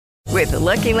With the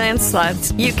Lucky Land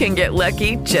Slots, you can get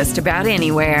lucky just about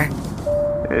anywhere.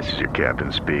 This is your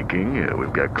captain speaking.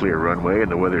 We've got clear runway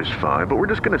and the weather's fine, but we're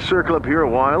just going to circle up here a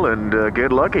while and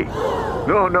get lucky.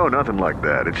 No, nothing like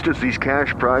that. It's just these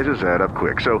cash prizes add up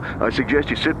quick. So I suggest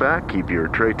you sit back, keep your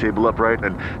tray table upright,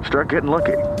 and start getting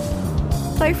lucky.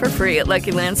 Play for free at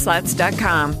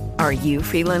LuckyLandSlots.com. Are you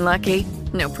feeling lucky?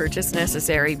 No purchase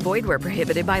necessary. Void where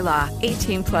prohibited by law.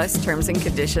 18 plus terms and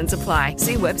conditions apply.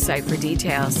 See website for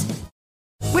details.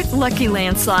 With Lucky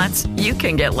Land Slots, you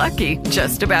can get lucky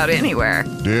just about anywhere.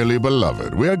 Dearly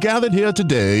beloved, we are gathered here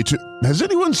today to... Has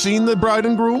anyone seen the bride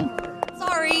and groom?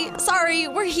 Sorry,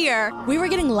 we're here. We were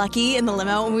getting lucky in the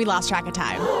limo and we lost track of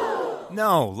time.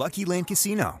 No, Lucky Land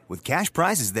Casino, with cash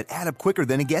prizes that add up quicker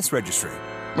than a guest registry.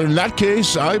 In that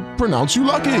case, I pronounce you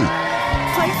lucky.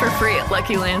 Play for free at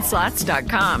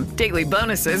LuckyLandSlots.com. Daily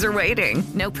bonuses are waiting.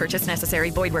 No purchase necessary.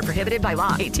 Void where prohibited by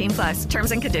law. 18 plus.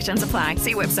 Terms and conditions apply.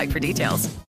 See website for details.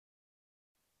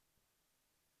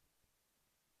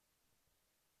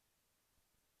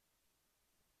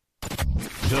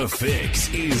 The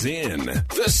Fix is in.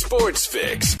 The Sports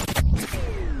Fix.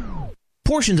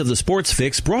 Portions of the Sports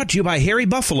Fix brought to you by Harry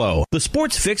Buffalo. The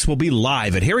Sports Fix will be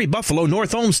live at Harry Buffalo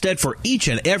North Olmsted for each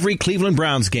and every Cleveland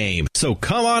Browns game. So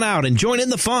come on out and join in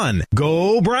the fun.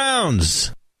 Go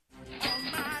Browns!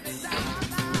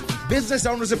 Business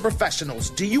owners and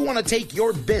professionals, do you want to take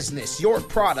your business, your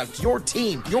product, your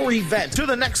team, your event to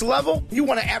the next level? You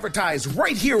want to advertise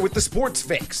right here with the Sports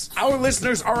Fix. Our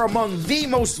listeners are among the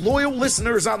most loyal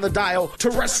listeners on the dial,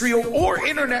 terrestrial or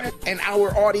internet, and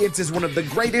our audience is one of the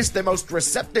greatest and most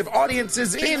receptive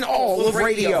audiences in all of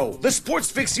radio. The Sports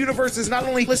Fix universe is not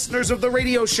only listeners of the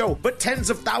radio show, but tens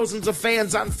of thousands of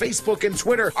fans on Facebook and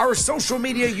Twitter. Our social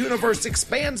media universe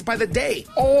expands by the day,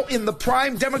 all in the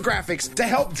prime demographics to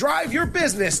help drive your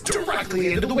business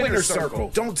directly into the winner's circle.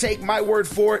 Don't take my word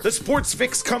for it. The Sports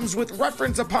Fix comes with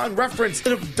reference upon reference that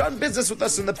have done business with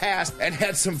us in the past and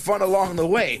had some fun along the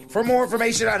way. For more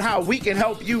information on how we can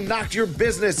help you knock your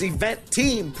business, event,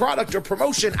 team, product, or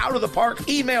promotion out of the park,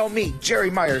 email me, Jerry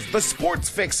Myers,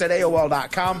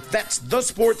 thesportsfix@AOL.com. That's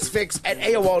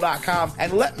thesportsfix@AOL.com,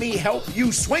 and let me help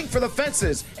you swing for the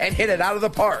fences and hit it out of the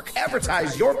park.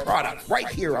 Advertise your product right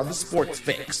here on the Sports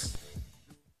Fix.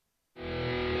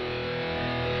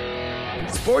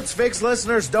 Sports Fix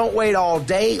listeners, don't wait all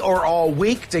day or all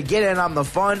week to get in on the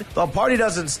fun. The party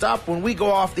doesn't stop when we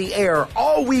go off the air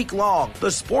all week long.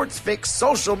 The Sports Fix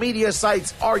social media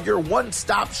sites are your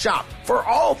one-stop shop for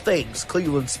all things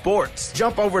Cleveland sports.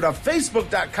 Jump over to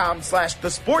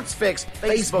Facebook.com/TheSportsFix,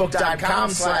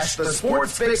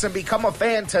 Facebook.com/TheSportsFix, and become a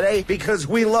fan today because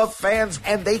we love fans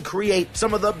and they create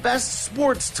some of the best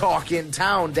sports talk in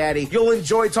town, Daddy. You'll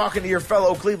enjoy talking to your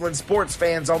fellow Cleveland sports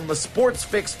fans on the Sports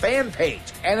Fix fan page.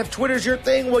 And if Twitter's your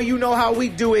thing, well, you know how we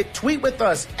do it. Tweet with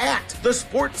us at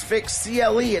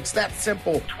TheSportsFixCLE. It's that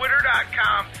simple.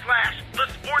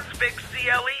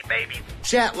 Twitter.com/TheSportsFixCLE, baby.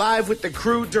 Chat live with the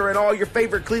crew during all your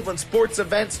favorite Cleveland sports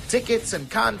events, tickets and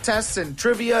contests and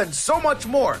trivia and so much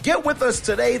more. Get with us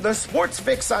today, The Sports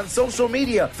Fix on social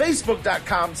media,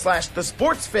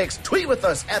 Facebook.com/TheSportsFix. Tweet with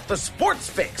us at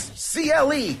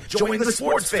TheSportsFixCLE. Join the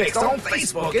Sports Fix on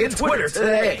Facebook and Twitter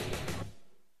today.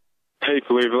 Hey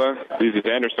Cleveland, this is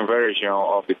Anderson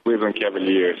Varejão of the Cleveland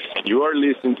Cavaliers. You are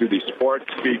listening to the Sports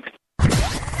Fix.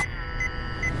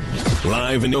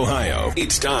 Live in Ohio,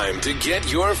 it's time to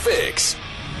get your fix.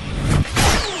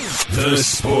 The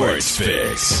Sports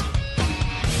Fix.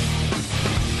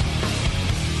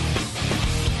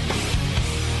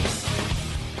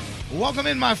 Welcome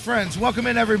in, my friends. Welcome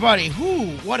in, everybody.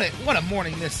 What a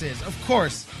morning this is. Of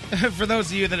course, for those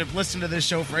of you that have listened to this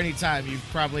show for any time, you've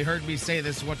probably heard me say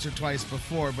this once or twice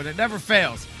before, but it never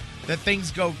fails that things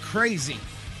go crazy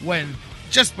when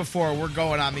just before we're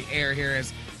going on the air here,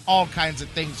 as all kinds of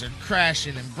things are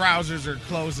crashing and browsers are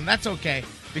closed, and that's okay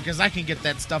because I can get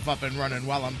that stuff up and running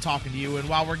while I'm talking to you and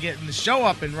while we're getting the show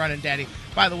up and running, Daddy.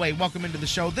 By the way, welcome into the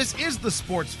show. This is the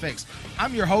Sports Fix.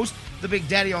 I'm your host, the Big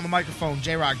Daddy on the microphone,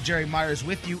 J-Rock, Jerry Myers,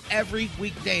 with you every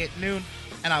weekday at noon,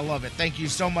 and I love it. Thank you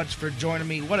so much for joining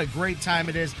me. What a great time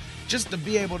it is just to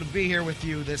be able to be here with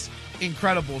you, this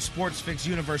incredible Sports Fix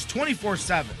universe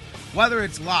 24/7, whether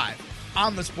it's live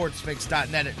on the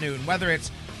sportsfix.net at noon, whether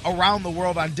it's around the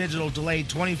world on digital, delayed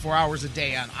 24 hours a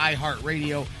day on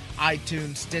iHeartRadio,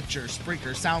 iTunes, Stitcher,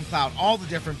 Spreaker, SoundCloud, all the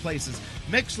different places.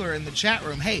 Mixler in the chat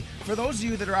room. Hey, for those of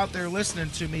you that are out there listening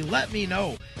to me, let me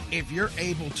know if you're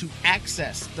able to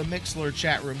access the Mixler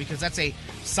chat room, because that's a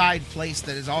side place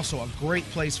that is also a great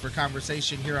place for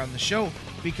conversation here on the show,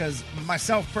 because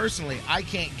myself personally, I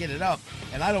can't get it up,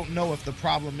 and I don't know if the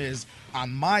problem is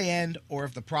on my end or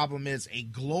if the problem is a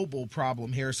global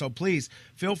problem here. So please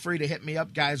feel free to hit me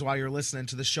up, guys, while you're listening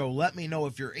to the show. Let me know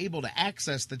if you're able to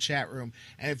access the chat room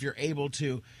and if you're able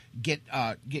to get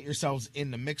yourselves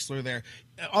in the Mixler there.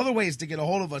 Other ways to get a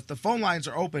hold of us, the phone lines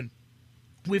are open.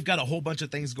 We've got a whole bunch of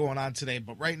things going on today,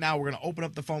 but right now we're going to open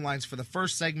up the phone lines for the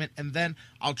first segment, and then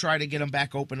I'll try to get them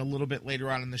back open a little bit later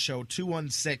on in the show.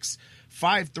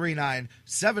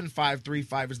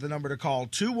 216-539-7535 is the number to call.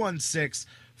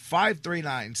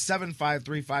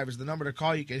 216-539-7535 is the number to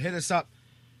call. You can hit us up.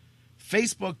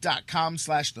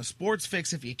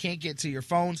 Facebook.com/thesportsfix. If you can't get to your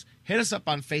phones, hit us up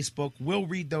on Facebook. We'll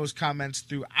read those comments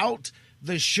throughout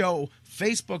the show.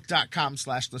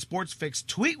 Facebook.com/thesportsfix.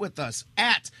 Tweet with us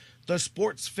at The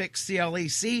Sports Fix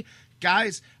CLEC.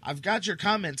 Guys, I've got your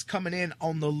comments coming in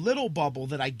on the little bubble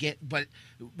that I get, but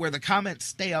where the comments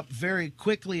stay up very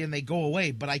quickly and they go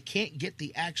away, but I can't get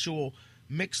the actual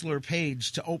Mixler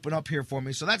page to open up here for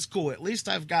me. So that's cool. At least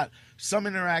I've got some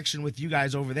interaction with you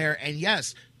guys over there. And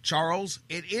yes, Charles,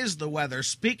 it is the weather.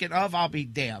 Speaking of, I'll be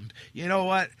damned. You know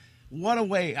what? What a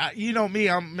way. You know me,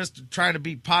 I'm Mr. trying to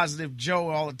be positive Joe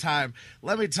all the time.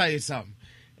 Let me tell you something.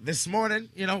 This morning,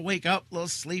 wake up a little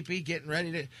sleepy, getting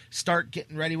ready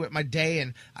with my day,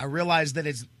 and I realized that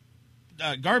it's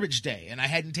garbage day, and I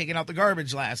hadn't taken out the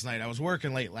garbage last night. I was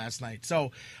working late last night.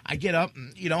 So I get up,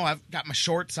 and, I've got my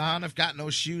shorts on. I've got no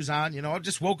shoes on. I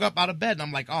just woke up out of bed, and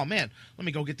I'm like, oh, man, let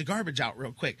me go get the garbage out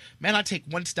real quick. Man, I take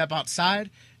one step outside,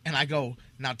 and I go,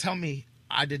 now tell me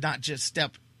I did not just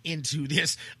step into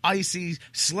this icy,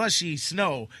 slushy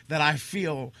snow that I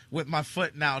feel with my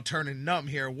foot now turning numb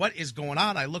here. What is going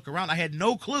on? I look around. I had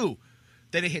no clue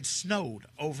that it had snowed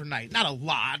overnight. Not a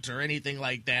lot or anything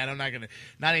like that.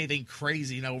 Not anything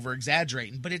crazy and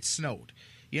over-exaggerating, but it snowed.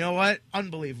 You know what?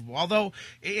 Unbelievable. Although,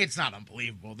 it's not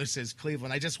unbelievable. This is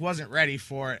Cleveland. I just wasn't ready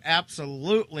for it.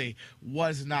 Absolutely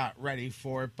was not ready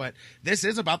for it. But this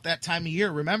is about that time of year.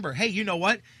 Remember, hey, you know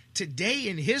what? Today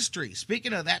in history,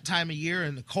 speaking of that time of year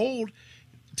and the cold,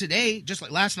 today, just like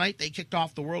last night, they kicked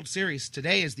off the World Series.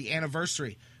 Today is the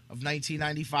anniversary of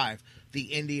 1995.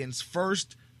 The Indians'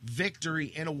 first victory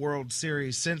in a World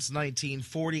Series since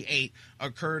 1948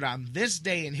 occurred on this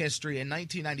day in history in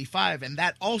 1995, and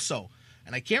that also,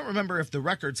 and I can't remember if the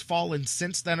record's fallen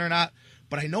since then or not,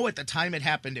 but I know at the time it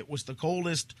happened, it was the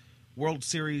coldest World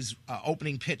Series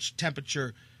opening pitch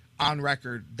temperature on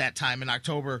record that time in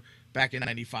October back in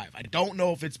 95. I don't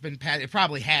know if it's been passed. It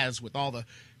probably has with all the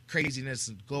craziness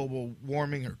and global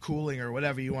warming or cooling or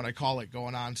whatever you want to call it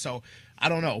going on. So I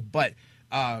don't know. But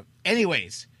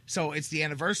anyways, so it's the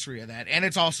anniversary of that. And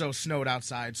it's also snowed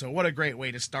outside. So what a great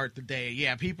way to start the day.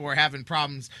 Yeah, people are having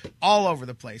problems all over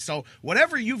the place. So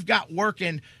whatever you've got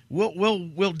working,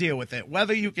 we'll deal with it.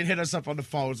 Whether you can hit us up on the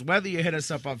phones, whether you hit us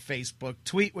up on Facebook,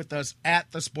 tweet with us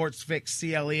at The Sports Fix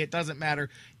CLE. It doesn't matter.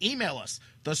 Email us,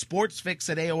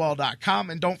 thesportsfix@AOL.com.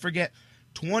 And don't forget,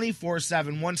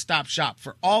 24/7 one-stop shop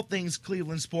for all things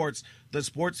Cleveland sports,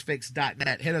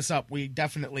 thesportsfix.net. Hit us up. We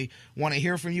definitely want to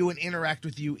hear from you and interact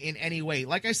with you in any way.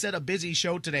 Like I said, a busy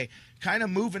show today, kind of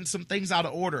moving some things out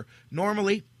of order.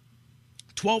 Normally,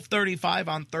 12:35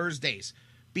 on Thursdays,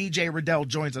 BJ Riddell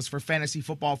joins us for Fantasy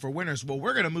Football for Winners. Well,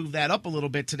 we're going to move that up a little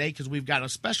bit today because we've got a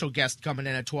special guest coming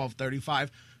in at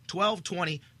 12:35.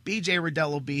 12:20, BJ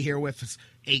Riddell will be here with us.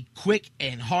 A quick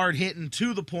and hard-hitting,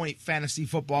 to-the-point Fantasy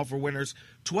Football for Winners.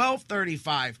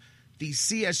 12:35, the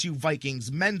CSU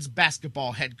Vikings men's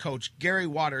basketball head coach, Gary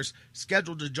Waters,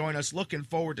 scheduled to join us. Looking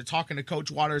forward to talking to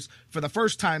Coach Waters for the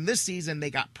first time this season.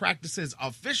 They got practices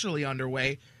officially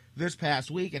underway this past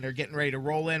week, and they're getting ready to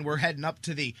roll in. We're heading up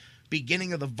to the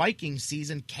beginning of the Vikings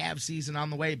season, Cavs season on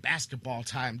the way, basketball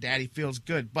time. Daddy feels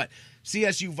good. But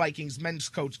CSU Vikings men's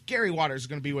coach Gary Waters is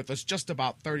going to be with us just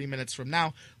about 30 minutes from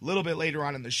now. A little bit later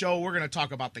on in the show, we're going to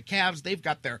talk about the Cavs. They've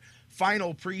got their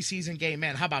final preseason game.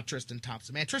 Man, how about Tristan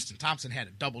Thompson? Man, Tristan Thompson had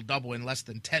a double-double in less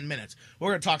than 10 minutes. We're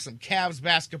going to talk some Cavs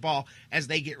basketball as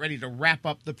they get ready to wrap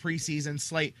up the preseason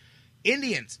slate.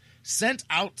 Indians sent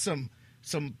out some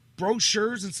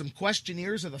brochures and some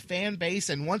questionnaires of the fan base,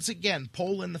 and once again,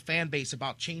 polling the fan base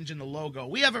about changing the logo.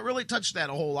 We haven't really touched that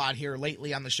a whole lot here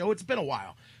lately on the show. It's been a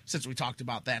while since we talked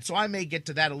about that, so I may get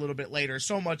to that a little bit later.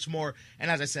 So much more, and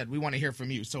as I said, we want to hear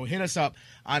from you, so hit us up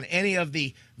on any of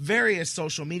the various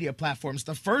social media platforms.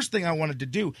 The first thing I wanted to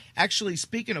do, actually,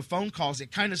 speaking of phone calls,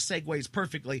 it kind of segues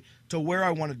perfectly to where I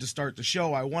wanted to start the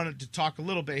show. I wanted to talk a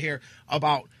little bit here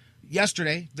about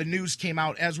yesterday. The news came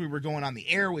out as we were going on the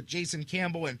air with Jason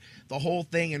Campbell and the whole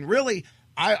thing. And really,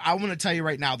 I want to tell you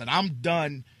right now that I'm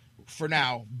done for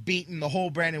now, beating the whole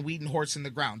Brandon Weeden horse in the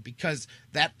ground, because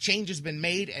that change has been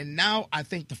made. And now I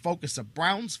think the focus of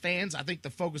Browns fans, I think the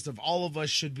focus of all of us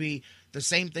should be the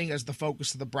same thing as the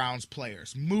focus of the Browns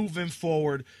players. Moving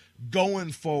forward,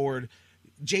 going forward.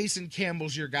 Jason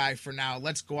Campbell's your guy for now.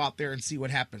 Let's go out there and see what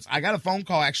happens. I got a phone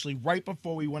call actually right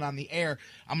before we went on the air.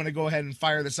 I'm going to go ahead and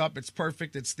fire this up. It's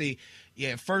perfect. It's the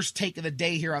first take of the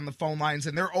day here on the phone lines,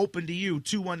 and they're open to you,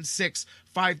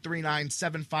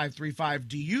 216-539-7535.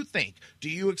 Do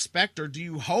you expect, or do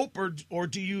you hope, or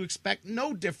do you expect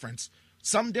no difference?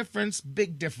 Some difference,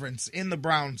 big difference in the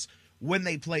Browns when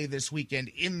they play this weekend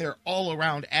in their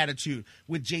all-around attitude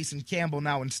with Jason Campbell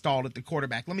now installed at the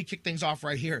quarterback. Let me kick things off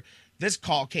right here. This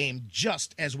call came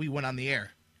just as we went on the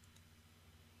air.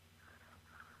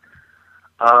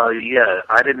 Yeah,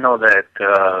 I didn't know that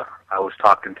I was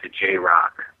talking to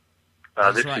J-Rock.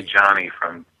 This right. is Johnny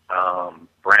from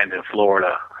Brandon,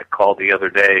 Florida. I called the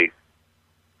other day.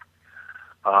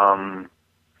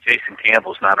 Jason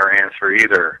Campbell's not our answer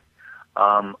either.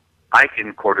 I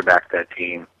can quarterback that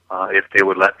team if they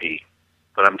would let me,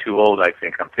 but I'm too old, I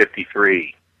think. I'm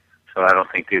 53, so I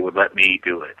don't think they would let me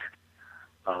do it.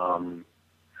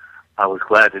 I was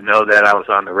glad to know that I was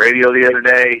on the radio the other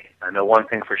day. I know one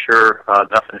thing for sure,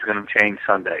 nothing's going to change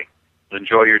Sunday.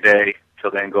 Enjoy your day.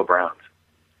 Till then, go Browns.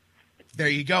 There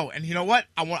you go. And you know what?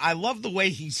 I love the way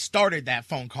he started that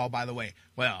phone call, by the way.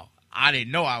 Well, I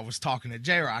didn't know I was talking to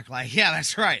J-Rock. Like, yeah,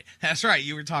 that's right. That's right.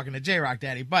 You were talking to J-Rock,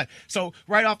 Daddy. But so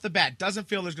right off the bat, doesn't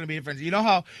feel there's going to be a difference. You know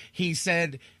how he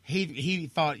said he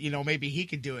thought, maybe he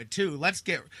could do it too. Let's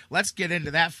get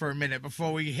into that for a minute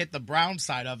before we hit the Brown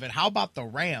side of it. How about the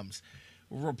Rams?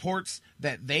 Reports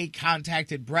that they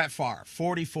contacted Brett Favre,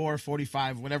 44,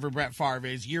 45, whatever Brett Favre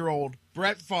is, year-old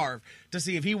Brett Favre, to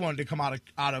see if he wanted to come out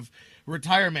of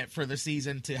retirement for the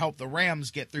season to help the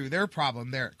Rams get through their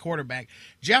problem there at quarterback.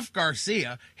 Jeff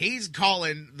Garcia, he's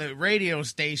calling the radio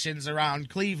stations around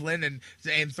Cleveland and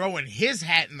throwing his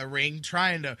hat in the ring,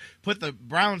 trying to put the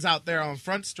Browns out there on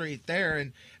Front Street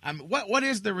there. And what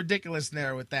is the ridiculous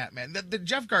there with that, man? The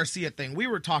Jeff Garcia thing, we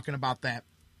were talking about that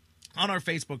on our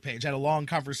Facebook page. Had a long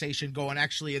conversation going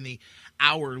actually in the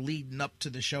hour leading up to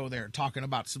the show there, talking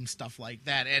about some stuff like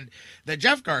that. And the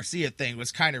Jeff Garcia thing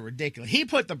was kind of ridiculous. He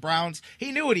put the Browns,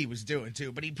 he knew what he was doing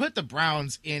too, but he put the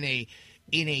Browns in a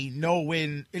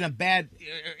no-win, in a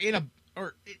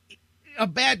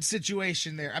bad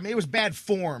situation there. I mean, it was bad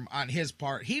form on his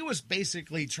part. He was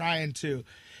basically trying to,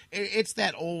 it's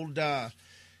that old,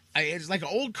 it's like an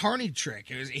old Carney trick.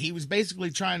 He was basically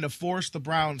trying to force the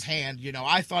Browns' hand.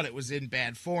 I thought it was in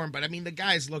bad form, but I mean, the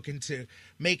guy's looking to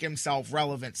make himself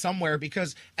relevant somewhere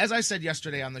because, as I said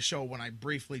yesterday on the show when I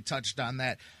briefly touched on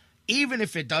that, even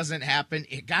if it doesn't happen,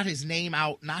 it got his name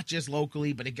out, not just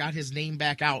locally, but it got his name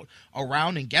back out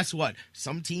around. And guess what?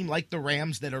 Some team like the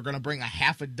Rams that are going to bring a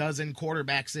half a dozen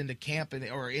quarterbacks into camp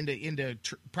or into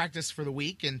practice for the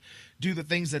week and do the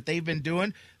things that they've been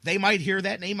doing, they might hear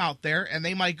that name out there and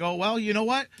they might go, well, you know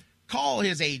what? Call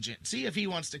his agent, see if he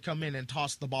wants to come in and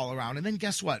toss the ball around. And then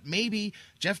guess what? Maybe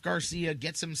Jeff Garcia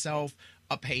gets himself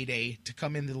a payday to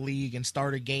come into the league and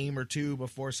start a game or two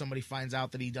before somebody finds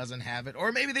out that he doesn't have it.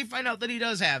 Or maybe they find out that he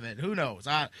does have it. Who knows?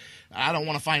 I don't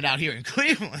want to find out here in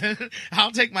Cleveland.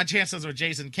 I'll take my chances with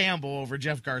Jason Campbell over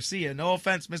Jeff Garcia. No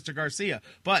offense, Mr. Garcia.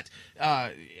 But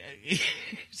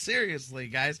seriously,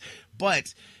 guys.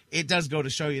 But it does go to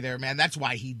show you there, man. That's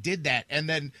why he did that. And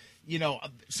then,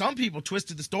 some people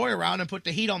twisted the story around and put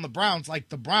the heat on the Browns, like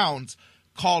the Browns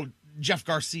called Jeff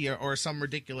Garcia or some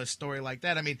ridiculous story like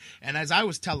that. I mean, and as I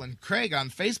was telling Craig on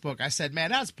Facebook, I said,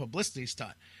 man, that's a publicity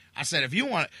stunt. I said, if you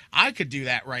want it, I could do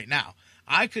that right now.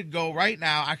 I could go right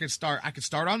now. I could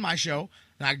start on my show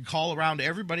and I could call around to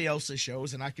everybody else's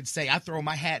shows and I could say, I throw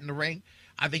my hat in the ring.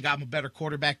 I think I'm a better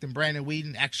quarterback than Brandon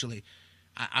Weeden. Actually,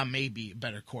 I may be a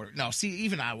better quarterback. No, see,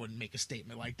 even I wouldn't make a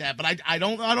statement like that. But I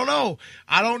don't know.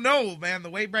 I don't know, man. The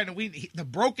way Brandon Weeden, the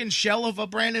broken shell of a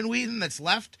Brandon Weeden that's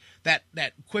left, that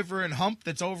quiver and hump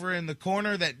that's over in the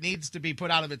corner that needs to be put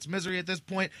out of its misery at this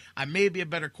point, I may be a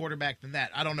better quarterback than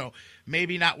that. I don't know.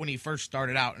 Maybe not when he first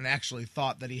started out and actually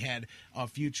thought that he had a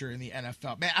future in the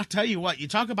NFL. Man, I'll tell you what. You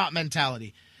talk about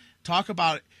mentality. Talk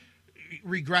about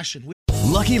regression.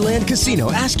 Lucky Land Casino,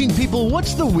 asking people,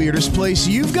 what's the weirdest place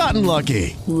you've gotten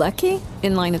lucky? Lucky?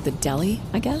 In line at the deli,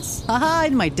 I guess? Aha,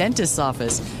 in my dentist's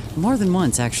office. More than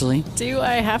once, actually. Do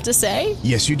I have to say?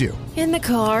 Yes, you do. In the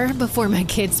car before my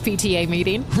kids' PTA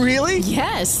meeting. Really?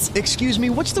 Yes. Excuse me,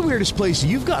 what's the weirdest place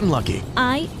you've gotten lucky?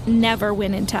 I never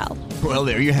win and tell. Well,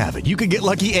 there you have it. You can get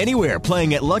lucky anywhere,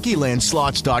 playing at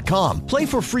LuckyLandSlots.com. Play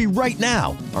for free right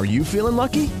now. Are you feeling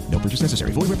lucky? No purchase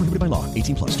necessary. Void where prohibited by law.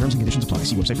 18+. Terms and conditions apply.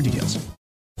 See website for details.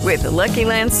 With the Lucky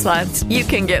Land Slots, you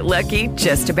can get lucky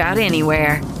just about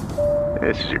anywhere.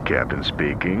 This is your captain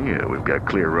speaking. We've got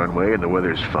clear runway and the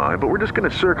weather's fine, but we're just going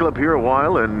to circle up here a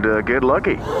while and get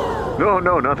lucky.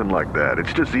 No, nothing like that.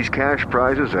 It's just these cash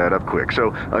prizes add up quick.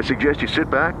 So I suggest you sit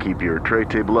back, keep your tray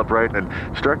table upright, and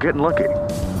start getting lucky.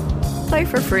 Play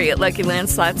for free at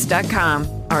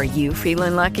LuckyLandSlots.com. Are you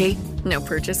feeling lucky? No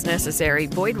purchase necessary.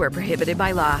 Void where prohibited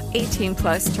by law.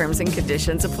 18+ terms and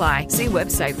conditions apply. See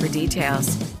website for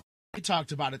details. We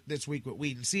talked about it this week with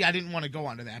Whedon. See, I didn't want to go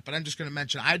onto that, but I'm just going to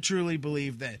mention I truly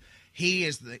believe that he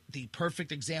is the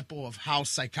perfect example of how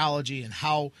psychology and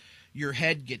how your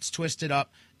head gets twisted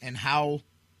up and how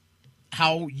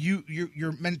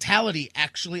your mentality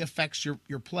actually affects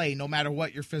your play, no matter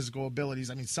what your physical abilities.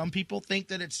 I mean, some people think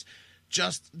that it's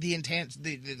just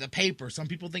the paper. Some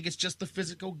people think it's just the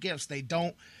physical gifts. They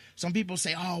don't. Some people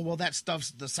say, oh, well, that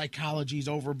stuff's, the psychology's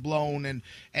overblown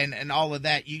and all of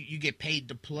that. You get paid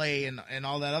to play and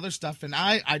all that other stuff. And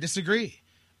I disagree.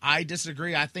 I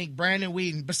think Brandon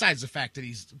Whedon, besides the fact that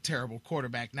he's a terrible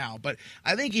quarterback now, but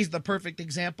I think he's the perfect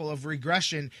example of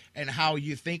regression and how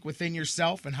you think within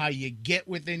yourself and how you get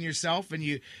within yourself and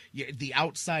you the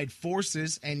outside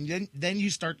forces, and then you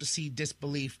start to see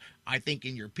disbelief, I think,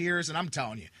 in your peers. And I'm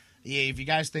telling you, if you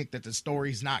guys think that the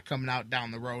story's not coming out down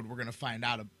the road, we're going to find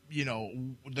out,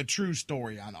 the true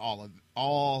story on all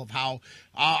of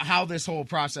how this whole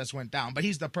process went down. But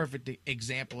he's the perfect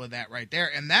example of that right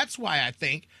there. And that's why I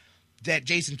think that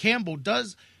Jason Campbell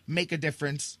does make a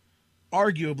difference.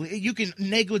 Arguably, you can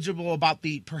negligible about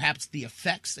perhaps the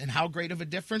effects and how great of a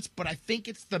difference, but I think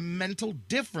it's the mental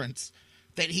difference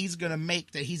that he's going to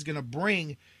make, that he's going to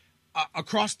bring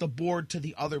across the board to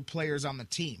the other players on the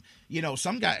team.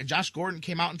 Some guy, Josh Gordon,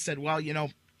 came out and said, well,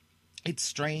 it's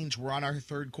strange. We're on our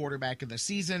third quarterback of the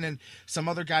season, and some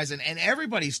other guys, and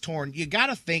everybody's torn. You got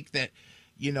to think that,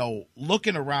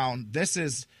 looking around,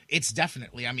 it's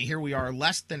definitely, here we are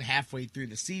less than halfway through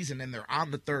the season, and they're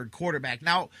on the third quarterback.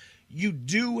 Now, you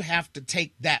do have to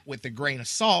take that with a grain of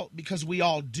salt, because we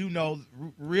all do know,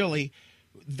 really,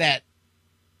 that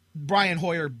Brian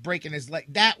Hoyer breaking his leg,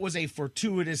 that was a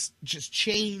fortuitous just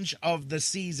change of the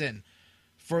season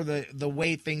for the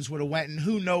way things would have went, and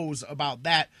who knows about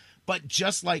that. But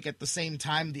just like at the same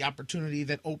time, the opportunity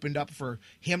that opened up for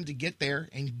him to get there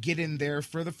and get in there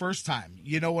for the first time.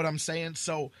 You know what I'm saying?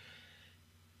 So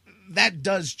that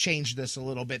does change this a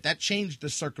little bit. That changed the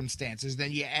circumstances.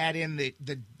 Then you add in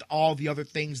all the other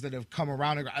things that have come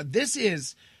around. This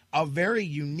is a very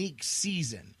unique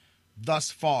season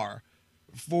thus far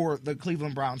for the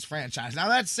Cleveland Browns franchise. Now,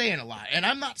 that's saying a lot. And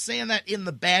I'm not saying that in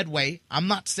the bad way. I'm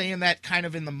not saying that kind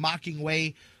of in the mocking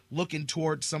way, looking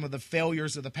towards some of the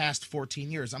failures of the past 14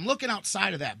 years. I'm looking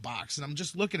outside of that box, and I'm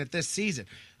just looking at this season.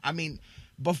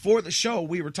 Before the show,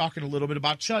 we were talking a little bit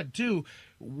about Chud, too,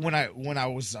 when I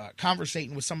was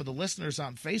conversating with some of the listeners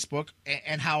on Facebook,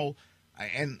 and how,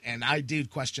 and I did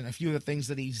question a few of the things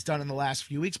that he's done in the last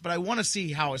few weeks, but I want to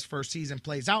see how his first season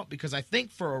plays out, because I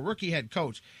think for a rookie head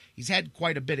coach, he's had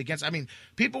quite a bit against.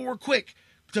 People were quick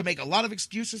to make a lot of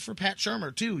excuses for Pat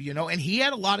Shurmur, too, and he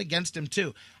had a lot against him,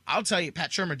 too. I'll tell you,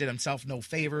 Pat Shurmur did himself no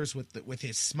favors with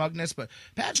his smugness, but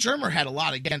Pat Shurmur had a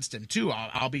lot against him, too.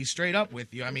 I'll be straight up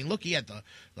with you. Look, he had the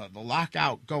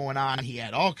lockout going on. He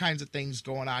had all kinds of things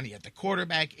going on. He had the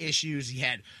quarterback issues. He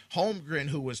had Holmgren,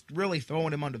 who was really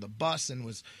throwing him under the bus, and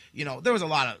was, there was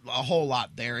a whole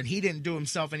lot there, and he didn't do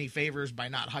himself any favors by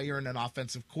not hiring an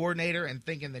offensive coordinator and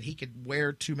thinking that he could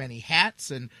wear too many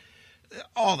hats and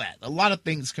all that. A lot of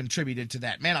things contributed to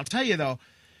that. Man, I'll tell you, though,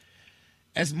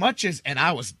 as much as, and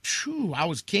I was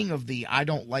king of the I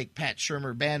don't like Pat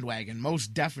Shurmur bandwagon,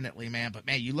 most definitely, man. But,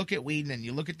 man, you look at Whedon and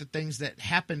you look at the things that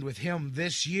happened with him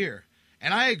this year,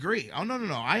 and I agree. Oh,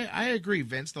 no. I agree,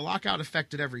 Vince. The lockout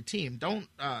affected every team.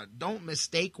 Don't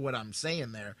mistake what I'm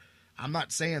saying there. I'm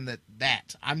not saying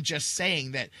that. I'm just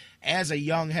saying that as a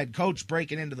young head coach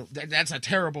breaking into that's a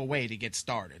terrible way to get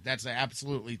started. That's an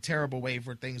absolutely terrible way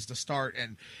for things to start,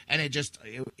 and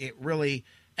it really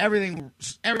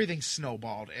everything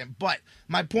snowballed. But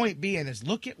my point being is,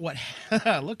 look at what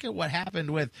happened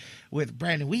with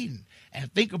Brandon Whedon,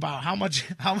 and think about how much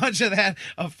of that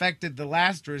affected the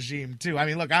last regime too.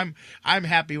 Look, I'm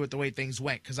happy with the way things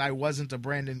went, because I'm not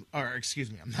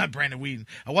Brandon Whedon.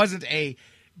 I wasn't a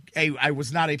I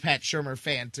was not a Pat Shurmur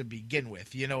fan to begin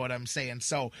with. You know what I'm saying?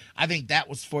 So I think that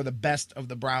was for the best of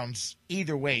the Browns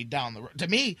either way down the road. To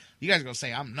me, you guys are going to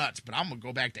say I'm nuts, but I'm going to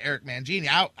go back to Eric Mangini.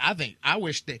 I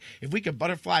wish that if we could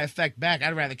butterfly effect back,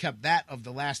 I'd rather kept that of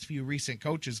the last few recent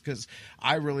coaches because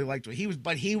I really liked what he was.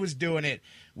 But he was doing it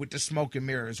with the smoke and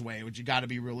mirrors way, which you got to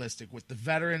be realistic with the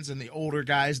veterans and the older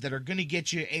guys that are going to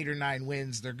get you 8 or 9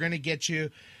 wins. They're going to get you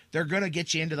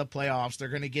into the playoffs. They're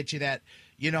going to get you that,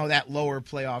 that lower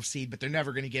playoff seed, but they're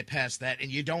never going to get past that.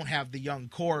 And you don't have the young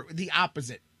core,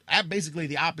 basically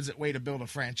the opposite way to build a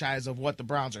franchise of what the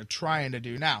Browns are trying to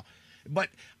do now. But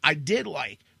I did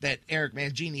like that Eric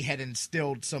Mangini had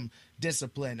instilled some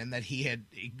discipline and that he had,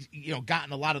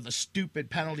 gotten a lot of the stupid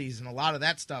penalties and a lot of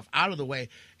that stuff out of the way.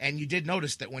 And you did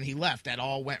notice that when he left, that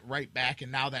all went right back.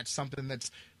 And now that's something that's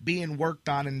being worked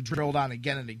on and drilled on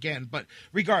again and again. But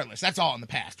regardless, that's all in the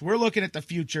past. We're looking at the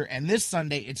future. And this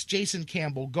Sunday, it's Jason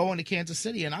Campbell going to Kansas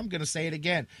City. And I'm going to say it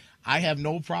again. I have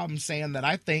no problem saying that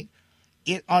I think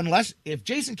if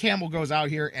Jason Campbell goes out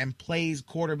here and plays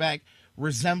quarterback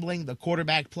resembling the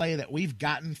quarterback play that we've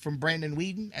gotten from Brandon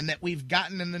Weeden and that we've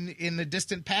gotten in the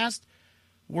distant past,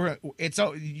 there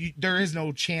is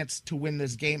no chance to win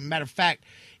this game. Matter of fact,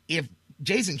 if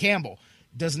Jason Campbell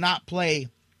does not play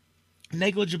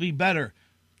negligibly better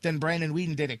than Brandon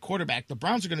Weeden did at quarterback, the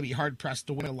Browns are going to be hard-pressed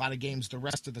to win a lot of games the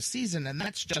rest of the season, and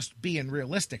that's just being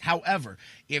realistic. However,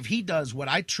 if he does what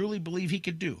I truly believe he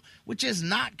could do, which is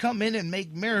not come in and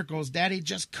make miracles, Daddy,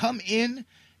 just come in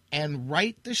and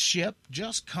right the ship,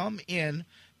 just come in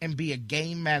and be a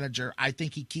game manager. I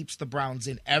think he keeps the Browns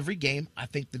in every game. I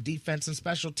think the defense and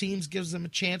special teams gives them a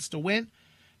chance to win,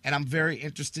 and I'm very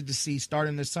interested to see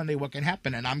starting this Sunday what can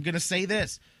happen. And I'm going to say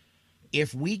this.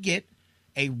 If we get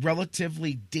a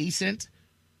relatively decent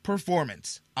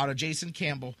performance out of Jason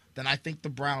Campbell, then I think the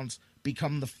Browns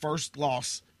become the first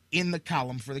loss in the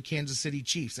column for the Kansas City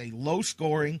Chiefs. A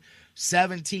low-scoring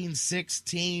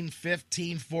 17-16,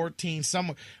 15-14,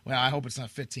 somewhere. Well, I hope it's not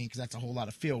 15 because that's a whole lot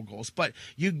of field goals. But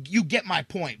you get my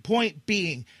point. Point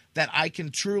being that I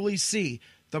can truly see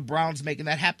the Browns making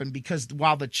that happen because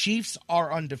while the Chiefs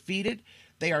are undefeated,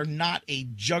 they are not a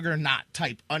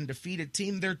juggernaut-type undefeated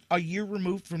team. They're a year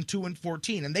removed from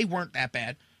 2-14, and they weren't that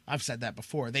bad. I've said that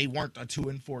before. They weren't a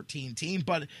 2-14 team,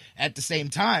 but at the same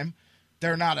time,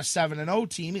 they're not a 7-0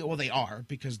 team. Well, they are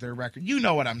because their record. You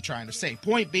know what I'm trying to say.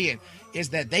 Point being is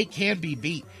that they can be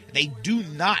beat. They do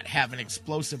not have an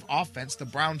explosive offense. The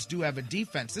Browns do have a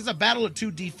defense. There's a battle of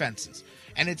two defenses,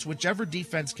 and it's whichever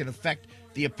defense can affect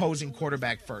the opposing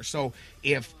quarterback first. So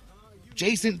if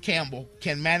Jason Campbell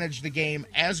can manage the game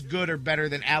as good or better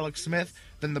than Alex Smith,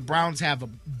 then the Browns have a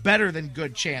better than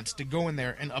good chance to go in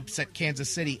there and upset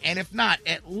Kansas City. And if not,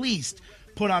 at least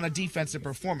put on a defensive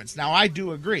performance. Now, I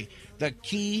do agree. The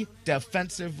key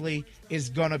defensively is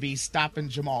going to be stopping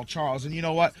Jamal Charles. And you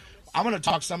know what? I'm going to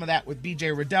talk some of that with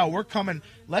BJ Riddell. We're coming.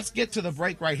 Let's get to the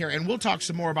break right here, and we'll talk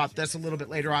some more about this a little bit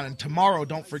later on. And tomorrow,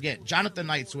 don't forget, Jonathan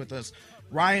Knight's with us.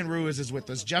 Ryan Ruiz is with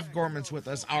us. Jeff Gorman's with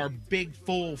us. Our big,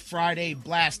 full Friday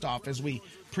blast-off as we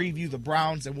preview the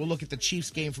Browns, and we'll look at the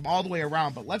Chiefs game from all the way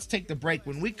around. But let's take the break.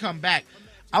 When we come back,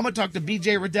 I'm going to talk to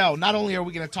BJ Riddell. Not only are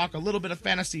we going to talk a little bit of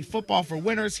fantasy football for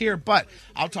winners here, but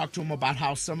I'll talk to him about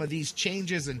how some of these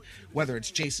changes and whether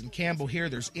it's Jason Campbell here,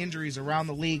 there's injuries around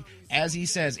the league. As he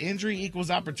says, injury equals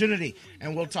opportunity.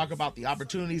 And we'll talk about the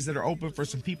opportunities that are open for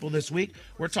some people this week.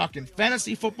 We're talking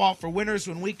fantasy football for winners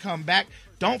when we come back.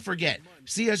 Don't forget,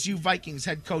 CSU Vikings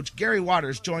head coach Gary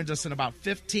Waters joins us in about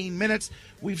 15 minutes.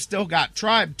 We've still got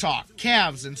Tribe Talk,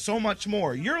 Cavs, and so much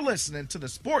more. You're listening to the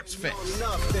Sports Fix.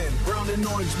 Brown and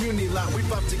orange muni lot, we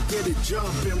about to get it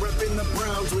jumping. Repping the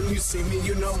Browns, when you see me,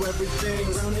 you know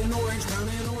everything. Brown and orange, brown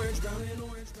and orange, brown and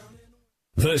orange.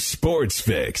 The Sports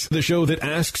Fix, the show that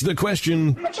asks the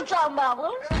question, what you talking about,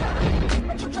 Will?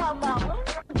 What you talking about, Will?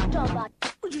 What you talking about?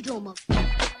 What you talking about?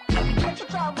 What you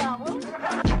talking about, Will?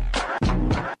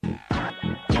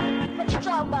 What you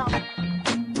talking about?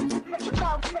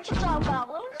 What you talking about,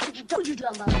 Will? What you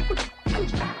talking about?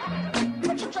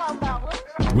 What you talking about,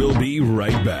 Will? We'll be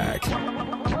right back.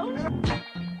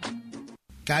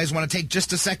 Guys, want to take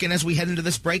just a second as we head into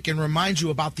this break and remind you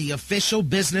about the official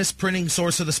business printing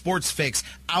source of the Sports Fix,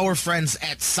 our friends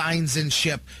at Signs and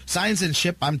Ship. Signs and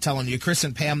Ship, I'm telling you, Chris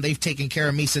and Pam, they've taken care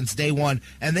of me since day one,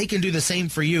 and they can do the same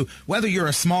for you. Whether you're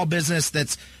a small business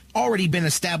that's already been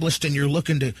established and you're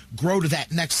looking to grow to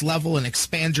that next level and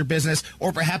expand your business,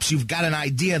 or perhaps you've got an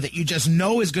idea that you just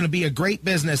know is going to be a great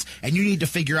business and you need to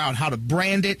figure out how to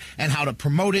brand it and how to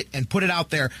promote it and put it out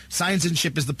there, Signs and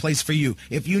Ship is the place for you.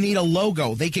 If you need a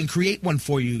logo, they can create one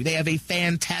for you. They have a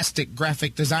fantastic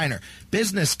graphic designer.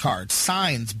 Business cards,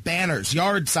 signs, banners,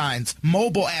 yard signs,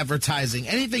 mobile advertising,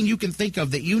 anything you can think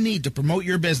of that you need to promote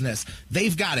your business,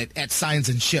 they've got it at Signs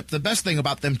and Ship. The best thing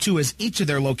about them, too, is each of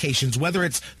their locations, whether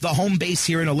it's the home base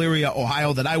here in Elyria,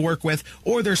 Ohio that I work with,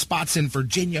 or their spots in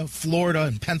Virginia, Florida,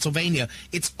 and Pennsylvania,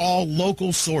 it's all local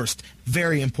sourced.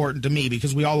 Very important to me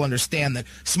because we all understand that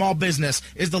small business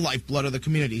is the lifeblood of the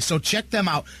community. So check them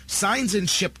out,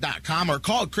 signsandship.com, or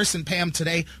call Chris and Pam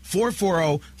today,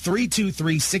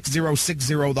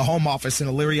 440-323-6060, the home office in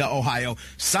Elyria, Ohio.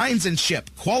 Signs and Ship,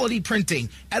 quality printing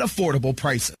at affordable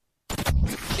prices.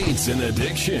 It's an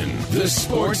addiction. The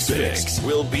Sports Fix.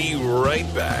 We'll be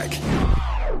right back.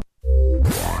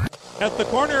 At the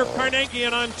corner of Carnegie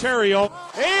and Ontario,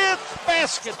 it's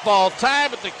basketball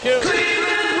time at the Q.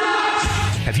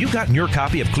 Have you gotten your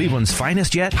copy of Cleveland's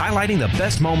Finest yet? Highlighting the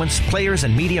best moments, players,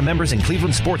 and media members in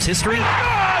Cleveland sports history? He won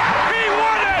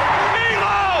it!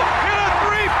 Milo hit a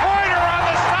three-pointer on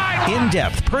the side!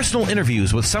 In-depth personal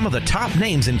interviews with some of the top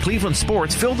names in Cleveland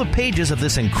sports fill the pages of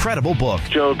this incredible book.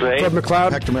 Joe Gray, Fred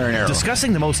McLeod, Hector Marinaro.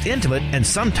 Discussing the most intimate and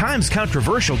sometimes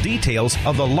controversial details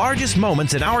of the largest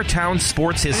moments in our town's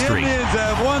sports history. The Indians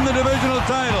have won the divisional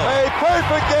title. A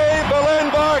perfect game for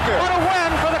Len Barker. What a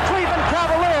win for the Cleveland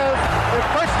Cavaliers. Their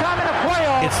first time in a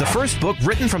playoff. It's the first book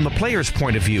written from the player's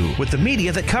point of view, with the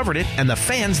media that covered it and the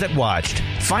fans that watched.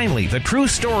 Finally, the true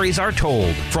stories are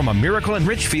told. From a miracle in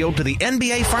Richfield to the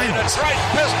NBA Finals. The Detroit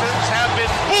Pistons have been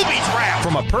booby-trapped.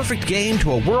 From a perfect game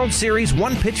to a World Series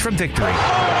one pitch from victory.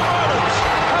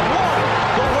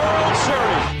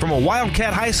 From a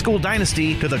Wildcat High School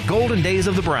dynasty to the golden days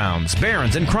of the Browns,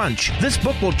 Barons, and Crunch, this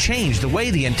book will change the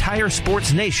way the entire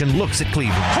sports nation looks at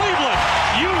Cleveland. Cleveland,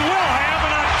 you will have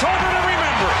an October to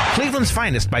remember. Cleveland's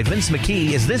Finest by Vince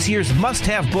McKee is this year's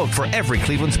must-have book for every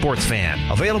Cleveland sports fan.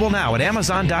 Available now at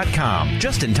Amazon.com,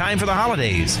 just in time for the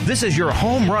holidays. This is your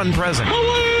home run present. Get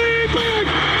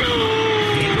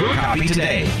your copy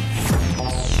today.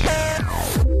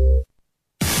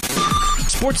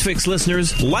 SportsFix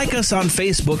listeners, like us on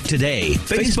Facebook today.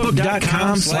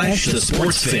 Facebook.com/The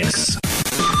Sports Fix.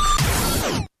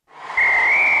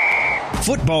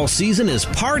 Football season is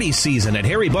party season at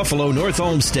Harry Buffalo North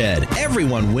Olmsted.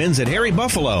 Everyone wins at Harry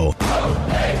Buffalo.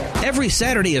 Every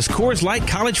Saturday is Coors Light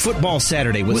College Football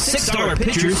Saturday with $6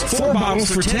 pitchers, 4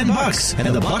 bottles for $10,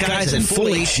 and the Buckeyes in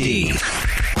full HD.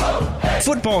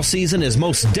 Football season is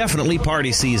most definitely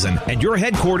party season, and your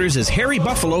headquarters is Harry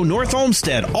Buffalo North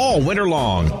Olmsted all winter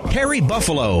long. Harry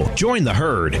Buffalo, join the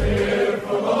herd.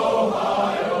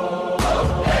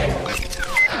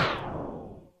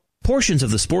 Portions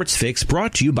of the Sports Fix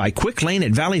brought to you by Quick Lane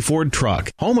at Valley Ford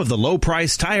Truck, home of the low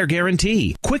price tire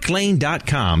guarantee.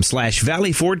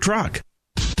 QuickLane.com/Valley Ford Truck.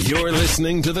 You're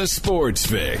listening to the Sports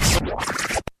Fix.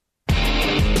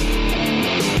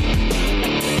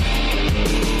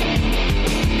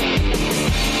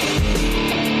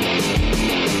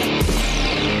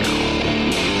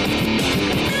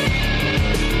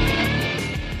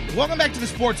 Welcome back to the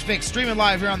Sports Fix, streaming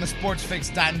live here on the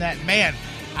sportsfix.net. Man,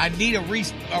 I need a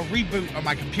reboot on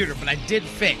my computer, but I did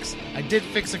fix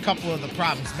a couple of the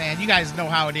problems, man. You guys know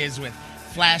how it is with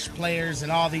Flash players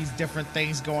and all these different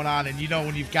things going on, and you know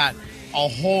when you've got a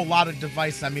whole lot of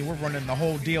devices. I mean, we're running the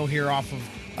whole deal here off of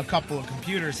a couple of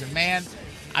computers, and man,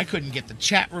 I couldn't get the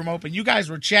chat room open. You guys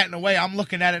were chatting away. I'm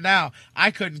looking at it now.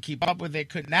 I couldn't keep up with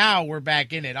it. Now we're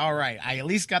back in it. All right. I at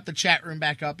least got the chat room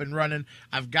back up and running.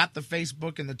 I've got the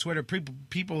Facebook and the Twitter.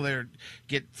 People there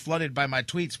get flooded by my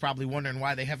tweets, probably wondering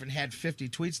why they haven't had 50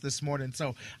 tweets this morning.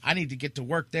 So I need to get to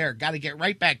work there. Got to get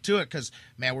right back to it because,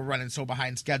 man, we're running so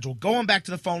behind schedule. Going back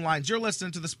to the phone lines. You're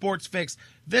listening to the Sports Fix.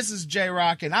 This is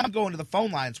J-Rock, and I'm going to the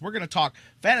phone lines. We're going to talk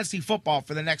fantasy football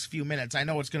for the next few minutes. I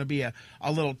know it's going to be a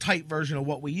little tight version of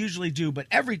what we usually do, but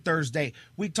every Thursday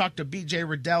we talk to BJ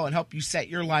Riddell and help you set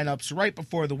your lineups right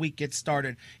before the week gets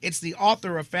started. It's the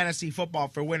author of Fantasy Football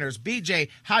for Winners. BJ,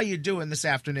 how you doing this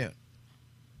afternoon?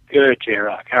 Good,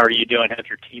 J-Rock. How are you doing? How's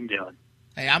your team doing?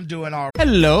 Hey, I'm doing all right.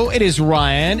 Hello, it is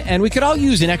Ryan, and we could all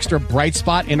use an extra bright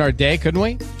spot in our day, couldn't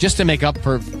we? Just to make up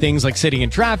for things like sitting in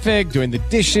traffic, doing the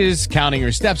dishes, counting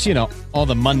your steps, you know, all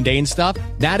the mundane stuff.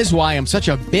 That is why I'm such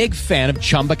a big fan of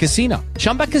Chumba Casino.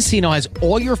 Chumba Casino has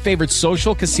all your favorite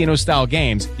social casino-style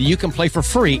games that you can play for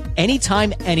free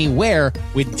anytime, anywhere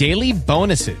with daily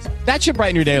bonuses. That should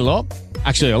brighten your day a little.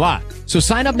 Actually, a lot. So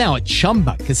sign up now at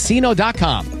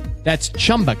ChumbaCasino.com. That's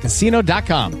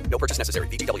ChumbaCasino.com. No purchase necessary.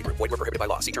 VGW Group. Void where prohibited by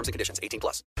law. See terms and conditions.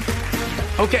 18+.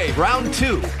 Okay, round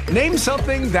two. Name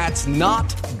something that's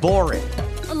not boring.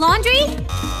 A laundry?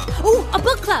 Ooh, a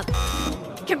book club.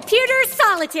 Computer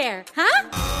solitaire, huh?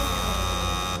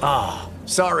 Ah,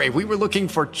 sorry. We were looking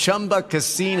for Chumba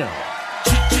Casino.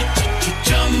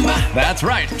 That's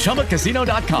right.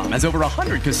 ChumbaCasino.com has over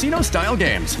 100 casino-style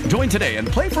games. Join today and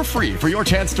play for free for your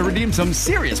chance to redeem some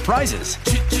serious prizes.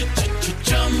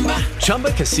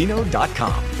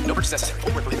 ChumbaCasino.com. No purchase necessary.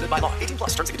 Void where prohibited by law. 18+.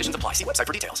 Terms and conditions apply. See website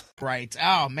for details. Right.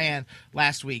 Oh, man.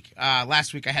 Last week I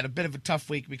had a bit of a tough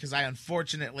week because I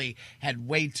unfortunately had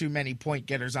way too many point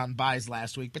getters on buys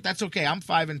last week. But that's okay. I'm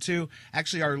 5-2.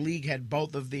 Actually, our league had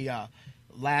both of the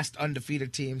last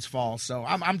undefeated teams fall. So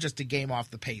I'm just a game off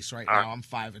the pace right now. I'm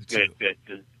 5-2.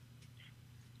 Good.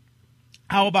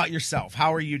 How about yourself?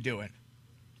 How are you doing?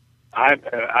 I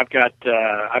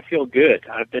feel good.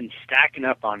 I've been stacking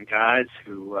up on guys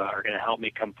who are going to help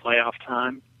me come playoff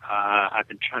time. I've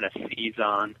been trying to seize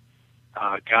on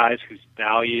guys whose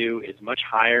value is much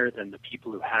higher than the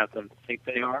people who have them think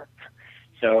they are.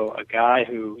 So a guy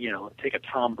who, take a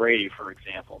Tom Brady, for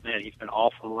example. Man, he's been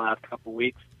awful the last couple of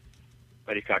weeks,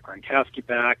 but he's got Gronkowski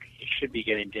back. He should be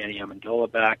getting Danny Amendola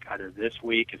back either this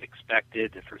week as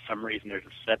expected. If for some reason there's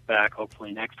a setback,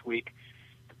 hopefully next week.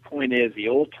 Point is, the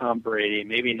old Tom Brady,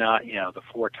 maybe not, the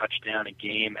 4 touchdown a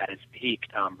game at his peak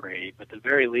Tom Brady, but at the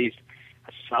very least,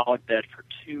 a solid bet for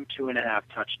 2.5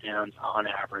 touchdowns on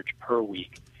average per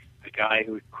week. A guy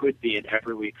who could be an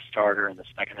every week starter in the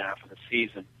second half of the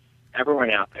season.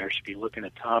 Everyone out there should be looking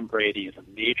at Tom Brady as a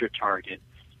major target.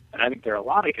 And I think there are a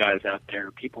lot of guys out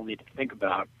there people need to think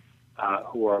about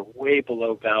who are way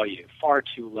below value, far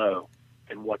too low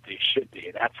than what they should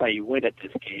be. That's how you win at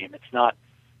this game. It's not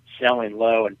selling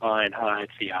low and buying high.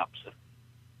 It's the opposite.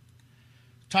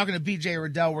 Talking to BJ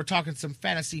Riddell, we're talking some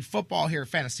fantasy football here,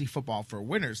 fantasy football for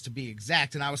winners to be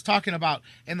exact. And I was talking about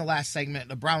in the last segment,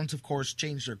 the Browns, of course,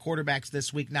 changed their quarterbacks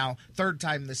this week. Now, third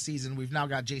time this season, we've now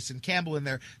got Jason Campbell in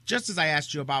there. Just as I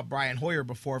asked you about Brian Hoyer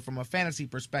before, from a fantasy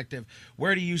perspective,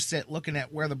 where do you sit looking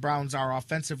at where the Browns are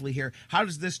offensively here? How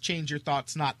does this change your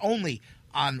thoughts not only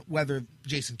on whether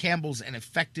Jason Campbell's an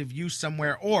effective use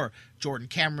somewhere or Jordan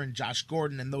Cameron, Josh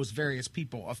Gordon, and those various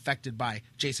people affected by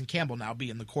Jason Campbell now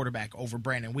being the quarterback over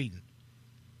Brandon Weeden?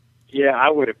 Yeah, I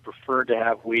would have preferred to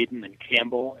have Weeden and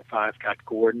Campbell if I've got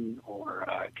Gordon or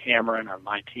Cameron on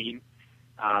my team.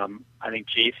 I think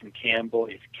Jason Campbell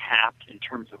is capped in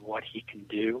terms of what he can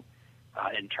do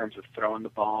in terms of throwing the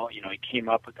ball. He came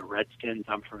up with the Redskins.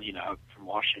 I'm from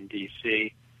Washington,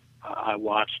 D.C., I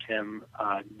watched him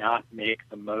not make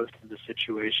the most of the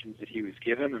situations that he was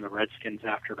given, and the Redskins,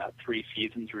 after about 3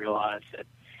 seasons, realized that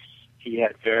he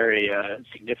had very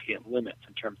significant limits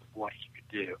in terms of what he could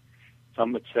do.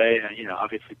 Some would say,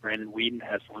 obviously Brandon Weeden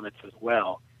has limits as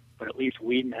well, but at least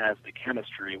Weeden has the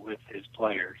chemistry with his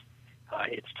players.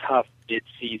 It's tough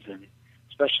mid-season,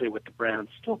 especially with the Browns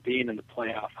still being in the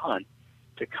playoff hunt,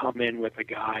 to come in with a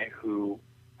guy who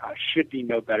should be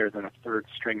no better than a third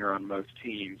stringer on most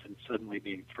teams and suddenly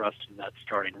being thrust in that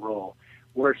starting role.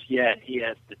 Worse yet, he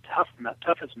has the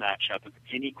toughest matchup of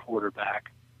any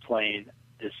quarterback playing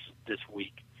this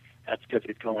week. That's because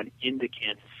he's going into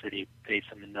Kansas City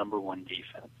facing the number 1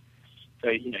 defense.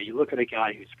 So, you look at a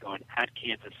guy who's going at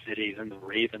Kansas City, then the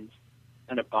Ravens,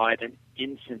 then a bye, then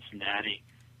in Cincinnati,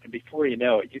 and before you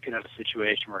know it, you can have a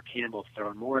situation where Campbell's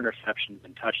throwing more interceptions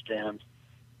than touchdowns,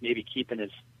 maybe keeping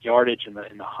his yardage in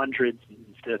the hundreds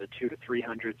instead of the 200 to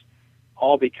 300s,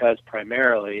 all because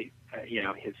primarily,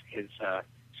 his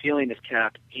ceiling is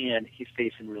capped and he's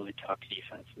facing really tough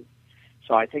defenses.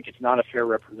 So I think it's not a fair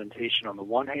representation on the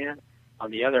one hand.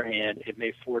 On the other hand, it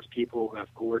may force people who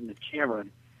have Gordon and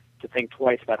Cameron to think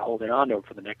twice about holding on to him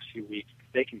for the next few weeks.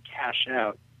 They can cash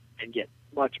out and get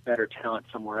much better talent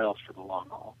somewhere else for the long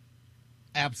haul.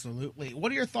 Absolutely. What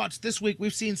are your thoughts this week?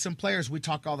 We've seen some players, we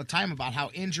talk all the time about how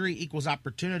injury equals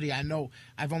opportunity. I know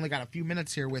I've only got a few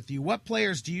minutes here with you. What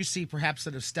players do you see perhaps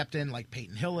that have stepped in, like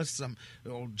Peyton Hillis,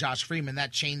 Josh Freeman,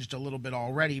 that changed a little bit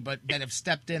already, but that have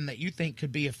stepped in that you think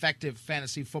could be effective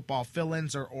fantasy football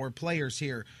fill-ins or players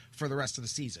here for the rest of the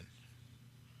season?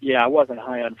 Yeah, I wasn't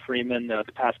high on Freeman the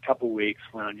past couple weeks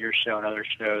when on your show and other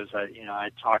shows.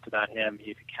 I talked about him.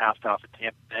 He's a cast off at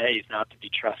Tampa Bay. He's not to be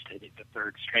trusted. He's a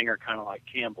third stringer, kind of like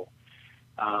Campbell.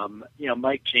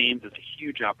 Mike James is a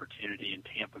huge opportunity in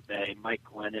Tampa Bay. Mike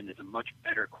Glennon is a much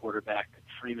better quarterback than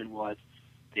Freeman was.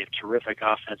 They have terrific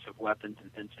offensive weapons in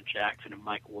Vincent Jackson and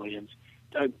Mike Williams.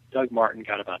 Doug Martin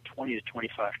got about 20 to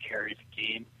 25 carries a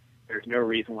game. There's no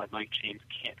reason why Mike James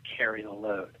can't carry the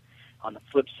load. On the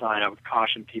flip side, I would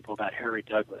caution people about Harry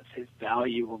Douglas. His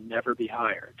value will never be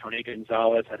higher. Tony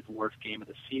Gonzalez had his worst game of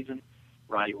the season.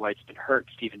 Roddy White's been hurt.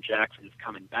 Steven Jackson is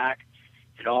coming back.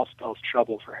 It all spells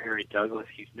trouble for Harry Douglas.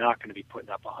 He's not going to be putting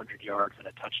up 100 yards and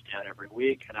a touchdown every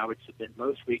week, and I would submit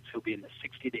most weeks he'll be in the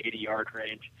 60 to 80-yard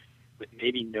range with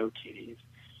maybe no TDs.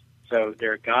 So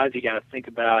there are guys you got to think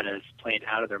about as playing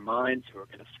out of their minds who are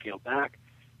going to scale back,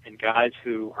 and guys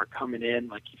who are coming in,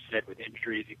 like you said, with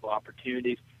injuries, equal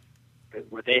opportunities,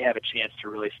 where they have a chance to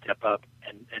really step up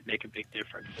and make a big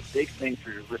difference. The big thing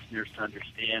for your listeners to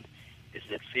understand is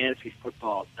that fantasy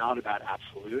football is not about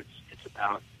absolutes. It's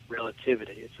about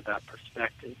relativity. It's about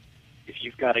perspective. If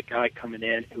you've got a guy coming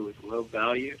in who is low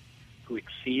value, who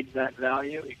exceeds that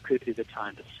value, it could be the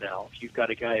time to sell. If you've got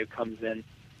a guy who comes in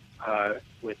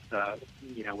with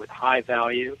high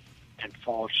value and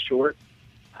falls short,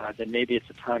 then maybe it's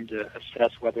a time to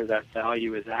assess whether that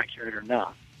value is accurate or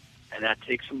not. And that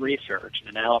takes some research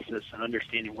and analysis and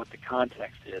understanding what the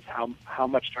context is. How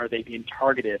much are they being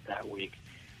targeted that week?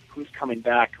 Who's coming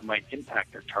back who might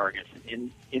impact their targets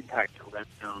and impact their red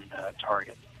zone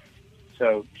targets?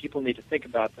 So people need to think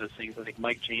about those things. I think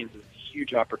Mike James is a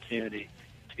huge opportunity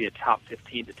to be a top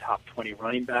 15 to top 20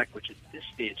 running back, which is this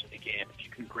stage of the game. If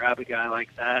you can grab a guy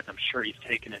like that, I'm sure he's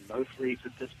taken in most leagues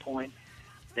at this point,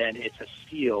 then it's a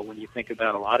steal when you think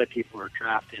about a lot of people are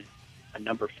drafting a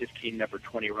number 15, number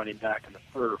 20 running back in the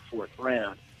third or fourth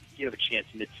round. You have a chance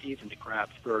mid-season to grab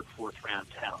third, fourth round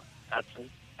talent.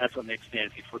 That's what makes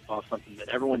fantasy football something that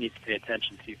everyone needs to pay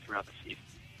attention to throughout the season.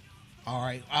 All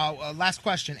right. Last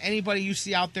question. Anybody you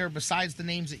see out there besides the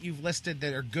names that you've listed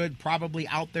that are good, probably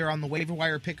out there on the waiver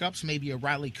wire pickups, maybe a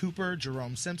Riley Cooper,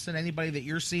 Jerome Simpson, anybody that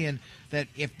you're seeing that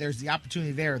if there's the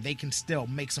opportunity there, they can still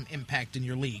make some impact in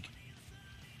your league?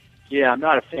 Yeah, I'm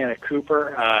not a fan of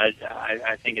Cooper.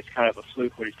 I think it's kind of a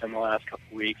fluke what he's done the last couple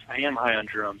of weeks. I am high on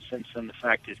Jerome Simpson. The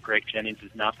fact is Greg Jennings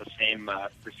is not the same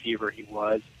receiver he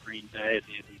was in Green Bay as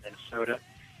he is in Minnesota.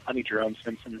 I think Jerome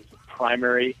Simpson is the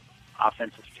primary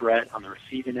offensive threat on the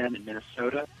receiving end in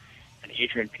Minnesota, and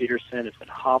Adrian Peterson has been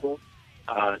hobbled.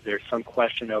 There's some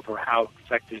question over how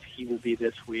effective he will be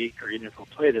this week, or even if he'll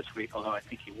play this week, although I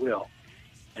think he will.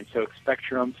 And so expect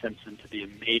Jerome Simpson to be a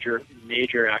major,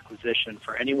 major acquisition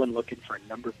for anyone looking for a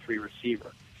number 3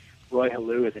 receiver. Roy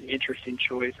Halou is an interesting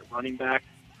choice at running back.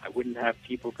 I wouldn't have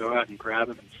people go out and grab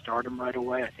him and start him right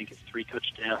away. I think his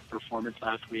 3-touchdown performance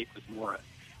last week was more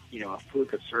a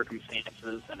fluke of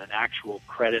circumstances and an actual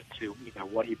credit to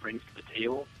what he brings to the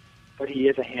table. But he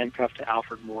is a handcuff to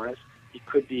Alfred Morris. He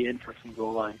could be in for some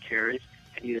goal line carries,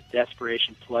 and he's a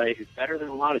desperation play who's better than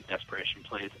a lot of desperation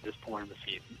plays at this point in the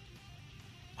season.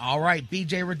 All right,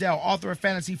 B.J. Riddell, author of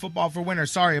Fantasy Football for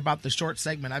Winners. Sorry about the short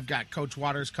segment. I've got Coach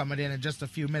Waters coming in just a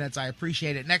few minutes. I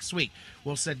appreciate it. Next week,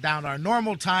 we'll sit down our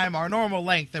normal time, our normal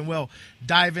length, and we'll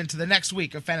dive into the next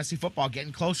week of fantasy football,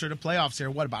 getting closer to playoffs here.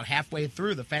 What, about halfway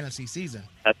through the fantasy season?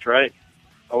 That's right.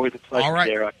 Always a pleasure. All right.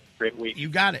 Derek. Great week. You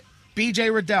got it. B.J.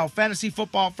 Riddell, Fantasy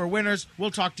Football for Winners.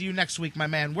 We'll talk to you next week, my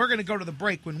man. We're going to go to the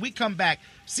break. When we come back,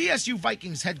 CSU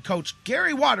Vikings head coach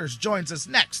Gary Waters joins us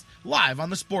next, live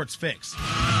on the Sports Fix.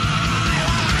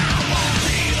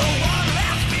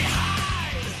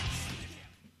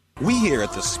 We here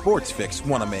at the Sports Fix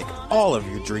want to make all of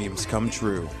your dreams come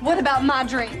true. What about my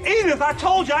dream? Edith, I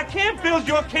told you I can't build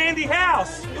you a candy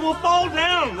house. It will fall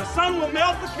down. The sun will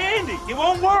melt the candy. It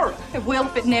won't work. It will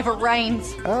if it never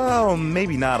rains. Oh,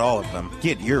 maybe not all of them.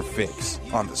 Get your fix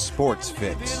on the Sports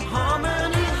Fix.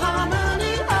 Harmony,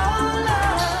 harmony, all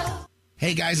love.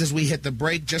 Hey guys, as we hit the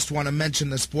break, just want to mention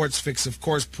the Sports Fix, of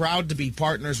course, proud to be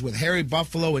partners with Harry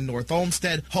Buffalo in North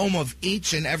Olmsted, home of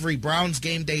each and every Browns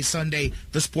game day Sunday.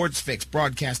 The Sports Fix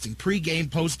broadcasting pregame,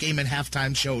 postgame, and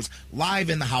halftime shows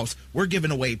live in the house. We're giving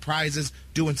away prizes,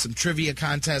 doing some trivia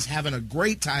contests, having a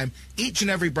great time each and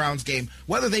every Browns game.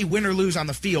 Whether they win or lose on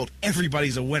the field,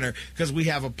 everybody's a winner because we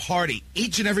have a party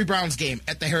each and every Browns game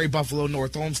at the Harry Buffalo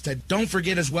North Olmsted. Don't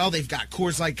forget as well, they've got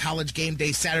Coors Light College game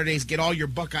day Saturdays. Get all your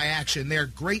Buckeye action there.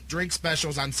 Great drink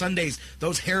specials on Sundays.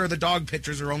 Those hair of the dog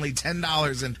pitchers are only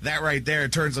 $10, and that right there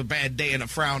turns a bad day and a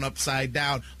frown upside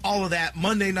down. All of that,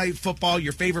 Monday Night Football,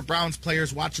 your favorite Browns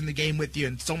players watching the game with you,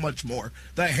 and so much more.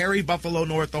 The Harry Buffalo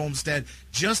North Olmsted,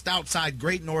 just outside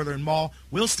Great Northern Mall.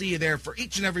 We'll see you there for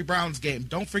each and every Browns game.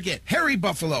 Don't forget, Harry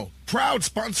Buffalo, proud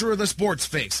sponsor of the Sports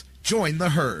Fix. Join the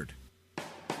herd.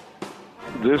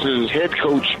 This is head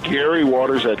coach Gary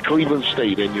Waters at Cleveland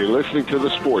State, and you're listening to the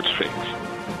Sports Fix.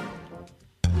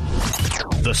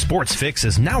 The Sports Fix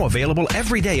is now available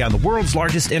every day on the world's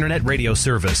largest internet radio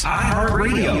service,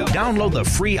 iHeartRadio. Download the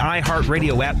free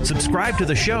iHeartRadio app, subscribe to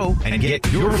the show, and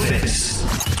get your fix.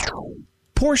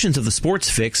 Portions of the Sports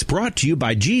Fix brought to you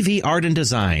by GV Art and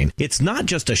Design. It's not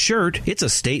just a shirt, it's a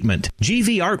statement.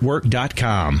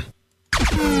 GVArtwork.com.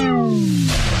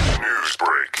 News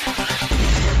break.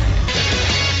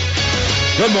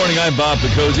 Good morning, I'm Bob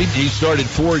Picozzi. He started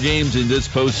 4 games in this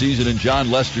postseason, and John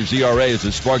Lester's ERA is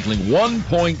a sparkling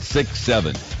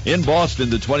 1.67. In Boston,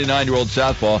 the 29-year-old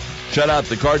southpaw shut out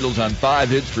the Cardinals on 5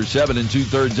 hits for 7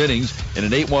 2/3 innings in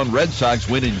an 8-1 Red Sox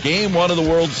win in Game 1 of the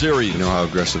World Series. You know how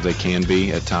aggressive they can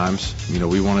be at times. You know,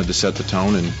 we wanted to set the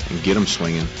tone and get them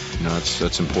swinging. You know,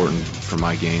 that's important for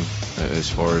my game as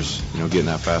far as, you know, getting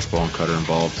that fastball and cutter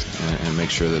involved and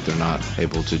make sure that they're not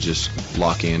able to just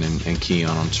lock in and key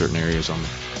on certain areas on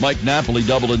them. Mike Napoli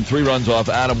doubled in 3 runs off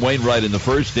Adam Wainwright in the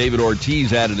first. David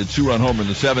Ortiz added a 2-run homer in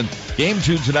the 7th. Game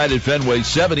 2 tonight at Fenway,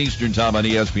 7 Eastern time on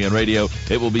ESPN Radio.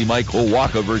 It will be Michael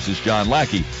Wacha versus John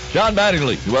Lackey. John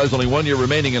Mattingly, who has only 1 year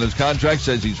remaining in his contract,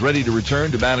 says he's ready to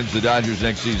return to manage the Dodgers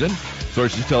next season.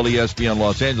 Sources tell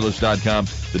ESPNLosAngeles.com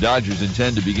the Dodgers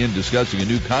intend to begin discussing a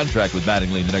new contract with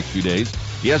Mattingly in the next few days.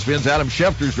 ESPN's Adam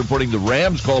Schefter is reporting the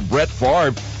Rams called Brett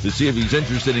Favre to see if he's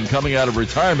interested in coming out of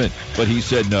retirement, but he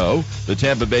said no. The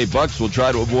Tampa Bay Bucks will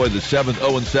try to avoid the 7th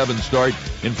 0-7 start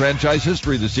in franchise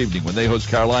history this evening when they host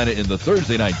Carolina in the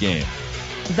Thursday night game.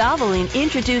 Valvoline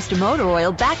introduced motor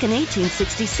oil back in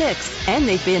 1866, and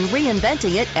they've been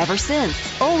reinventing it ever since.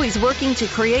 Always working to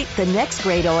create the next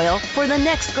great oil for the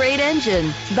next great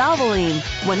engine. Valvoline,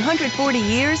 140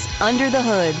 years under the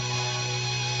hood.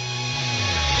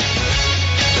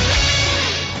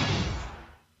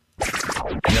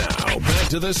 Now, back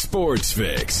to the Sports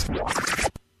Fix.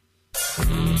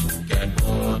 Get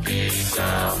boogie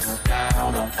down, down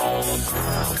on the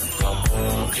ground. The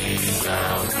boogie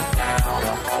down, down on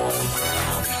the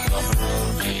ground. The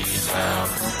boogie down,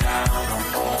 down on the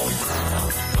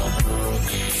ground. The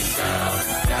boogie down,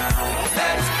 down.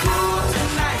 Let's go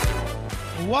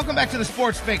tonight. Welcome back to the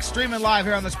Sports Fix, streaming live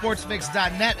here on the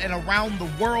sportsfix.net and around the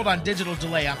world on digital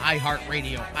delay on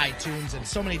iHeartRadio, iTunes, and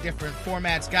so many different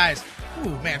formats. Guys,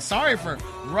 ooh, man, sorry for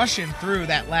rushing through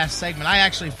that last segment. I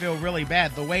actually feel really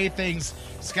bad. The way things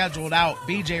scheduled out,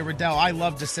 BJ Riddell, I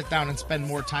love to sit down and spend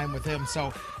more time with him,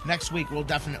 so next week we'll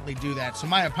definitely do that. So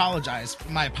my apologies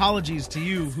to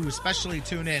you who especially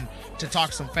tune in to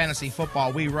talk some fantasy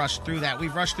football. We rushed through that.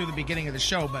 We've rushed through the beginning of the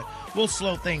show, but we'll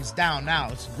slow things down now.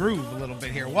 Let's groove a little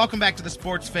bit here. Welcome back to the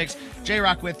Sports Fix.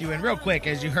 J-Rock with you, and real quick,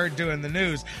 as you heard doing the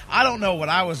news, I don't know what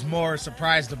I was more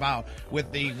surprised about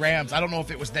with the Rams. I don't know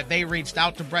if it was that they reached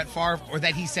out to Brett Favre or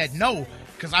that he said no,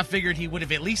 because I figured he would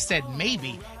have at least said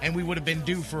maybe, and we would have been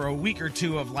due for a week or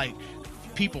two of, like,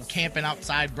 people camping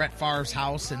outside Brett Favre's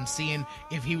house and seeing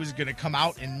if he was going to come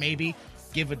out and maybe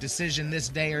give a decision this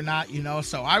day or not, you know.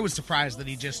 So I was surprised that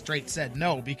he just straight said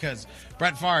no, because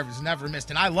Brett Favre has never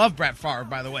missed, and I love Brett Favre,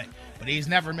 by the way, but he's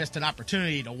never missed an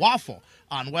opportunity to waffle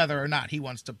on whether or not he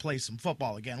wants to play some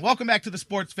football again. Welcome back to the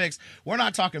Sports Fix. We're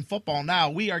not talking football now.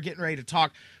 We are getting ready to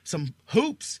talk some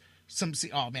hoops.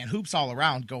 Hoops all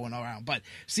around going around. But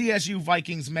CSU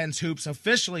Vikings men's hoops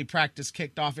officially practice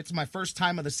kicked off. It's my first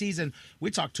time of the season. We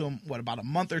talked to him, about a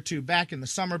month or two back in the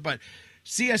summer. But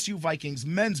CSU Vikings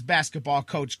men's basketball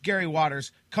coach Gary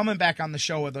Waters coming back on the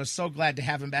show with us. So glad to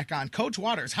have him back on. Coach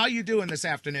Waters, how you doing this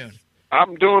afternoon?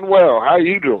 I'm doing well. How are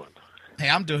you doing? Hey,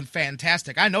 I'm doing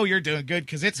fantastic. I know you're doing good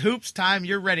because it's hoops time.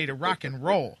 You're ready to rock and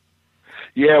roll.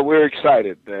 Yeah, we're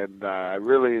excited, and I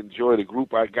really enjoy the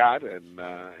group I got, and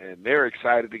they're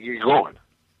excited to get going.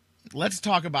 Let's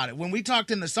talk about it. When we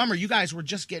talked in the summer, you guys were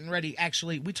just getting ready.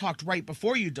 Actually, we talked right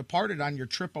before you departed on your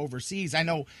trip overseas. I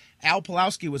know Al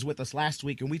Pulowski was with us last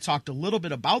week, and we talked a little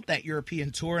bit about that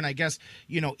European tour, and I guess,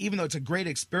 even though it's a great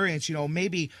experience,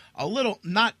 maybe a little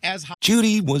not as high.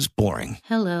 Judy was boring.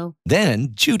 Hello. Then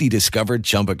Judy discovered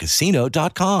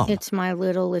ChumbaCasino.com. It's my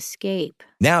little escape.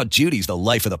 Now Judy's the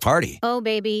life of the party. Oh,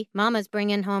 baby, mama's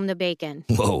bringing home the bacon.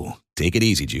 Whoa, take it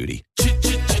easy, Judy.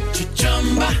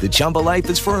 The Chumba life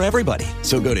is for everybody.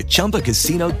 So go to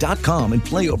ChumbaCasino.com and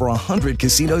play over 100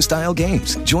 casino-style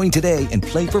games. Join today and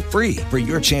play for free for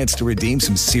your chance to redeem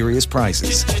some serious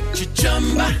prizes.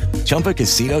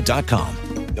 ChumbaCasino.com.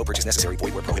 No purchase necessary.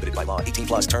 Void where prohibited by law.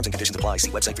 18+ terms and conditions apply. See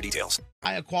website for details.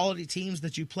 Quality teams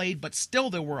that you played, but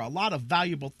still there were a lot of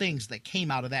valuable things that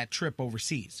came out of that trip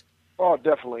overseas. Oh,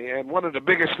 definitely. And one of the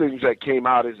biggest things that came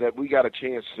out is that we got a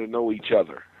chance to know each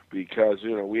other. Because,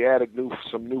 we added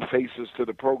some new faces to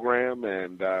the program,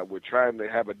 and we're trying to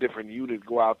have a different unit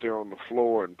go out there on the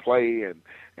floor and play, and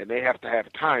they have to have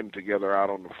time together out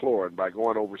on the floor. And by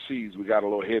going overseas, we got a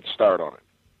little head start on it.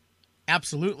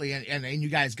 Absolutely, and you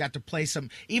guys got to play some,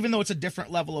 even though it's a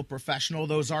different level of professional,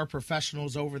 those are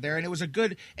professionals over there, and it was a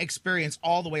good experience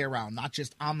all the way around, not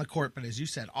just on the court, but as you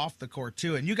said, off the court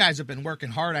too. And you guys have been working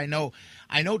hard. I know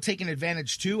taking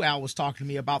advantage too. Al was talking to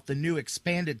me about the new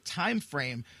expanded time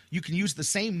frame. You can use the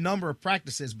same number of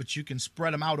practices, but you can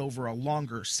spread them out over a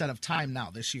longer set of time now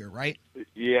this year, right?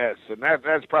 Yes, and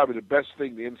that's probably the best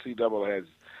thing the NCAA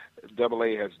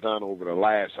has done over the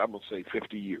last, I'm going to say,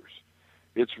 50 years.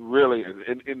 It's really,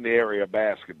 in the area of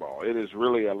basketball, it has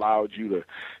really allowed you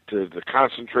to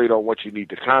concentrate on what you need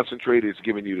to concentrate. It's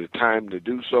giving you the time to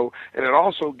do so. And it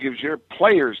also gives your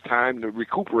players time to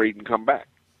recuperate and come back.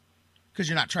 Because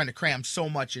you're not trying to cram so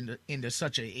much into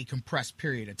such a compressed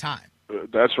period of time.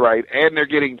 That's right. And they're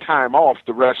getting time off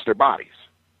to rest their bodies.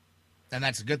 And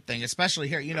that's a good thing, especially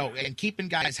here, and keeping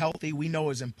guys healthy we know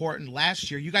is important. Last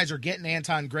year, you guys are getting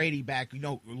Anton Grady back.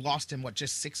 Lost him,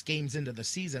 just 6 games into the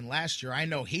season last year. I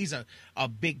know he's a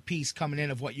big piece coming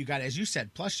in of what you got, as you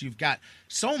said. Plus, you've got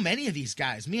so many of these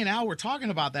guys. Me and Al were talking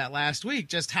about that last week,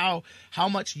 just how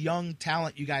much young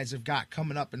talent you guys have got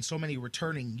coming up and so many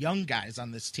returning young guys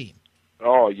on this team.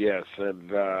 Oh yes,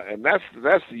 and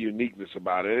that's the uniqueness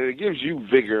about it. It gives you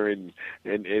vigor and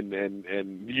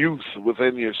youth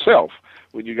within yourself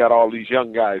when you got all these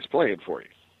young guys playing for you.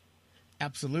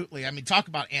 Absolutely. I mean, talk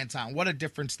about Anton. What a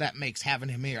difference that makes having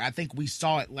him here. I think we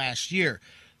saw it last year.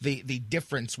 The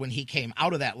difference when he came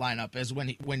out of that lineup is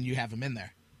when you have him in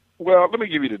there. Well, let me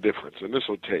give you the difference, and this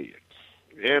will tell you.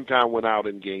 Anton went out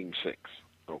in Game 6.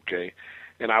 Okay.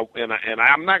 And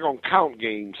I'm not going to count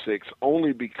Game 6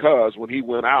 only because when he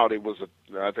went out,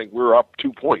 I think we were up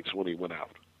 2 points when he went out.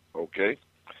 Okay.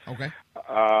 Okay.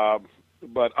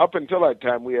 But up until that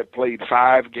time, we had played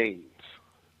 5 games.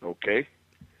 Okay.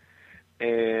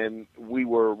 And we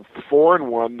were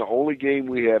 4-1. The only game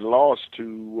we had lost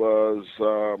to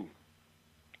was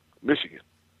Michigan.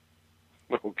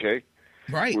 Okay.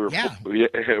 Right. We were, yeah. We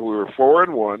were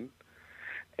 4-1.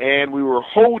 And we were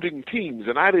holding teams,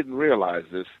 and I didn't realize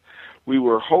this, we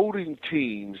were holding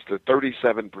teams to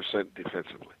 37%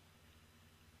 defensively.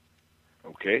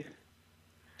 Okay?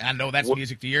 I know that's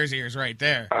music to your ears right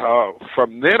there.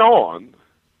 From then on,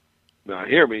 now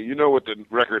hear me, you know what the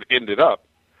record ended up,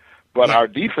 but our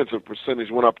defensive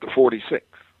percentage went up to 46.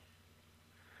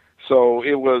 So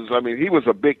it was, he was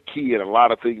a big key in a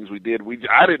lot of things we did.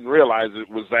 I didn't realize it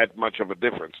was that much of a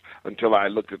difference until I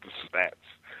looked at the stats.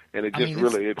 And it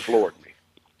just it floored me.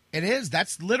 It is.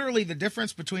 That's literally the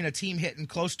difference between a team hitting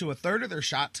close to a third of their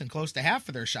shots and close to half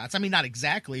of their shots. I mean, not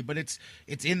exactly, but it's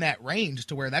in that range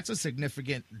to where that's a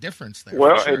significant difference there.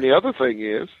 Well, sure. And the other thing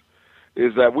is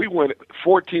that we went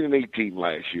 14-18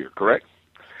 last year, correct?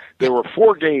 There were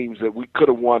 4 games that we could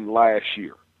have won last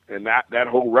year, and that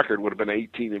whole record would have been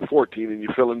 18-14, and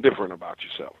you're feeling different about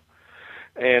yourself.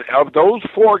 And of those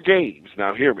 4 games,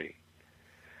 now hear me,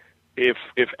 If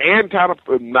Anton,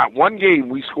 not one game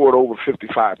we scored over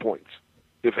 55 points.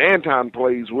 If Anton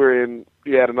plays, we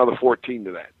had another 14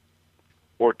 to that,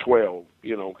 or 12,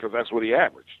 because that's what he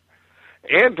averaged.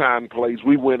 Anton plays,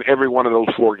 we win every one of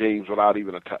those 4 games without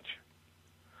even a touch.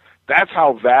 That's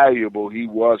how valuable he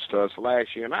was to us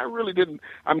last year. And I really didn't,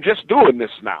 I'm just doing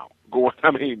this now.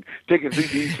 Taking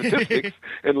these statistics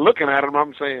and looking at them,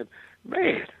 I'm saying,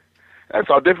 man, that's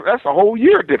a whole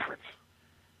year difference.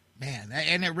 Man,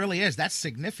 and it really is. That's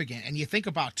significant. And you think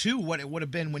about, too, what it would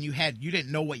have been when you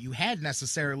didn't know what you had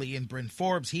necessarily in Bryn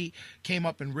Forbes. He came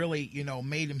up and really,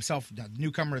 made himself the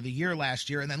newcomer of the year last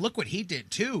year. And then look what he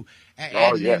did, too.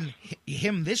 And then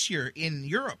him this year in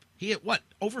Europe. He hit,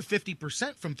 over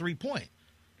 50% from 3-point.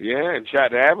 Yeah, and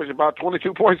shot average about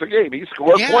 22 points a game. He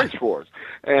scored points for us.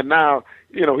 And now,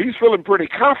 he's feeling pretty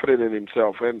confident in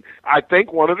himself. And I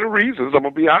think one of the reasons, I'm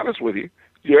going to be honest with you,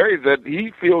 Jerry, is that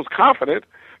he feels confident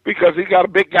because he got a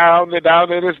big guy down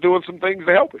there that's doing some things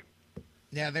to help him.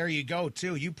 Yeah, there you go,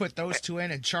 too. You put those 2 in,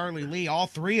 and Charlie Lee, all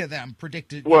 3 of them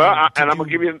predicted. Well, let me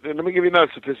give you another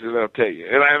statistic that I'll tell you.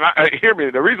 And hear me.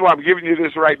 The reason why I'm giving you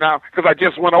this right now, because I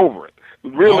just went over it,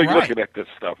 really looking at this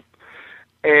stuff.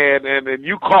 And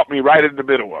you caught me right in the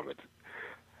middle of it.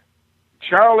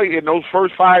 Charlie, in those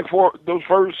first 4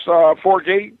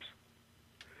 games,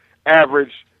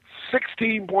 averaged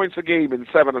 16 points a game and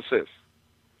 7 assists.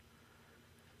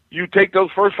 You take those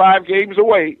first 5 games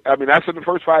away. That's in the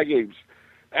first 5 games.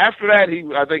 After that,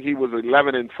 I think he was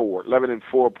 11-4,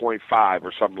 11-4.5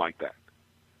 or something like that.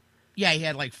 Yeah, he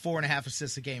had 4.5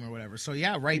 assists a game or whatever. So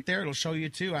yeah, right there, it'll show you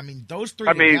too. Those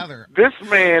 3 together. This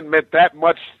man meant that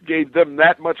much, gave them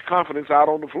that much confidence out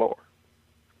on the floor.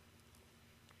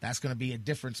 That's going to be a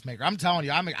difference maker. I'm telling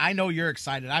you, I know you're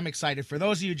excited. I'm excited. For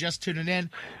those of you just tuning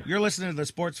in, you're listening to the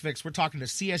Sports Fix. We're talking to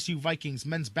CSU Vikings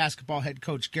men's basketball head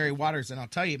coach Gary Waters, and I'll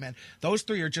tell you, man, those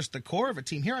three are just the core of a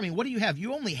team here. I mean, what do you have?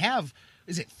 You only have,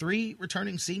 is it 3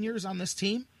 returning seniors on this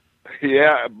team?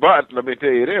 Yeah, but let me tell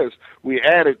you this. We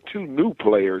added 2 new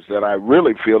players that I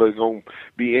really feel is going to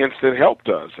be instant help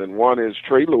to us. And one is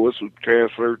Trey Lewis, who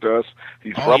transferred to us.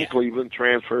 He's from Cleveland,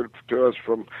 transferred to us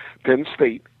from Penn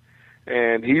State.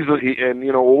 And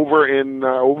over in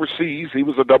overseas, he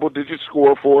was a double-digit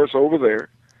scorer for us over there.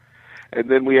 And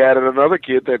then we added another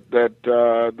kid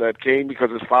that came because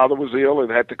his father was ill and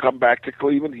had to come back to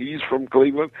Cleveland. He's from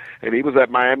Cleveland, and he was at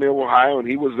Miami, Ohio, and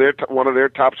he was one of their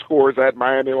top scorers at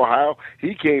Miami, Ohio.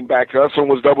 He came back to us and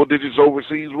was double digits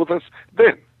overseas with us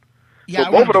then. Yeah,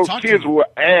 so both of those kids will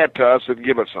add to us and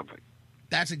give us something.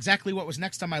 That's exactly what was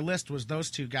next on my list, was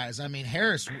those 2 guys. I mean,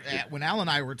 Harris, when Al and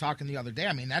I were talking the other day,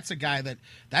 I mean, that's a guy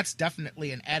that's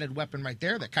definitely an added weapon right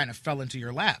there that kind of fell into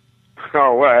your lap.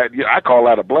 Oh, well, I call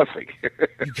that a blessing.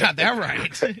 You got that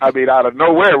right. I mean, out of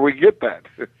nowhere, we get that.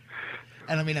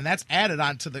 And I mean, and that's added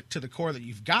on to the core that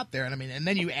you've got there. And I mean, and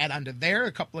then you add onto there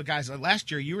a couple of guys. Last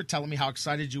year, you were telling me how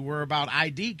excited you were about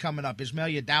ID coming up,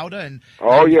 Ismail Dowda, and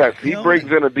yes, he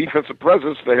brings in a defensive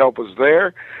presence to help us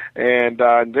there. And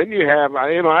then you have, I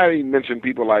didn't mention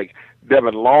people like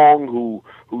Devin Long,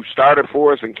 who started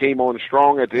for us and came on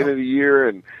strong at the end of the year,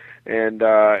 and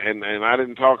I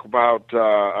didn't talk about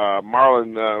Marlon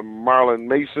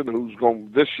Mason, who's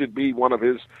going. This should be one of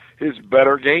his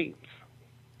better games.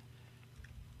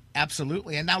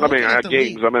 Absolutely, and now I mean, at the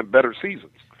games. league, I meant better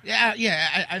seasons.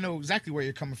 Yeah, I know exactly where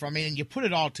you're coming from. I mean, and you put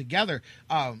it all together.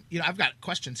 I've got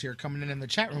questions here coming in the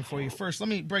chat room for you. First, let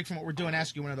me break from what we're doing,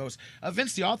 ask you one of those.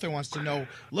 Vince, the author, wants to know,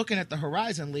 looking at the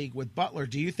Horizon League with Butler,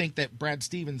 do you think that Brad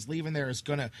Stevens leaving there is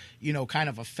going to, kind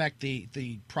of affect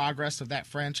the progress of that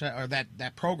franchise or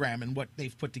that program and what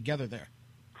they've put together there?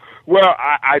 Well,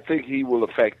 I think he will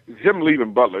affect him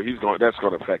leaving Butler. That's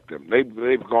going to affect them.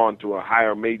 They've gone to a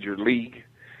higher major league.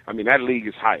 I mean, that league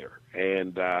is higher.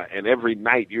 And every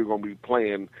night you're going to be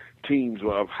playing teams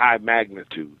of high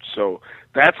magnitude. So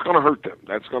that's going to hurt them.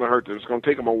 It's going to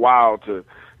take them a while to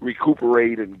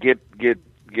recuperate and get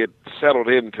settled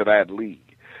into that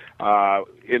league.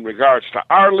 In regards to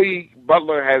our league,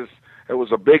 Butler it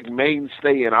was a big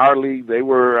mainstay in our league. They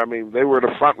were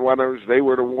the front runners. They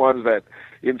were the ones that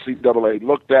NCAA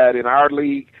looked at in our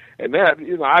league. And that,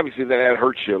 obviously that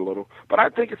hurts you a little. But I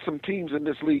think it's some teams in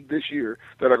this league this year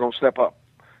that are going to step up.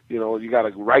 You got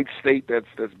a Wright State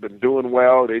that's been doing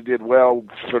well. They did well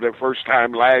for their first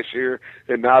time last year,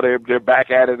 and now they're back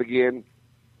at it again.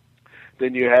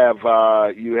 Then you have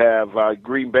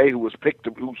Green Bay, who's picked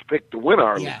to win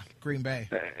our league. Yeah, Green Bay,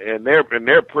 and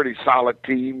they're a pretty solid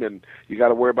team, and you got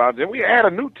to worry about them. We add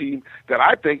a new team that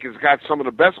I think has got some of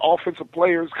the best offensive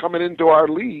players coming into our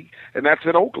league, and that's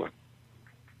in Oakland.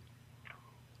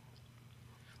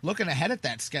 Looking ahead at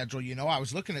that schedule, I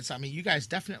was looking at something. You guys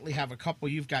definitely have a couple.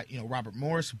 You've got, Robert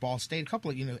Morris, Ball State, a couple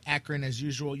of, Akron as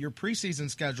usual. Your preseason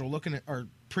schedule, or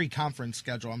pre-conference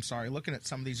schedule, I'm sorry, looking at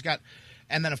some of these. You got,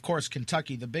 and then of course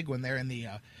Kentucky, the big one there in the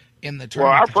tournament. Well,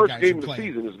 our first game of the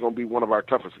season is going to be one of our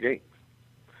toughest games.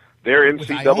 They're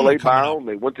NCAA bound.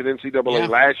 They went to the NCAA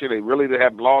last year. They really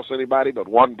haven't lost anybody but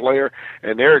one player,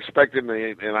 and they're expecting.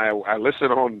 And I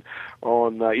listen on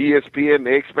ESPN.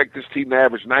 They expect this team to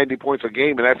average 90 points a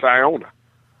game, and that's Iona.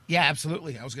 Yeah,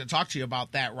 absolutely. I was going to talk to you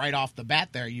about that right off the bat.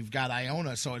 There, you've got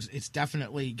Iona, so it's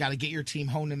definitely got to get your team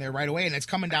honed in there right away, and it's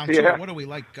coming down to what are we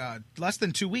less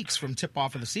than 2 weeks from tip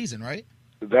off of the season, right?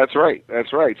 That's right.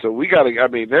 So we got to. I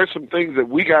mean, there's some things that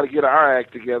we got to get our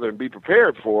act together and be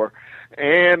prepared for.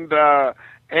 And then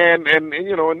I'm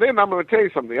going to tell you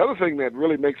something. The other thing that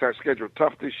really makes our schedule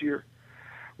tough this year,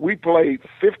 we played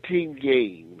 15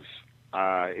 games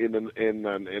in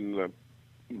the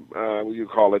what you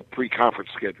call it, pre-conference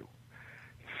schedule.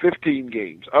 15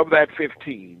 games. Of that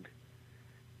 15,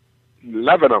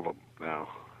 11 of them now.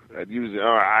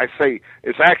 I say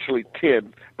it's actually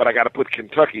 10, but I got to put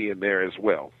Kentucky in there as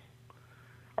well.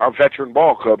 Our veteran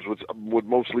ball clubs with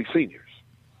mostly seniors.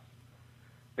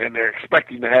 And they're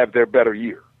expecting to have their better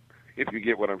year, if you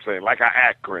get what I'm saying. Like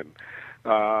Akron,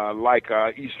 like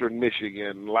Eastern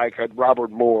Michigan, like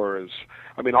Robert Morris.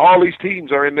 I mean, all these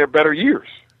teams are in their better years.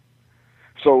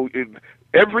 So in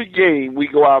every game we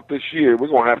go out this year, we're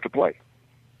going to have to play.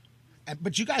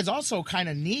 But you guys also kind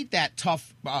of need that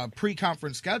tough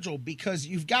pre-conference schedule, because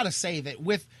you've got to say that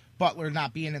with Butler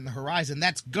not being in the Horizon,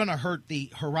 that's going to hurt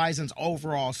the Horizon's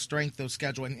overall strength of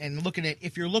schedule. And looking at,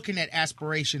 if you're looking at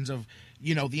aspirations of,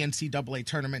 the NCAA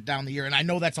tournament down the year, and I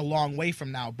know that's a long way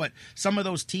from now, but some of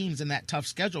those teams in that tough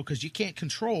schedule, because you can't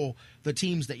control the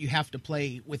teams that you have to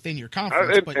play within your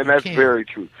conference. And that's very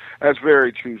true. That's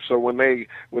very true. So when they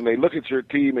look at your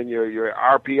team and your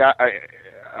RPI,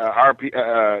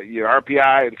 your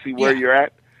RPI, and see where you're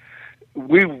at,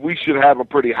 we should have a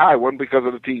pretty high one because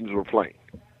of the teams we're playing.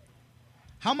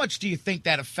 How much do you think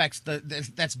that affects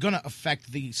that's going to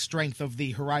affect the strength of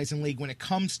the Horizon League when it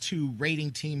comes to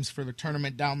rating teams for the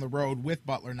tournament down the road with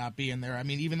Butler not being there? I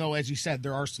mean, even though, as you said,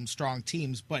 there are some strong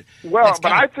teams, but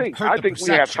I think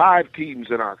we have 5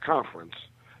 teams in our conference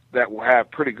that will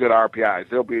have pretty good RPIs.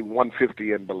 They'll be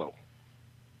 150 and below.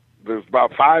 There's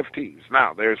about 5 teams.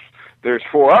 Now there's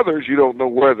 4 others you don't know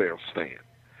where they'll stand,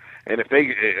 and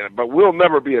but we'll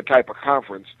never be a type of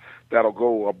conference that'll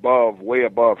go way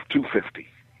above 250,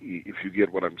 if you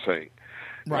get what I'm saying.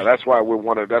 Right. That's why we're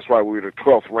the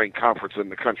 12th ranked conference in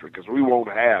the country, because we won't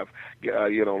have,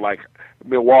 like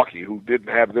Milwaukee, who didn't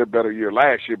have their better year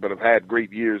last year, but have had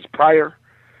great years prior.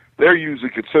 They're usually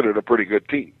considered a pretty good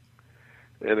team,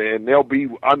 and they'll be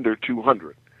under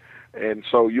 200. And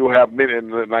so you'll have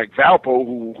men like Valpo,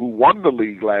 who won the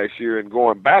league last year, and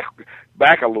going back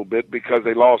a little bit because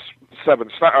they lost 7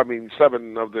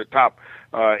 of their top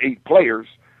 8 players.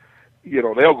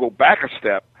 They'll go back a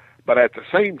step, but at the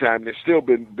same time, they've still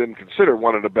been considered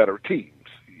one of the better teams.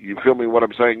 You feel me? What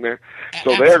I'm saying there? So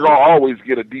they're going to always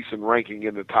get a decent ranking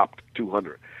in the top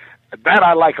 200. That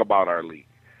I like about our league.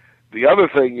 The other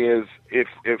thing is,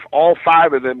 if all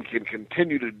 5 of them can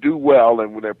continue to do well,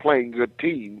 and when they're playing good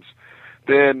teams,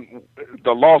 then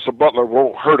the loss of Butler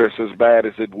won't hurt us as bad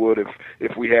as it would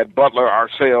if we had Butler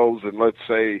ourselves and, let's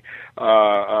say,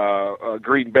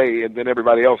 Green Bay, and then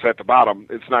everybody else at the bottom.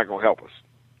 It's not going to help us.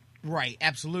 Right,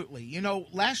 absolutely.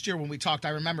 Last year when we talked, I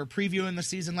remember previewing the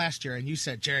season last year, and you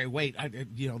said, Jerry, wait,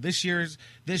 this year's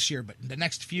this year, but the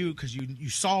next few, because you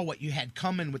saw what you had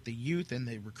coming with the youth and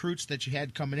the recruits that you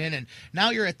had coming in, and now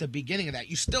you're at the beginning of that.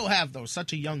 You still have, though,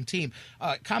 such a young team.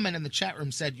 Comment in the chat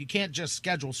room said you can't just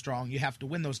schedule strong. You have to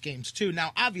win those games, too.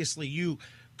 Now, obviously, you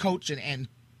coach and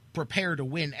prepare to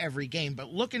win every game, but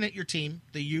looking at your team,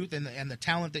 the youth and the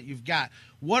talent that you've got,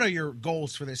 what are your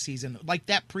goals for this season? Like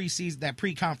that preseason, that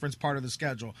pre-conference part of the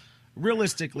schedule.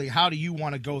 Realistically, how do you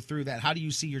want to go through that? How do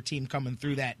you see your team coming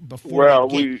through that before? Well,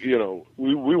 we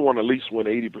want to at least win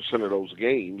 80% of those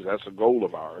games. That's a goal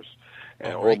of ours,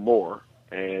 or more.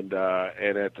 And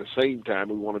at the same time,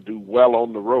 we want to do well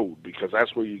on the road, because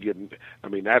that's where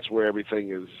that's where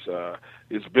everything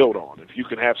is built on. If you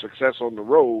can have success on the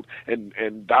road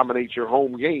and dominate your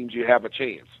home games, you have a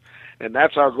chance. And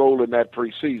that's our goal in that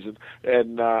preseason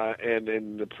and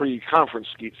in the pre-conference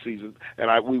season.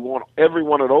 And we want every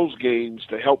one of those games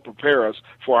to help prepare us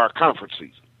for our conference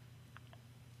season.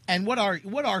 And what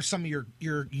are some of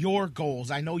your goals?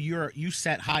 I know you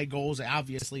set high goals,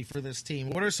 obviously, for this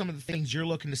team. What are some of the things you're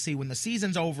looking to see when the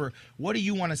season's over? What do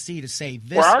you want to see to say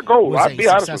this? Well, our goal, was I'll be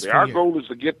honest with you, our year? goal is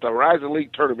to get the Horizon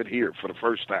League tournament here for the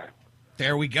first time.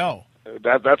 There we go.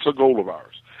 That's a goal of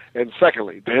ours. And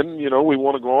secondly, then, we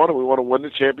want to go on and we want to win the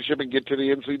championship and get to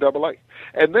the NCAA.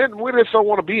 And then we just don't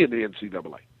want to be in the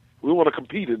NCAA. We want to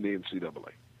compete in the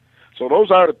NCAA. So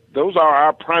those are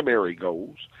our primary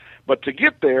goals. But to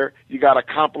get there, you got to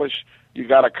accomplish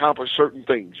certain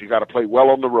things. You got to play well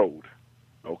on the road.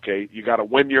 Okay? You got to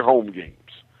win your home games.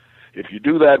 If you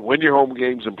do that, win your home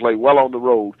games and play well on the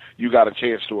road, you got a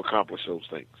chance to accomplish those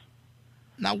things.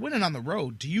 Now, winning on the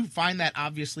road, do you find that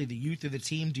obviously the youth of the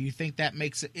team, do you think that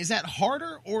makes it, is that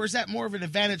harder, or is that more of an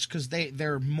advantage because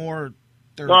they're more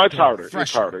No, it's harder. Fresher.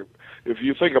 It's harder. If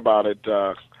you think about it,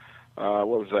 what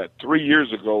was that? 2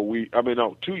 years ago, we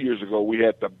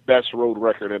had the best road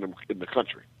record in the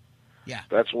country. Yeah.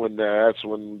 That's when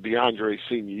DeAndre's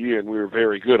senior year, and we were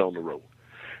very good on the road.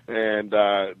 And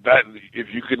that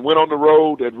if you can win on the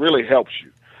road, it really helps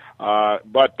you.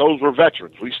 But those were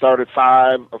veterans. We started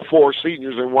 4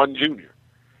 seniors and 1 junior,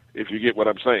 if you get what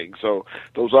I'm saying. So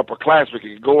those upperclassmen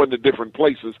can go into different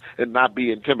places and not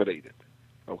be intimidated.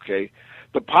 Okay.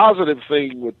 The positive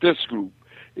thing with this group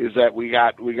is that we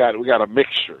got a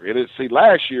mixture. It is,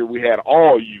 last year we had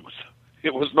all youth.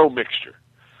 It was no mixture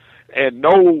and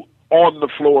no on the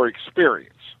floor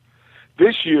experience.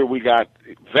 This year we got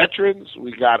veterans,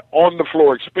 we got on the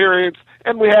floor experience,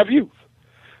 and we have youth.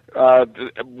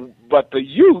 But the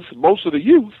youth, most of the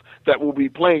youth that will be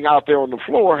playing out there on the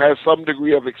floor has some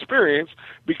degree of experience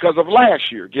because of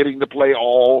last year getting to play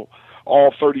all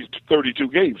 32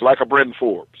 games, like a Bryn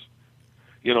Forbes.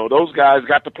 Those guys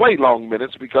got to play long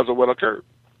minutes because of what occurred.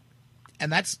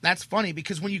 And that's funny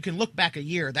because when you can look back a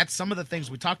year, that's some of the things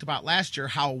we talked about last year,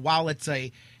 how while it's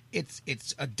a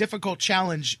difficult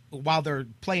challenge while they're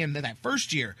playing that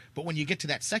first year, but when you get to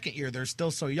that second year, they're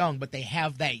still so young, but they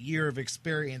have that year of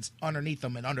experience underneath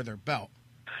them and under their belt.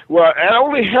 Well, it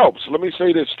only helps. Let me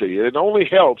say this to you. It only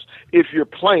helps if you're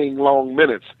playing long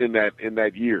minutes in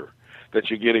that year that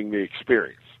you're getting the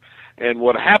experience. And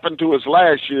what happened to us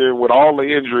last year with all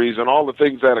the injuries and all the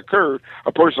things that occurred,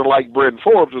 a person like Bryn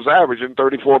Forbes was averaging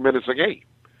 34 minutes a game.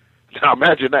 Now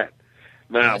imagine that.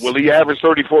 Now, will he average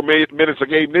 34 minutes a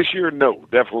game this year? No,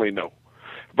 definitely no.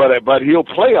 But he'll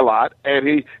play a lot, and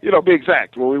he, be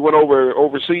exact. When we went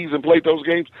overseas and played those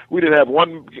games, we didn't have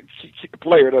one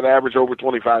player that averaged over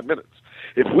 25 minutes.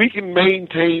 If we can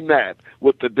maintain that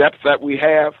with the depth that we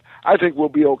have, I think we'll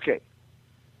be okay.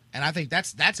 And I think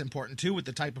that's important too, with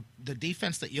the type of the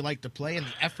defense that you like to play and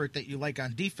the effort that you like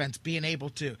on defense. Being able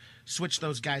to switch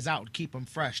those guys out, keep them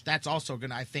fresh. That's also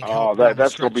going to, I think.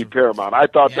 That's going to be paramount. I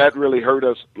thought that really hurt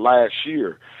us last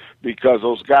year because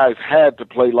those guys had to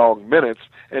play long minutes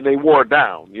and they wore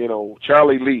down.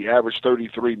 Charlie Lee averaged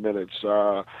 33 minutes.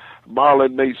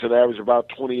 Marlon Mason averaged about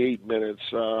 28 minutes.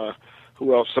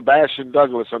 Who else? Sebastian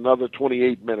Douglas, another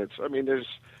 28 minutes. I mean,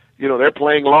 they're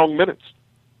playing long minutes.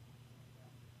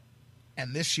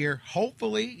 And this year,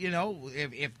 hopefully,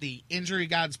 if the injury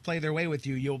gods play their way with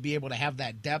you, you'll be able to have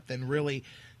that depth and really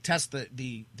test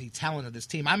the talent of this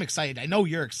team. I'm excited. I know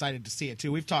you're excited to see it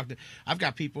too. I've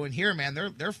got people in here, man.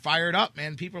 They're fired up,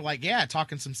 man. People are like,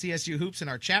 talking some CSU hoops in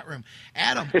our chat room.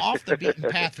 Adam, off the beaten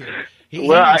path here.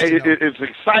 It's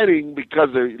exciting because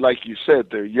they're, like you said,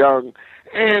 they're young.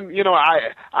 And,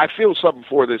 I feel something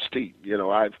for this team.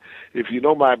 If you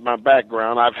know my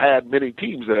background, I've had many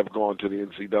teams that have gone to the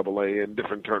NCAA in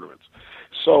different tournaments.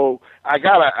 So I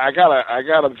got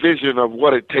a vision of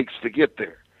what it takes to get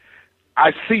there.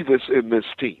 I see this in this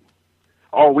team.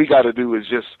 All we got to do is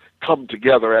just come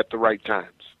together at the right times.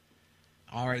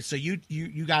 All right, so you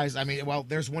guys,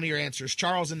 there's one of your answers.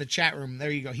 Charles in the chat room,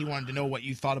 there you go. He wanted to know what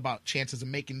you thought about chances of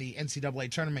making the NCAA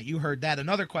tournament. You heard that.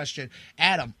 Another question,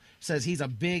 Adam says he's a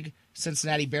big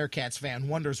Cincinnati Bearcats fan,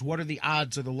 wonders what are the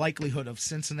odds or the likelihood of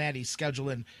Cincinnati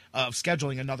scheduling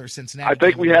another Cincinnati I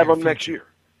think we have them next year.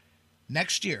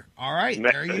 Next year. All right,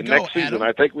 there you go, next season. Adam.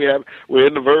 I think we're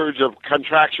in the verge of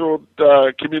contractual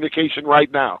communication right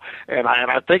now, and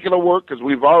I think it'll work because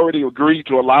we've already agreed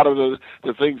to a lot of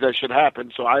the things that should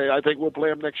happen. So I think we'll play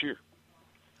them next year.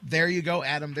 There you go,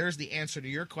 Adam. There's the answer to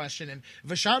your question. And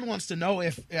Vashawn wants to know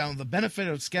if the benefit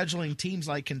of scheduling teams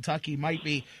like Kentucky might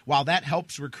be, while that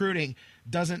helps recruiting,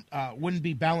 wouldn't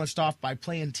be balanced off by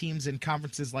playing teams in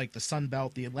conferences like the Sun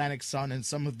Belt, the Atlantic Sun, and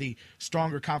some of the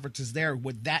stronger conferences there.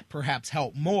 Would that perhaps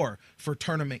help more for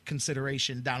tournament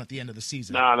consideration down at the end of the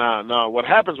season? No. What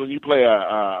happens when you play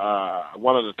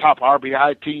one of the top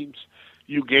RBI teams,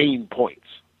 you gain points.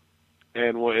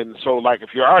 And so, like,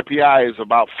 if your RPI is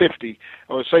about 50,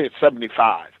 or say it's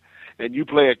 75, and you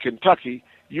play at Kentucky,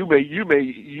 you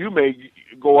may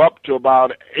go up to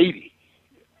about 80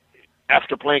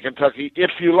 after playing Kentucky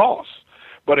if you lost.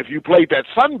 But if you played that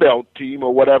Sun Belt team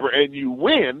or whatever and you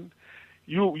win,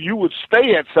 you would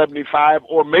stay at 75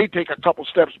 or may take a couple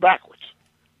steps backwards.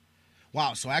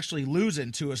 Wow, so actually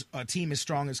losing to a team as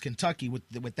strong as Kentucky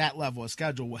with that level of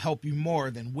schedule will help you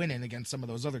more than winning against some of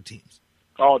those other teams.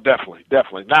 Oh, definitely.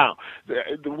 Now,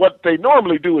 what they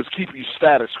normally do is keep you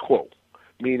status quo,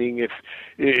 meaning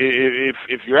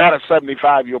if you're at a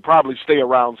 75, you'll probably stay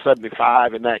around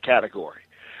 75 in that category.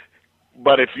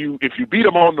 But if you beat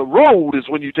them on the road is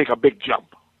when you take a big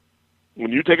jump.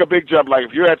 When you take a big jump, like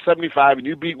if you're at 75 and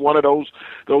you beat one of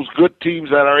those good teams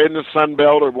that are in the Sun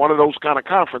Belt or one of those kind of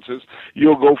conferences,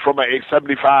 you'll go from a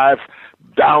 75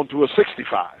 down to a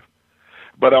 65.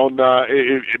 But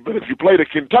if you play to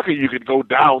Kentucky, you could go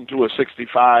down to a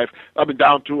 65.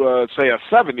 Down to say a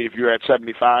 70 if you're at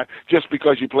 75, just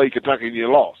because you played Kentucky and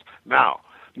you lost. Now,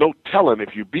 no telling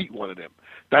if you beat one of them.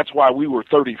 That's why we were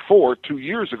 34 2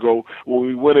 years ago when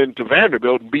we went into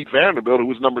Vanderbilt and beat Vanderbilt, who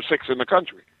was number 6 in the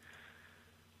country.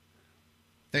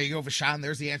 There you go, Vashawn.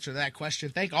 There's the answer to that question.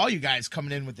 Thank all you guys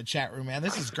coming in with the chat room, man.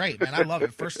 This is great, man. I love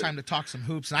it. First time to talk some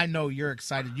hoops, and I know you're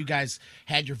excited. You guys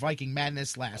had your Viking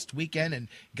Madness last weekend and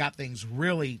got things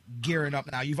really gearing up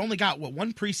now. You've only got,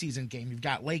 one preseason game? You've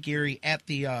got Lake Erie at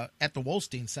the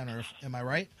Wolstein Center, am I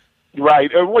right? Right.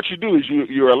 And what you do is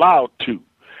you're allowed 2.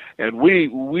 And we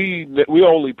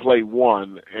only play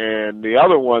 1, and the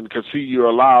other one, because you're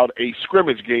allowed a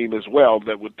scrimmage game as well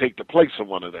that would take the place of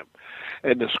one of them.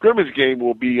 And the scrimmage game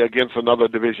will be against another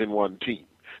Division I team.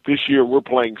 This year we're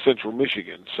playing Central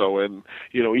Michigan. So, and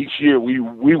each year we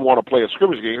want to play a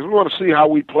scrimmage game because we want to see how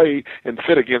we play and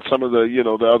fit against some of the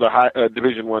the other high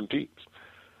Division I teams.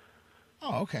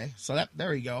 Oh, okay. So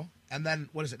there you go. And then,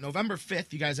 what is it, November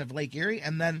 5th, you guys have Lake Erie,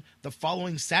 and then the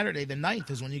following Saturday, the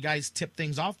 9th, is when you guys tip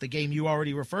things off, the game you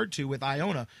already referred to with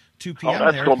Iona, 2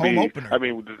 p.m. there, home opener. I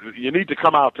mean, you need to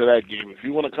come out to that game. If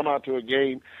you want to come out to a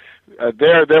game,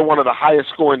 they're one of the highest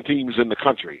scoring teams in the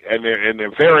country, and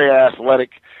they're very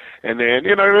athletic, and then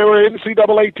they were an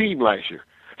NCAA team last year.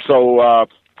 So,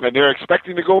 and they're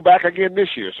expecting to go back again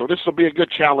this year. So this will be a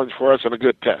good challenge for us and a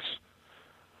good test.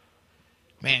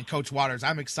 Man, Coach Waters,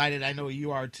 I'm excited. I know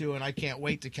you are too, and I can't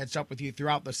wait to catch up with you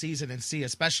throughout the season and see,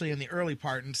 especially in the early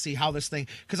part, and see how this thing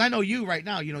 – because I know you right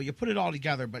now, you put it all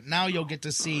together, but now you'll get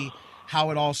to see how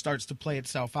it all starts to play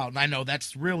itself out. And I know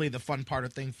that's really the fun part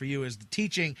of thing for you is the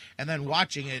teaching and then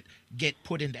watching it get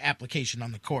put into application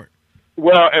on the court.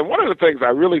 Well, and one of the things I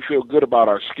really feel good about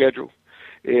our schedule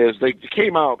is they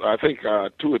came out, I think,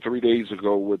 2 or 3 days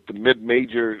ago with the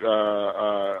mid-major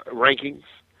rankings.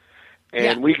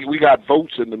 And we got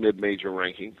votes in the mid-major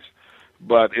rankings.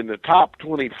 But in the top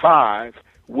 25,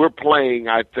 we're playing,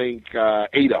 I think, 8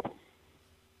 of them.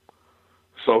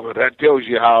 So that tells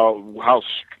you how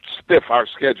stiff our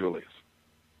schedule is.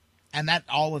 And that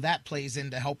all of that plays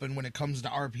into helping when it comes to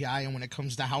RPI and when it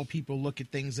comes to how people look at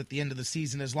things at the end of the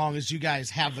season, as long as you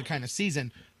guys have the kind of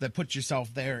season that puts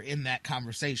yourself there in that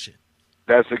conversation.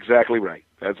 That's exactly right.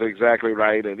 That's exactly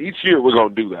right. And each year we're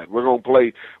going to do that. We're going to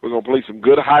play some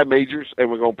good high majors, and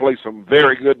we're going to play some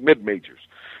very good mid majors.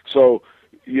 So,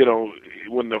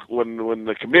 when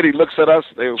the committee looks at us,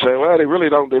 they'll say, well, they really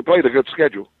don't. They played a good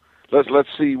schedule. Let's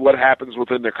see what happens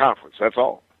within their conference. That's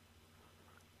all.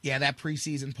 Yeah, that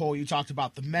preseason poll you talked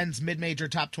about, the men's mid-major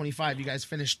top 25, you guys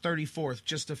finished 34th,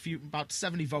 just about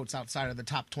 70 votes outside of the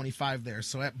top 25 there.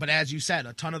 So, but as you said,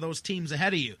 a ton of those teams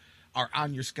ahead of you are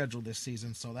on your schedule this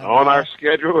season. So that on our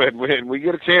schedule, and when we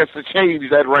get a chance to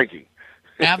change that ranking.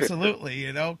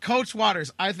 Absolutely, Coach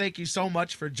Waters, I thank you so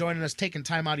much for joining us, taking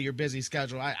time out of your busy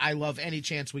schedule. I love any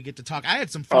chance we get to talk. I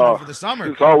had some fun over the summer.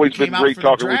 It's always been great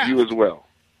talking with you as well.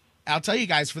 I'll tell you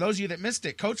guys, for those of you that missed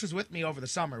it, Coach was with me over the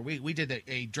summer. We did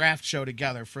a draft show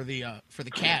together for the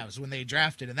Cavs when they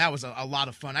drafted, and that was a lot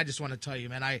of fun. I just want to tell you,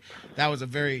 man, that was a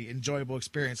very enjoyable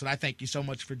experience, and I thank you so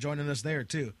much for joining us there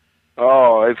too.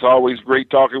 Oh, it's always great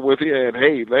talking with you, and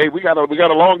hey, we got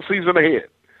a long season ahead.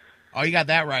 Oh, you got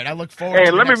that right. I look forward to it.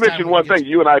 And let me mention one thing.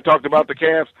 You and I talked about the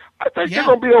Cavs. I think they're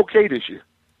going to be okay this year.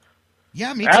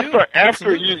 Yeah, me too.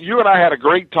 After you and I had a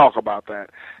great talk about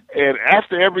that, and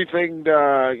after everything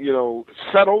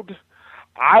settled,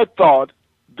 I thought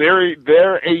their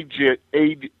GM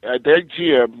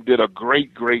did a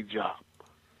great job.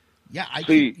 Yeah, I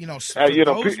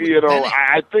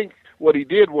think what he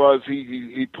did was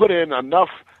he put in enough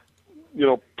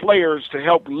players to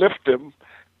help lift him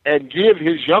and give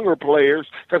his younger players,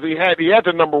 because he had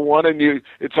the number one, and it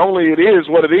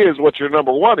is what your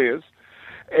number one is,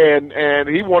 and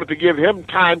he wanted to give him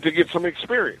time to get some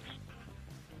experience.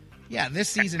 Yeah, this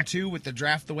season too, with the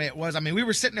draft the way it was. I mean, we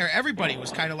were sitting there. Everybody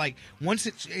was kind of like, once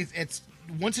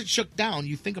it shook down,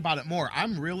 you think about it more.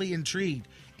 I'm really intrigued.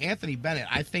 Anthony Bennett,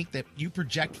 I think that you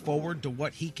project forward to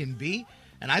what he can be,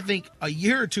 and I think a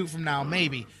year or two from now,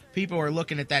 maybe, people are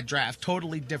looking at that draft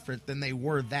totally different than they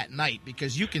were that night,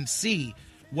 because you can see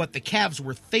what the Cavs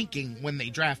were thinking when they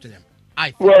drafted him.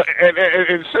 Well,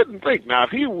 and sit and think now. If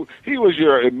he was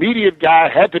your immediate guy,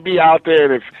 had to be out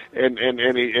there, and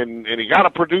he got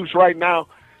to produce right now,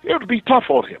 it would be tough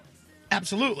on him.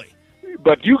 Absolutely.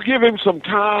 But you give him some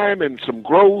time and some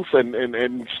growth,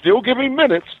 and still give him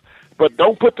minutes, but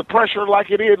don't put the pressure like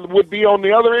would be on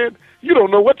the other end. You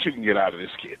don't know what you can get out of this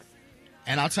kid.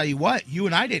 And I'll tell you what, you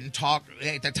and I didn't talk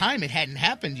at the time. It hadn't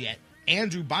happened yet.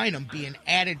 Andrew Bynum being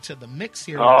added to the mix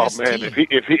here. Oh with this man, team.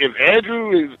 if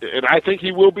Andrew is, and I think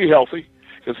he will be healthy,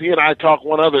 because he and I talked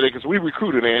one other day, because we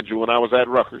recruited Andrew when I was at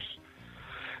Rutgers,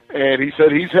 and he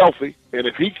said he's healthy, and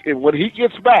when he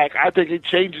gets back, I think it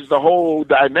changes the whole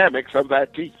dynamics of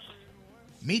that team.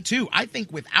 Me too. I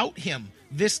think without him,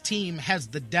 this team has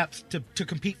the depth to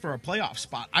compete for a playoff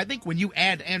spot. I think when you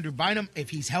add Andrew Bynum,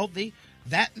 if he's healthy,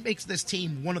 that makes this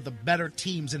team one of the better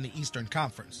teams in the Eastern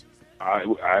Conference. I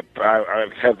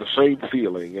have the same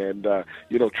feeling, and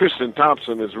Tristan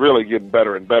Thompson is really getting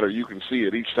better and better. You can see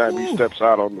it each time he steps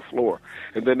out on the floor.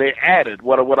 And then they added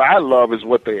what I love is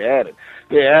what they added.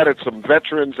 They added some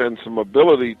veterans and some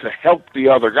ability to help the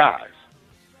other guys.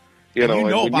 And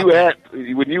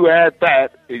when you add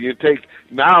that, and you take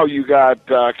now you got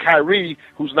Kyrie,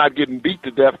 who's not getting beat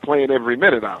to death, playing every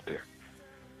minute out there,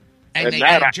 and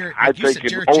that I think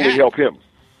can only help him.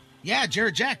 Yeah,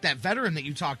 Jared Jack, that veteran that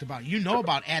you talked about. You know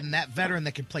about adding that veteran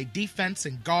that can play defense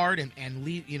and guard and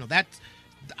lead. You know,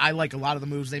 I like a lot of the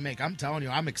moves they make. I'm telling you,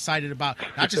 I'm excited about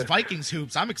not just Vikings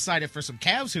hoops. I'm excited for some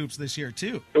Cavs hoops this year,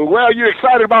 too. Well, you're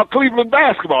excited about Cleveland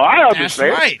basketball. I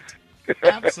understand. That's right.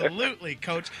 Absolutely,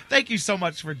 Coach. Thank you so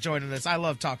much for joining us. I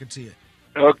love talking to you.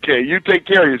 Okay, you take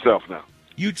care of yourself now.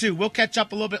 You too. We'll catch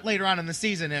up a little bit later on in the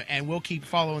season, and we'll keep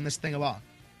following this thing along.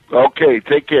 Okay,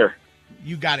 take care.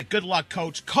 You got it. Good luck,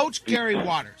 Coach. Coach Gary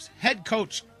Waters, head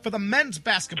coach for the men's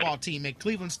basketball team at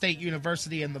Cleveland State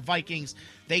University, and the Vikings.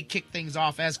 They kick things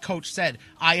off, as Coach said,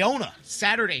 Iona,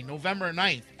 Saturday, November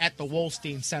 9th at the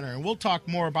Wolstein Center. And we'll talk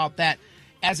more about that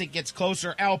as it gets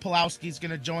closer. Al Pulowski's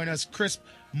going to join us. Chris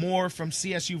Moore from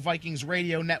CSU Vikings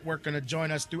Radio Network going to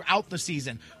join us throughout the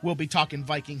season. We'll be talking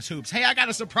Vikings hoops. Hey, I got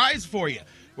a surprise for you.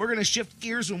 We're going to shift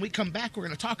gears when we come back. We're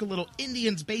going to talk a little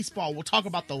Indians baseball. We'll talk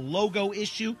about the logo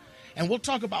issue, and we'll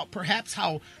talk about perhaps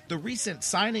how the recent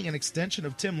signing and extension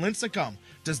of Tim Lincecum,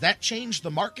 does that change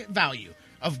the market value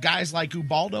of guys like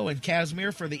Ubaldo and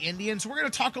Casimir for the Indians? We're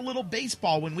going to talk a little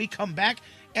baseball when we come back,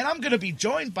 and I'm going to be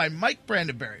joined by Mike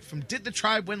Brandenberry from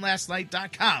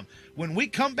DidTheTribeWinLastNight.com when we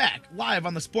come back live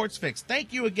on the Sports Fix.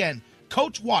 Thank you again,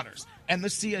 Coach Waters and the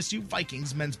CSU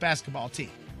Vikings men's basketball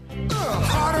team.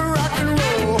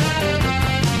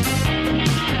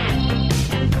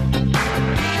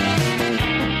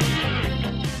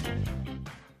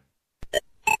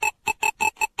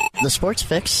 The Sports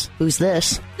Fix? Who's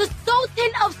this? The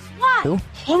Sultan of Swat. Who?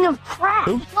 King of Crap.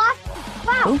 Who? Lost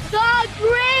Clout. The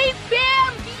Great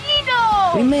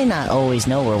Bambino. We may not always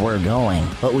know where we're going,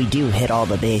 but we do hit all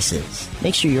the bases.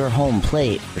 Make sure your home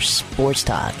plate for sports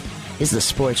talk is the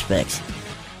Sports Fix.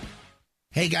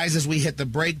 Hey guys, as we hit the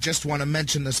break, just want to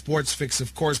mention the Sports Fix,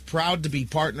 of course, proud to be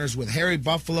partners with Harry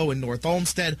Buffalo in North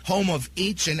Olmsted, home of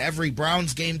each and every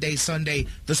Browns game day Sunday.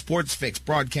 The Sports Fix,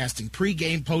 broadcasting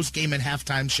pregame, postgame, and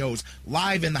halftime shows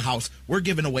live in the house. We're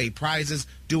giving away prizes,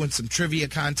 doing some trivia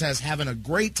contests, having a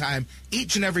great time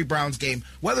each and every Browns game.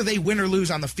 Whether they win or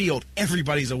lose on the field,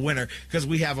 everybody's a winner because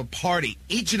we have a party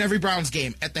each and every Browns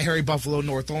game at the Harry Buffalo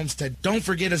North Olmsted. Don't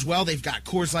forget as well, they've got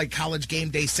Coors Light College game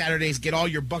day Saturdays. Get all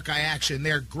your Buckeye action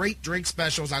there. Great drink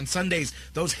specials on Sundays.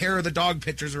 Those hair of the dog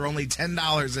pitchers are only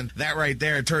 $10, and that right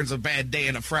there turns a bad day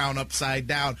and a frown upside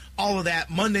down. All of that,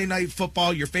 Monday Night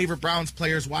Football, your favorite Browns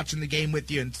players watching the game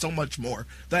with you, and so much more.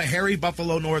 The Harry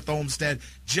Buffalo North Olmsted,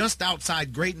 just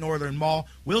outside Great Northern Mall.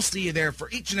 We'll see you there for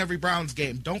each and every Browns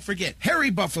game. Don't forget,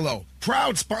 Harry Buffalo,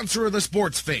 proud sponsor of the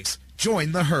Sports Fix.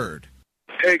 Join the herd.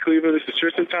 Hey, Cleveland, this is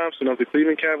Tristan Thompson of the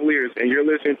Cleveland Cavaliers, and you're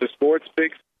listening to Sports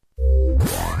Fix.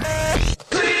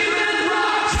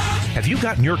 Have you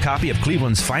gotten your copy of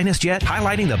Cleveland's Finest yet?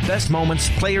 Highlighting the best moments,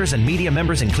 players, and media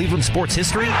members in Cleveland sports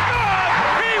history? He won it!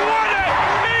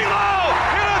 Milo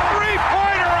hit a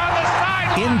three-pointer on the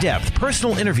sideline! In-depth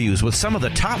personal interviews with some of the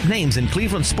top names in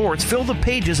Cleveland sports fill the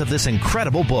pages of this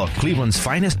incredible book. Cleveland's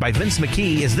Finest by Vince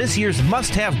McKee is this year's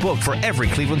must-have book for every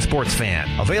Cleveland sports fan.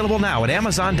 Available now at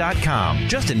Amazon.com.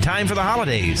 Just in time for the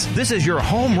holidays. This is your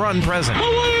home run present. Get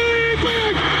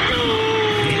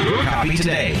your copy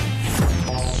today.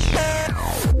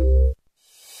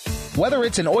 Whether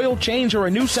it's an oil change or a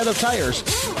new set of tires,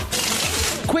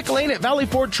 Quick Lane at Valley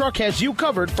Ford Truck has you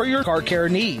covered for your car care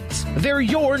needs. They're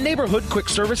your neighborhood quick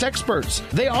service experts.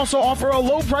 They also offer a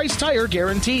low price tire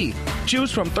guarantee.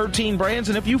 Choose from 13 brands,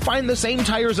 and if you find the same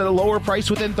tires at a lower price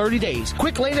within 30 days,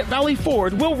 Quick Lane at Valley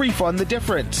Ford will refund the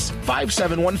difference.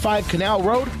 5715 Canal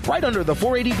Road, right under the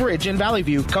 480 bridge in Valley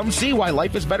View. Come see why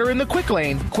life is better in the Quick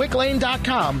Lane.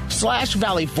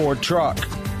 QuickLane.com/Valley Ford Truck.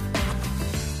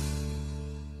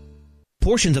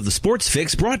 Portions of the Sports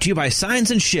Fix brought to you by Signs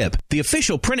and Ship, the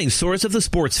official printing source of the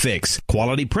Sports Fix.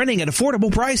 Quality printing at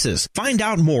affordable prices. Find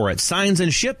out more at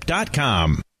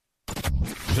signsandship.com.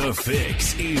 The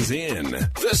Fix is in.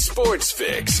 The Sports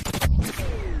Fix.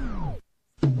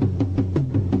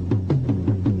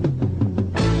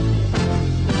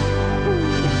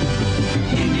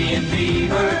 Indian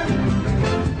fever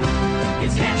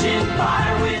is catching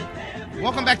fire with.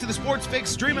 Welcome back to the Sports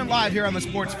Fix, streaming live here on the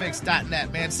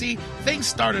sportsfix.net, man. See, things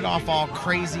started off all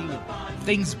crazy,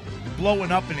 things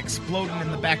blowing up and exploding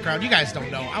in the background. You guys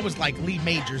don't know. I was like Lee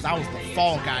Majors. I was the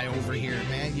fall guy over here,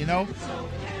 man, you know?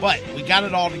 But we got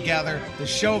it all together. The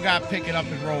show got picking up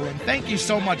and rolling. Thank you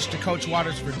so much to Coach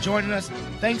Waters for joining us.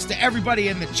 Thanks to everybody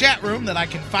in the chat room that I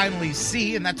can finally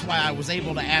see, and that's why I was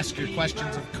able to ask your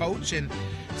questions of Coach. And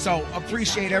so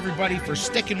appreciate everybody for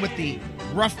sticking with the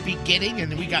rough beginning,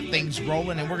 and we got things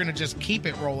rolling, and we're going to just keep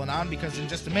it rolling on because in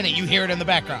just a minute you hear it in the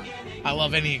background. I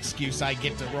love any excuse I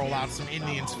get to roll out some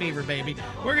Indians fever, baby.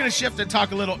 We're going to shift and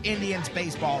talk a little Indians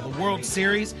baseball. The World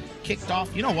Series kicked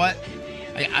off. You know what?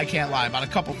 I can't lie about a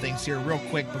couple things here real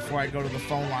quick before I go to the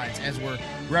phone lines as we're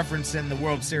referencing the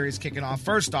World Series kicking off.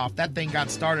 First off, that thing got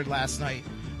started last night,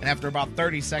 and after about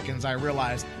 30 seconds, I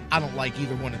realized I don't like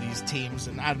either one of these teams,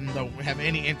 and I don't have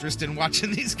any interest in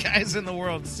watching these guys in the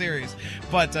World Series.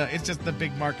 But it's just the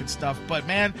big market stuff. But,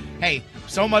 man, hey,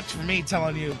 so much for me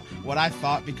telling you what I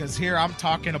thought, because here I'm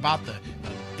talking about the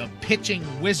pitching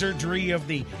wizardry of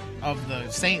the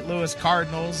St. Louis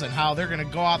Cardinals and how they're going to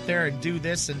go out there and do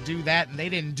this and do that, and they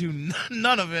didn't do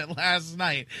none of it last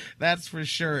night. That's for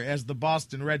sure, as the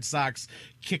Boston Red Sox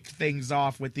kick things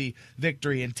off with the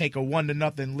victory and take a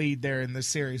 1-0 lead there in the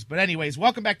series. But anyways,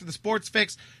 welcome back to the Sports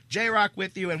Fix. J-Rock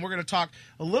with you, and we're going to talk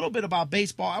a little bit about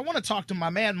baseball. I want to talk to my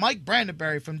man Mike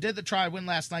Brandenberry from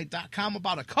DidTheTryWinLastNight.com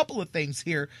about a couple of things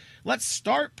here. Let's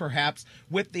start perhaps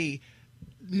with the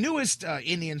newest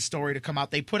Indian story to come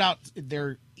out. They put out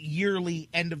their yearly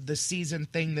end of the season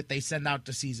thing that they send out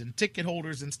to season ticket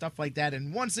holders and stuff like that.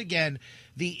 And once again,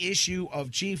 the issue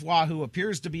of Chief Wahoo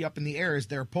appears to be up in the air as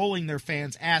they're polling their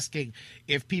fans, asking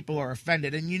if people are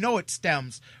offended. And you know it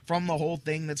stems from the whole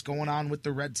thing that's going on with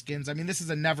the Redskins. I mean, this is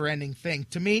a never-ending thing.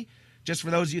 To me, just for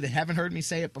those of you that haven't heard me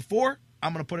say it before,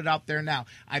 I'm going to put it out there now.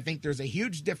 I think there's a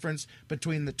huge difference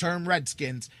between the term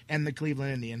Redskins and the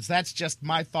Cleveland Indians. That's just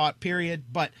my thought, period.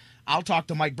 But I'll talk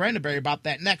to Mike Brandenberry about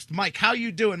that next. Mike, how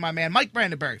you doing, my man? Mike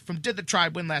Brandenberry from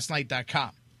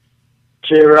DidTheTryWinLastNight.com.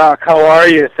 J-Rock, how are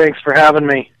you? Thanks for having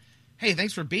me. Hey,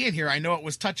 thanks for being here. I know it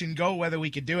was touch and go whether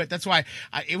we could do it. That's why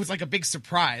it was like a big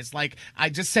surprise. Like I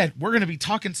just said, we're going to be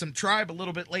talking some Tribe a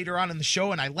little bit later on in the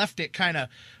show, and I left it kind of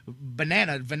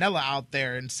vanilla out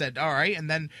there and said, all right,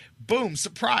 and then boom,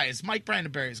 surprise, Mike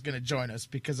Brandenberry is going to join us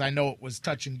because I know it was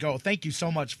touch and go. Thank you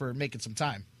so much for making some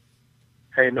time.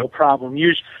 Hey, no problem.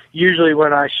 Usually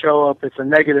when I show up, it's a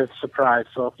negative surprise,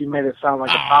 so if you made it sound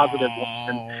like a positive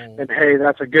one, then hey,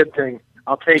 that's a good thing.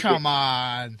 I'll take it. Come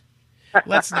on.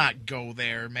 Let's not go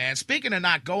there, man. Speaking of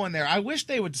not going there, I wish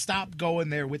they would stop going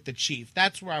there with the Chief.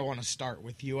 That's where I want to start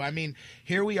with you. I mean,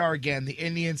 here we are again, the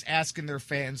Indians asking their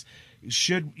fans,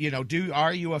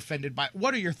 are you offended by,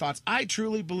 what are your thoughts? I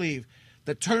truly believe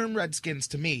the term Redskins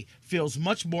to me feels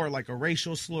much more like a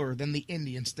racial slur than the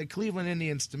Indians. The Cleveland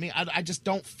Indians to me, I just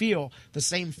don't feel the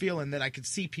same feeling that I could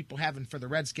see people having for the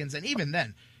Redskins. And even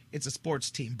then, it's a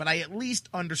sports team. But I at least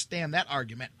understand that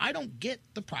argument. I don't get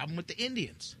the problem with the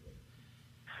Indians.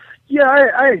 Yeah,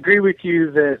 I agree with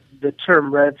you that the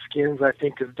term Redskins, I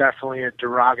think, is definitely a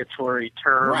derogatory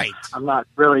term. Right. I'm not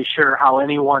really sure how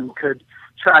anyone could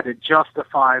try to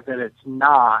justify that it's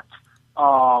not.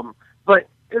 But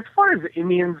as far as the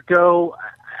Indians go,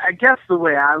 I guess the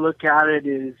way I look at it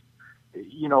is,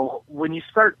 when you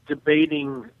start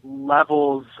debating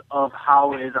levels of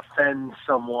how it offends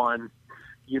someone,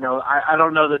 I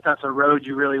don't know that that's a road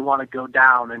you really want to go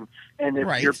down. And if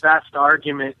right. Your best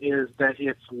argument is that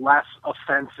it's less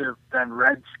offensive than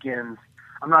Redskins,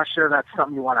 I'm not sure that's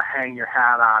something you want to hang your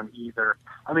hat on either.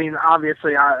 I mean,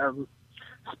 obviously,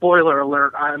 spoiler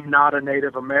alert, I'm not a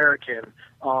Native American.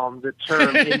 The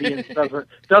term Indians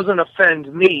doesn't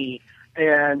offend me.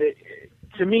 And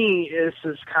to me, this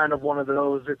is kind of one of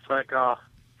those, it's like I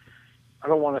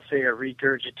don't want to say a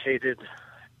regurgitated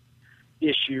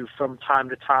issue from time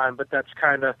to time, but that's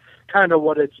kind of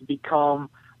what it's become.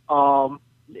 I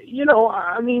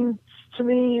mean, to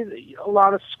me, a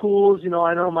lot of schools,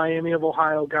 I know Miami of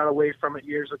Ohio got away from it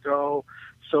years ago.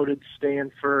 So did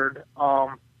Stanford.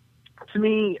 To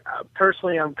me,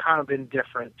 personally, I'm kind of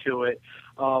indifferent to it.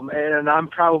 And I'm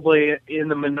probably in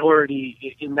the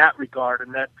minority in that regard,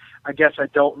 and that I guess I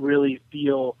don't really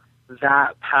feel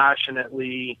that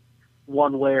passionately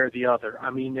one way or the other. I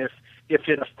mean, if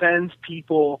it offends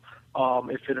people,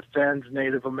 if it offends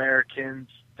Native Americans,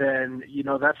 then,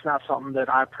 that's not something that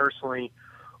I personally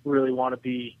really want to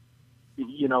be,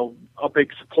 a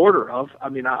big supporter of. I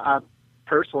mean, I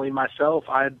personally myself,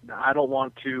 I don't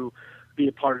want to be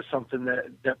a part of something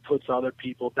that puts other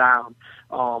people down.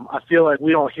 I feel like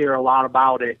we don't hear a lot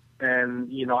about it.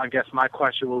 And, I guess my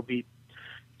question will be,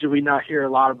 do we not hear a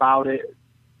lot about it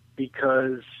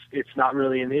because it's not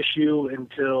really an issue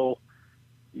until,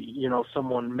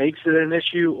 someone makes it an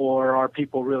issue, or are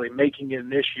people really making it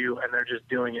an issue and they're just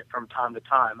doing it from time to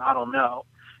time? I don't know.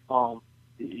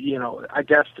 I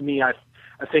guess to me, I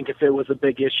think if it was a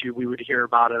big issue, we would hear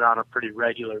about it on a pretty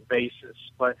regular basis.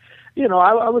 But,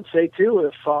 I would say too,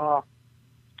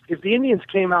 if the Indians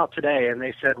came out today and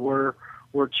they said we're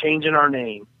changing our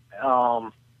name,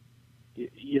 I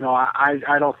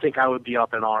don't think I would be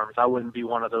up in arms. I wouldn't be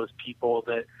one of those people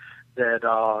that said,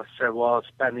 well, it's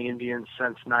been the Indians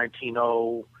since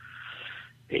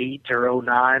 1908 or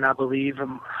 09, I believe.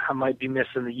 I might be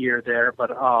missing the year there,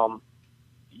 but I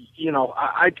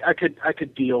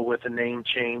could deal with a name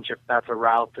change if that's a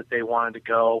route that they wanted to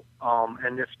go.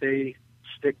 And if they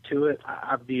stick to it,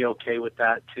 I'd be okay with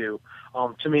that too.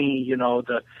 To me,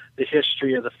 the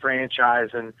history of the franchise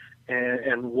and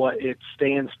what it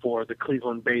stands for, the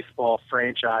Cleveland baseball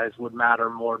franchise, would matter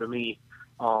more to me.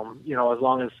 As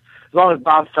long as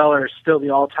Bob Feller is still the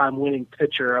all-time winning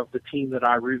pitcher of the team that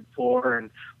I root for,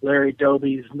 and Larry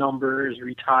Doby's number is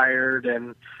retired,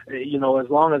 and as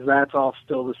long as that's all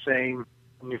still the same,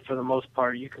 I mean, for the most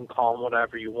part, you can call them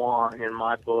whatever you want in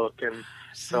my book, and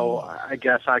so I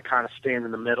guess I kind of stand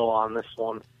in the middle on this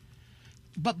one.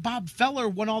 But Bob Feller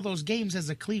won all those games as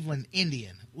a Cleveland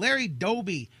Indian. Larry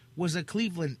Doby was a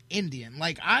Cleveland Indian.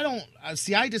 Like, I don't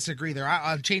I disagree there.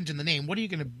 I'm changing the name. What are you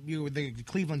going to do with the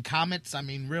Cleveland Comets? I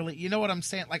mean, really, you know what I'm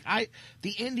saying? Like,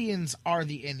 the Indians are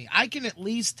the Indian. I can at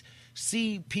least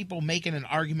see people making an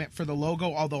argument for the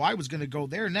logo, although I was going to go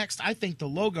there next. I think the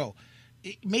logo,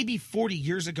 maybe 40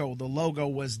 years ago, the logo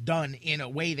was done in a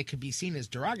way that could be seen as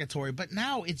derogatory, but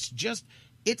now it's just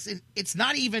it's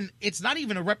not even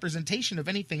a representation of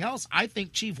anything else. I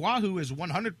think Chief Wahoo is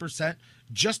 100%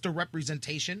 just a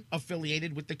representation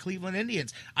affiliated with the Cleveland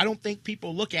Indians. I don't think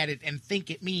people look at it and think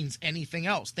it means anything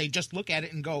else. They just look at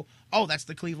it and go, "Oh, that's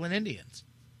the Cleveland Indians."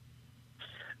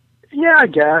 Yeah, I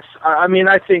guess. I mean,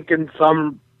 I think in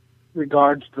some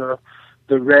regards, the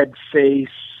red face,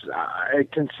 I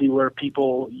can see where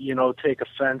people, take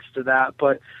offense to that.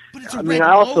 But I mean,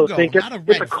 I also think it's a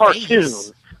cartoon.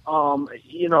 Face. I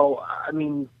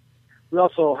mean, we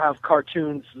also have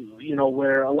cartoons,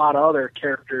 where a lot of other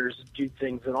characters do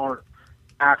things that aren't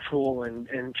actual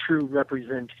and true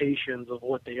representations of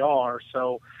what they are.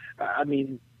 So, I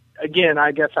mean, again,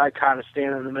 I guess I kind of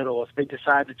stand in the middle. If they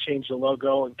decide to change the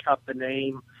logo and cut the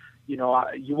name, you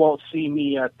won't see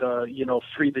me at the,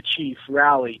 Free the Chief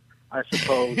rally, I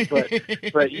suppose. But in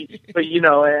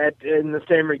the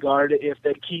same regard, if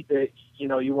they keep it,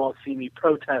 you won't see me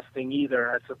protesting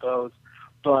either, I suppose.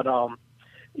 But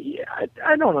yeah,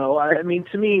 I don't know. I mean,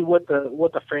 to me, what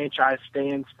the franchise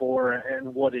stands for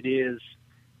and what it is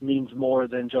means more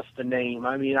than just the name.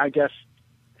 I mean, I guess,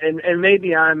 and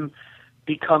maybe I'm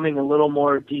becoming a little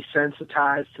more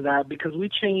desensitized to that, because we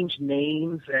change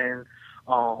names and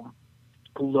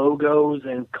logos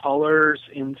and colors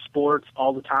in sports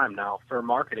all the time now for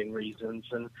marketing reasons,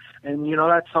 and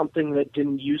that's something that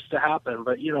didn't used to happen.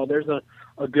 But there's a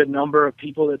good number of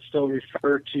people that still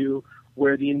refer to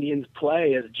where the Indians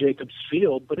play as Jacobs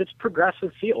Field, but it's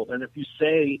Progressive Field. And if you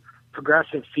say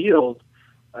Progressive Field,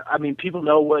 I mean, people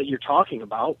know what you're talking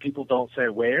about. People don't say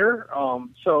where.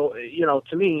 So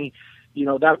to me,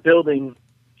 that building,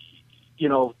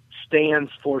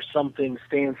 stands for something,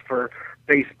 stands for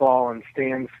baseball, and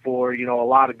stands for, a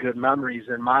lot of good memories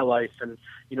in my life. And,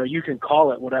 you can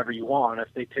call it whatever you want.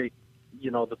 If they take,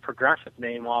 the Progressive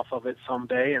name off of it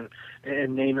someday and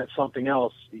name it something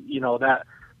else, that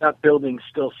building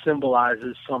still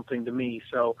symbolizes something to me.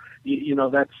 So,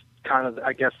 that's kind of,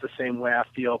 I guess, the same way I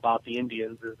feel about the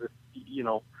Indians, is that,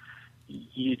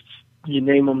 you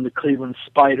name them the Cleveland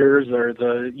Spiders or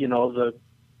the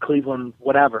Cleveland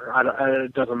whatever.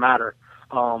 It doesn't matter.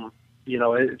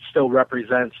 It still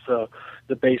represents the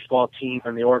baseball team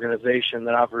and the organization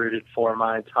that I've rooted for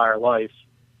my entire life.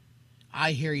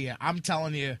 I hear you. I'm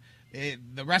telling you,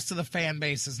 the rest of the fan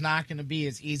base is not going to be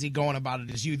as easy going about it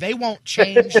as you. They won't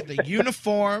change the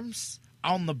uniforms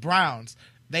on the Browns.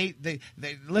 They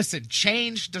listen,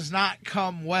 change does not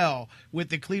come well with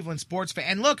the Cleveland sports fan.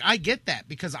 And look, I get that,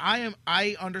 because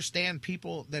I understand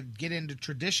people that get into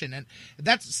tradition, and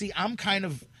I'm kind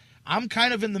of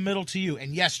in the middle to you.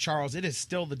 And yes, Charles, it is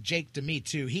still the Jake to me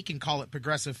too. He can call it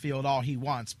Progressive Field all he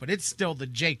wants, but it's still the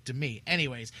Jake to me.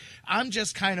 Anyways, I'm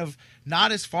just kind of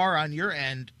not as far on your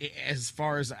end as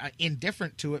far as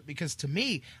indifferent to it, because to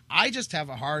me, I just have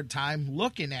a hard time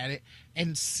looking at it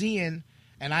and seeing.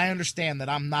 And I understand that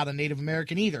I'm not a Native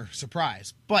American either.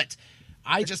 Surprise. But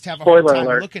I just have a hard time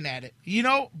looking at it.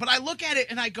 But I look at it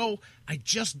and I go, I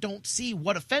just don't see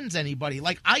what offends anybody.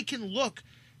 Like, I can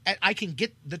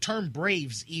get the term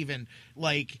Braves even,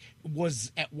 like,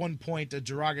 was at one point a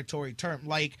derogatory term.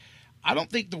 Like, I don't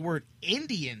think the word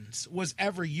Indians was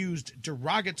ever used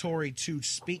derogatory to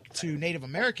speak to Native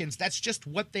Americans. That's just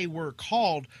what they were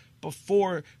called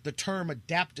before the term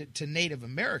adapted to Native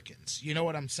Americans. You know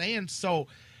what I'm saying? So,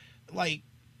 like,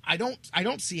 I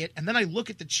don't see it. And then I look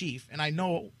at the chief, and I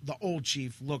know the old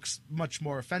chief looks much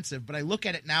more offensive, but I look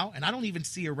at it now, and I don't even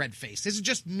see a red face. This is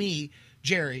just me,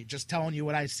 Jerry, just telling you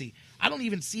what I see. I don't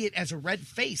even see it as a red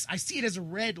face. I see it as a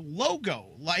red logo.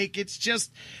 Like, it's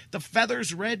just the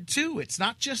feathers red, too. It's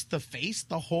not just the face,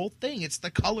 the whole thing. It's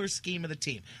the color scheme of the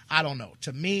team. I don't know.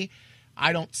 To me,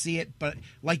 I don't see it, but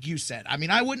like you said, I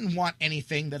mean, I wouldn't want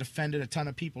anything that offended a ton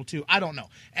of people, too. I don't know.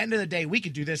 End of the day, we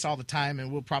could do this all the time,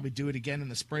 and we'll probably do it again in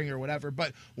the spring or whatever,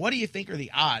 but what do you think are the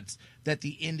odds that the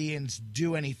Indians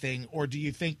do anything, or do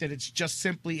you think that it's just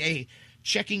simply a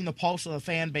checking the pulse of the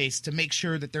fan base to make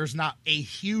sure that there's not a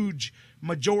huge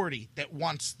majority that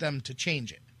wants them to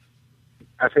change it?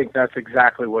 I think that's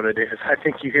exactly what it is. I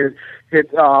think you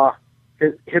hit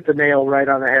the nail right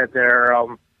on the head there.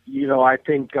 I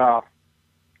think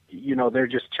they're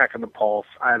just checking the pulse.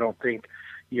 I don't think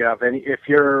you have any. If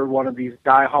you're one of these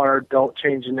diehard, don't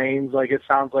change the names like it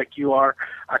sounds like you are,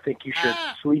 I think you should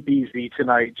sleep easy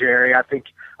tonight, Jerry. I think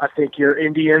your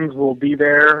Indians will be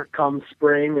there come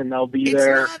spring, and they'll be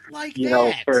there,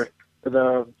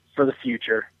 for the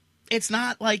future. It's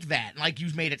not like that, like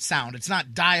you've made it sound. It's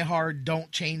not diehard,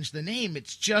 don't change the name.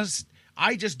 It's just,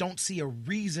 I just don't see a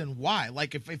reason why.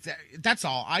 Like, if that's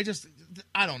all. I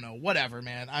don't know. Whatever,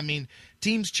 man. I mean,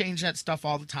 teams change that stuff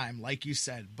all the time, like you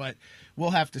said, but we'll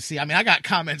have to see. I mean, I got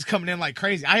comments coming in like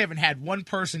crazy. I haven't had one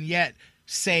person yet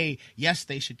say, yes,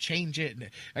 they should change it. And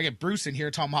I get Bruce in here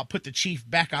talking about put the chief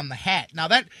back on the hat. Now,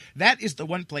 that is the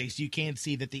one place you can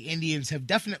see that the Indians have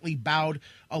definitely bowed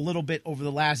a little bit over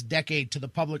the last decade to the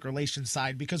public relations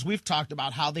side, because we've talked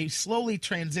about how they slowly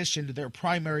transitioned their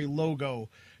primary logo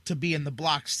to be in the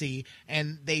Block C,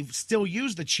 and they've still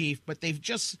used the chief, but they've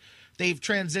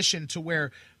transitioned to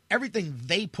where everything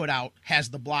they put out has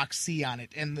the Block C on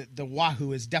it, and the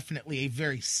Wahoo is definitely a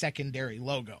very secondary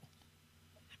logo.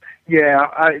 Yeah,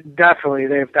 they've definitely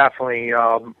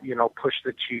pushed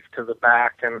the chief to the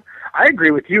back, and I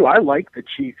agree with you. I like the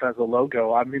chief as a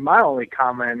logo. I mean, my only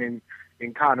comment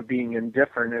in kind of being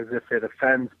indifferent is if it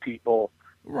offends people,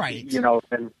 right?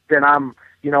 Then I'm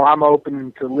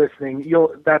open to listening.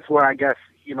 That's where I guess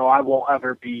I won't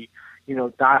ever be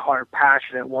diehard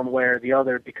passionate one way or the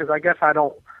other, because I guess I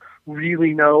don't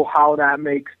really know how that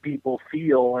makes people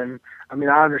feel. And I mean,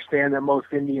 I understand that most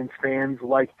Indians fans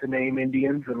like the name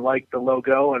Indians and like the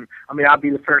logo. And I mean, I'll be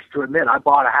the first to admit, I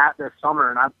bought a hat this summer,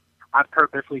 and I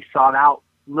purposely sought out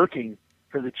looking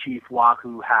for the Chief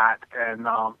Wahoo hat. And,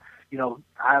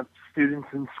 I have students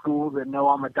in school that know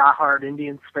I'm a diehard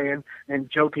Indians fan and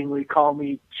jokingly call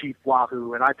me Chief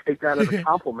Wahoo. And I take that as a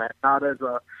compliment, not as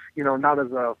a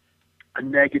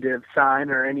negative sign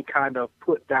or any kind of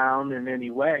put down in any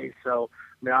way. So,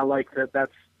 I mean, I like that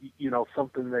that's,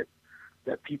 something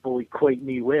that people equate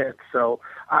me with. So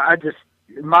I just,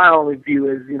 my only view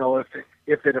is,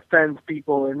 if it offends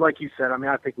people, and like you said, I mean,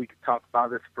 I think we could talk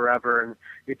about this forever. And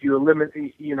if you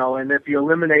eliminate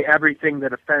everything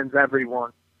that offends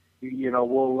everyone, we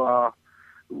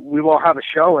won't have a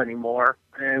show anymore,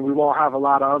 and we won't have a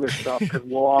lot of other stuff, because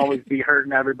we'll always be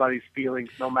hurting everybody's feelings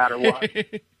no matter what.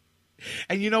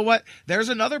 And you know what? There's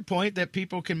another point that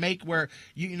people can make where,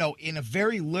 in a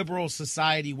very liberal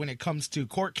society, when it comes to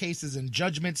court cases and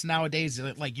judgments nowadays,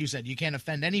 like you said, you can't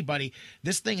offend anybody.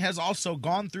 This thing has also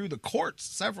gone through the courts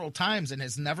several times and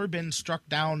has never been struck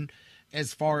down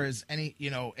as far as any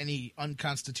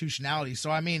unconstitutionality.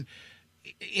 So, I mean,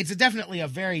 it's definitely a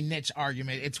very niche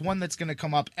argument. It's one that's going to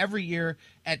come up every year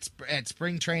at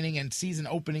spring training and season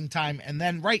opening time. And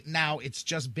then right now it's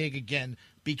just big again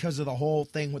because of the whole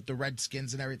thing with the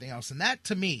Redskins and everything else. And that,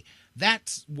 to me,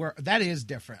 that is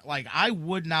different. Like, I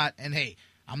would not, and hey,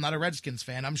 I'm not a Redskins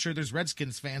fan. I'm sure there's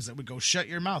Redskins fans that would go, shut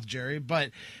your mouth, Jerry. But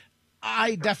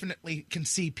I definitely can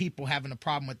see people having a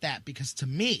problem with that, because to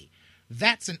me,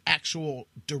 that's an actual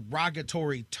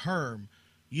derogatory term.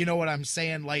 You know what I'm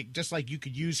saying? Like, just like you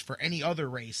could use for any other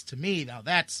race. To me, now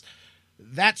that's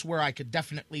where I could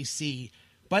definitely see.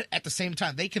 But at the same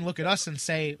time, they can look at us and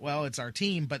say, well, it's our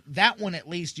team. But that one, at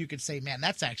least you could say, man,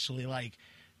 that's actually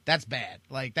that's bad.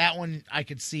 Like, that one, I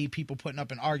could see people putting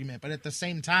up an argument. But at the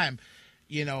same time,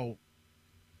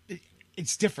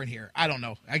 it's different here. I don't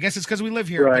know. I guess it's because we live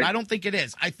here, right. But I don't think it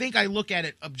is. I think I look at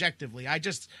it objectively. I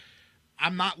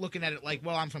I'm not looking at it like,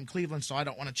 well, I'm from Cleveland, so I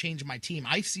don't want to change my team.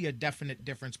 I see a definite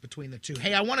difference between the two.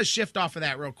 Hey, I want to shift off of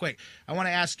that real quick. I want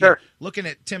to ask you, looking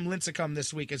at Tim Lincecum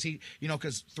this week, is he,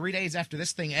 because 3 days after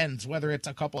this thing ends, whether it's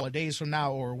a couple of days from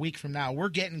now or a week from now, we're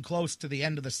getting close to the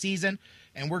end of the season,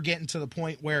 and we're getting to the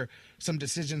point where some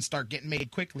decisions start getting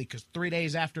made quickly, because 3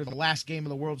 days after the last game of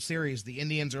the World Series, the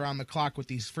Indians are on the clock with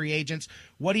these free agents.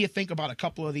 What do you think about a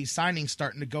couple of these signings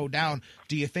starting to go down?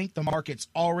 Do you think the market's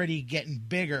already getting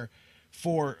bigger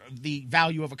for the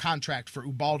value of a contract for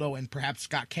Ubaldo and perhaps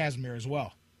Scott Kazmir as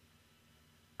well?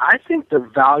 I think the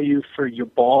value for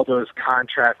Ubaldo's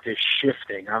contract is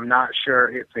shifting. I'm not sure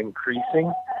it's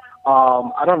increasing.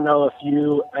 I don't know if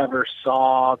you ever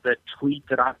saw the tweet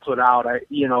that I put out. I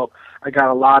got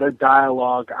a lot of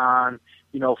dialogue on,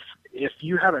 if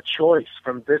you had a choice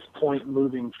from this point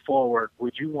moving forward,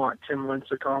 would you want Tim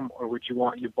Lincecum or would you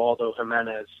want Ubaldo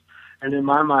Jimenez? And in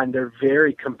my mind, they're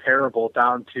very comparable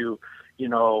down to,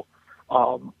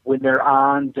 when they're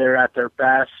on, they're at their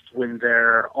best. When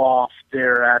they're off,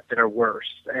 they're at their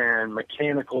worst. And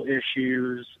mechanical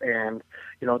issues and,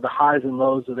 the highs and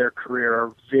lows of their career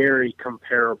are very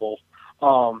comparable.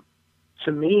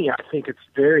 To me, I think it's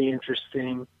very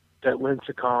interesting that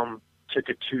Lincecum took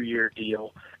a 2-year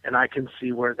deal. And I can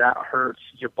see where that hurts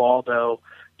Ubaldo,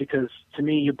 because to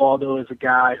me, Ubaldo is a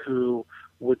guy who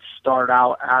would start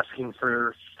out asking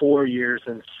for 4 years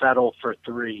and settle for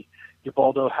 3.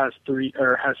 Ubaldo has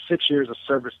 6 years of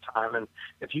service time, and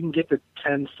if you can get to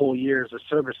 10 full years of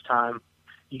service time,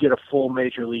 you get a full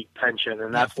major league pension,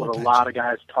 and that's what a lot of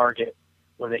guys target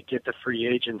when they get to free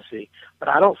agency. But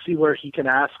I don't see where he can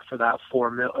ask for that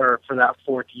for that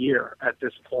 4th year at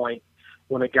this point,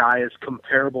 when a guy is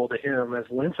comparable to him as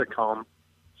Lincecum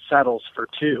settles for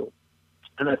 2.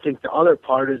 And I think the other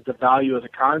part is the value of the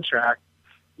contract.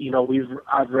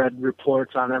 I've read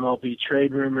reports on MLB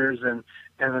Trade Rumors and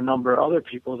a number of other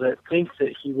people that think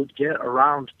that he would get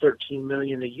around $13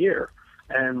 million a year,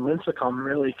 and Lincecum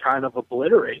really kind of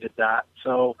obliterated that.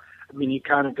 So, you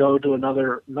kind of go to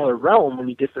another realm when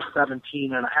you get to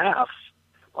 17.5.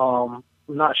 I'm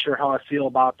not sure how I feel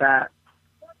about that.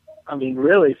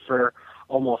 Really for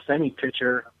almost any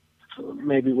pitcher,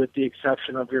 maybe with the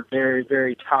exception of your very,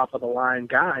 very top of the line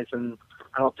guys, and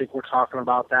I don't think we're talking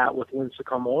about that with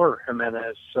Lincecum or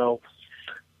Jimenez. So,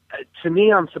 to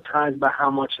me, I'm surprised by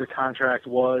how much the contract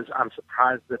was. I'm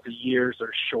surprised that the years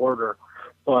are shorter.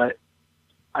 But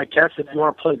I guess if you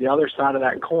want to play the other side of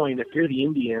that coin, if you're the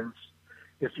Indians,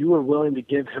 if you were willing to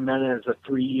give Jimenez a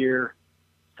 3-year,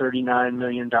 $39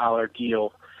 million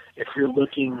deal, if you're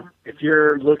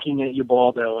looking at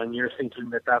Ubaldo and you're thinking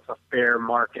that that's a fair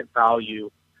market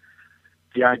value,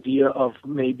 the idea of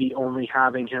maybe only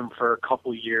having him for a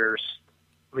couple years,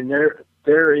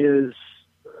 there is,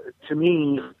 to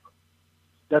me,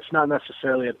 that's not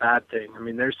necessarily a bad thing.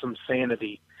 There's some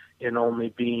sanity in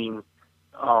only being,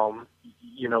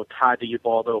 tied to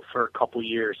Ubaldo for a couple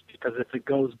years, because if it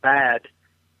goes bad,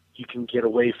 you can get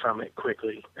away from it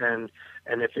quickly. And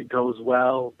if it goes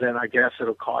well, then I guess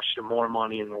it'll cost you more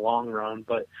money in the long run.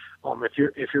 But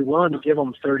if you're willing to give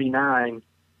them 39,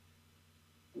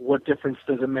 what difference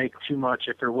does it make too much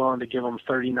if you're willing to give them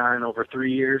 39 over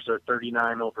 3 years or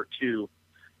 39 over 2?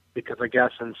 Because I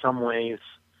guess in some ways,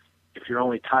 if you're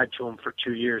only tied to them for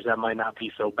 2 years, that might not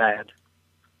be so bad.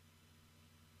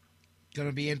 Going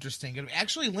to be interesting.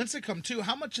 Actually, Lincecum, too,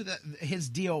 how much of his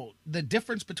deal, the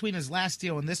difference between his last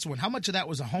deal and this one, how much of that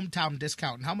was a hometown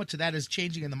discount and how much of that is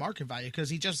changing in the market value? Because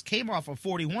he just came off a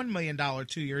 $41 million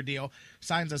 2-year deal,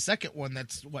 signs a second one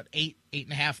that's,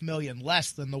 $8.5 million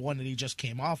less than the one that he just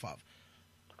came off of.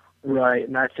 Right,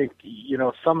 and I think,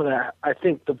 some of that, I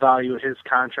think the value of his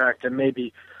contract and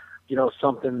maybe,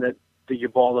 something that the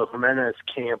Ubaldo Jimenez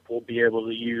camp will be able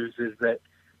to use is that,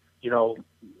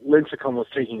 Lincecum was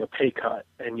taking a pay cut,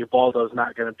 and Ubaldo's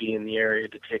not going to be in the area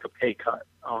to take a pay cut.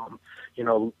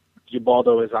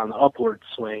 Ubaldo is on the upward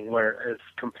swing, where as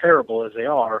comparable as they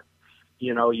are,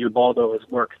 Ubaldo has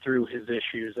worked through his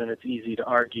issues, and it's easy to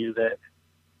argue that,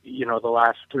 the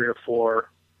last 3 or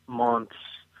 4 months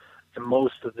and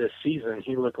most of this season,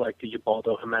 he looked like the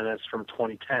Ubaldo Jimenez from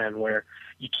 2010, where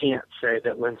you can't say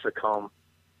that Lincecum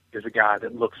is a guy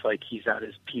that looks like he's at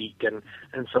his peak.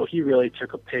 And so he really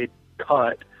took a paid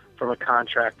cut from a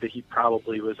contract that he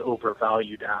probably was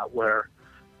overvalued at, where,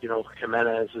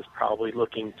 Jimenez is probably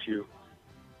looking to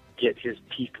get his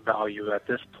peak value at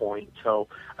this point. So,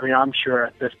 I'm sure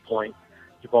at this point,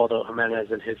 Ubaldo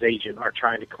Jimenez and his agent are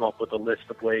trying to come up with a list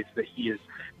of ways that he is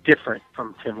different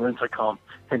from Tim Lincecum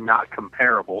and not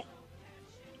comparable.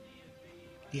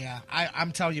 Yeah,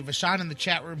 I'm telling you, Vashawn in the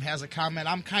chat room has a comment.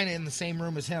 I'm kind of in the same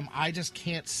room as him. I just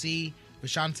can't see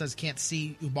Bashan says can't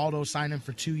see Ubaldo signing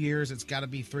for 2 years. It's got to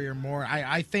be 3 or more.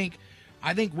 I think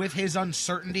with his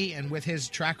uncertainty and with his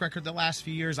track record the last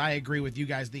few years, I agree with you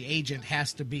guys. The agent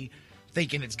has to be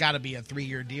thinking it's got to be a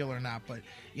 3-year deal or not. But,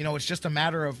 it's just a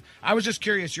matter of – I was just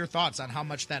curious your thoughts on how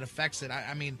much that affects it.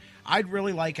 I mean, I'd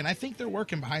really like – and I think they're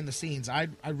working behind the scenes.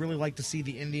 I'd really like to see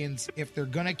the Indians, if they're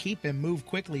going to keep him, move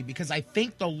quickly, because I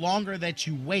think the longer that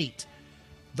you wait,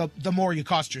 the more you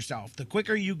cost yourself. The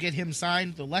quicker you get him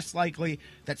signed, the less likely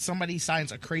that somebody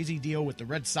signs a crazy deal with the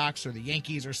Red Sox or the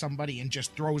Yankees or somebody and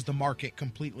just throws the market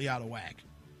completely out of whack.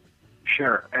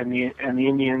 Sure, and the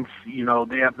Indians,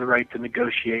 they have the right to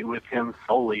negotiate with him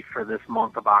solely for this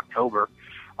month of October,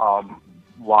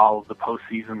 while the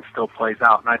postseason still plays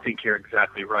out. And I think you're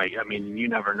exactly right. I mean, you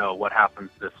never know what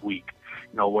happens this week.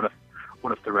 What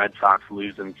if the Red Sox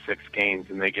lose in 6 games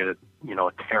and they get a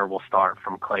terrible start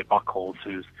from Clay Buchholz,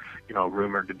 who's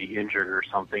rumored to be injured or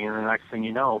something, and the next thing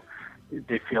you know,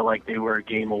 they feel like they were a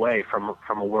game away from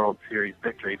a World Series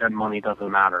victory. Then money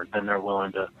doesn't matter. Then they're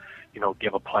willing to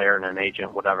give a player and an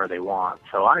agent whatever they want.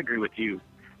 So I agree with you.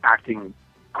 Acting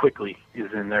quickly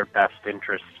is in their best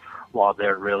interest while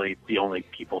they're really the only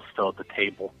people still at the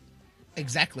table.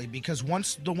 Exactly, because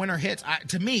once the winter hits,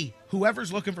 to me,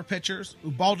 whoever's looking for pitchers,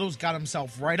 Ubaldo's got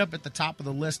himself right up at the top of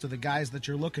the list of the guys that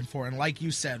you're looking for. And like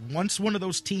you said, once one of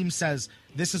those teams says,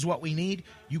 this is what we need,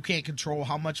 you can't control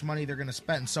how much money they're going to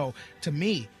spend. So to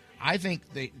me, I think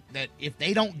that if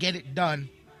they don't get it done,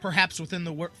 perhaps within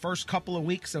the first couple of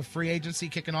weeks of free agency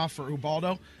kicking off for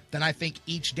Ubaldo, then I think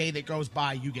each day that goes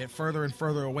by, you get further and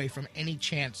further away from any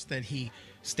chance that he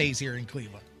stays here in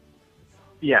Cleveland.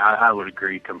 Yeah, I would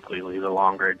agree completely. The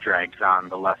longer it drags on,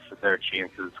 the less their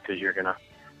chances, because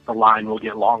the line will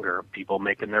get longer of people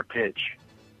making their pitch.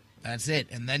 That's it.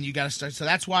 And then you got to start. So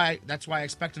that's why I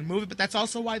expect them to move it, but that's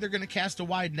also why they're going to cast a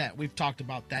wide net. We've talked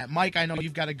about that. Mike, I know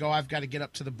you've got to go. I've got to get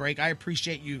up to the break. I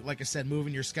appreciate you, like I said,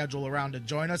 moving your schedule around to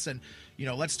join us. And,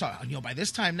 let's talk. By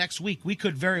this time next week, we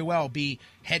could very well be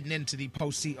heading into the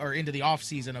postseason or into the off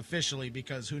season officially,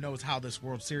 because who knows how this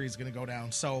World Series is going to go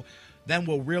down. So then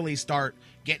we'll really start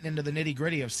getting into the nitty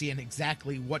gritty of seeing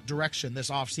exactly what direction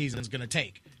this off season is going to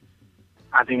take.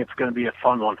 I think it's going to be a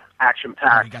fun one,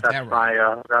 action-packed.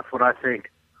 That's what I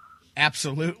think.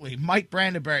 Absolutely. Mike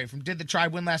Brandenberry from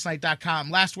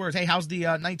DidTheTribeWinLastNight.com. Last words. Hey, how's the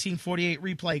 1948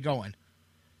 replay going?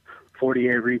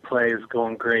 48 replay is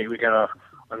going great. We got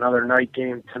another night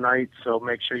game tonight, so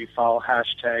make sure you follow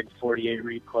hashtag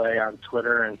 48replay on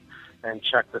Twitter and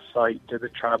check the site,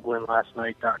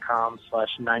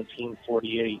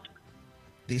 DidTheTribeWinLastNight.com/1948.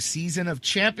 The season of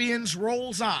champions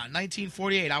rolls on.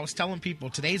 1948. I was telling people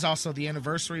today's also the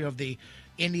anniversary of the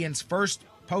Indians' first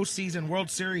postseason World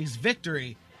Series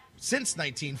victory since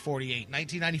 1948.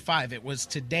 1995. It was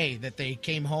today that they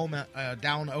came home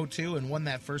down 0-2 and won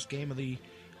that first game of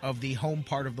the home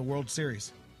part of the World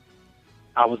Series.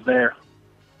 I was there.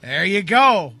 There you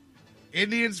go.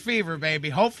 Indians fever, baby.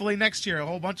 Hopefully next year, a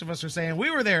whole bunch of us are saying we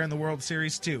were there in the World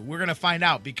Series too. We're going to find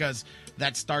out, because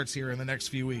that starts here in the next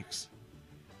few weeks.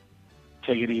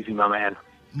 Take it easy, my man.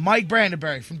 Mike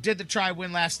Brandenberry from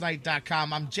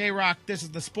DidTheTribeWinLastNight.com. I'm J-Rock. This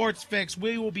is the Sports Fix.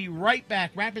 We will be right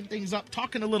back wrapping things up,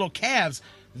 talking a little Cavs.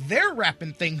 They're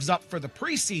wrapping things up for the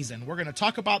preseason. We're going to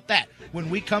talk about that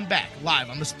when we come back live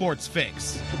on the Sports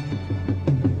Fix.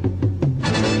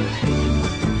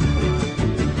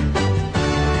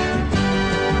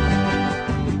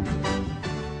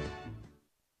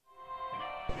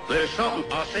 There's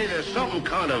something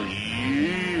kind of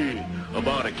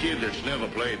about a kid that's never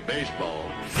played baseball.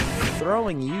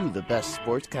 Throwing you the best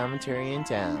sports commentary in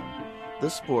town. The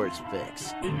Sports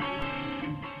Fix.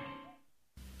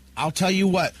 I'll tell you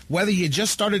what, whether you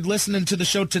just started listening to the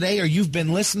show today or you've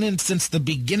been listening since the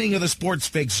beginning of the Sports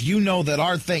Fix, you know that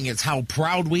our thing is how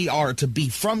proud we are to be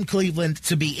from Cleveland,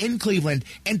 to be in Cleveland,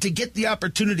 and to get the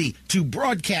opportunity to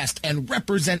broadcast and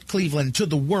represent Cleveland to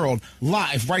the world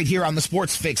live right here on the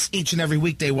Sports Fix each and every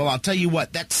weekday. Well, I'll tell you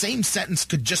what, that same sentence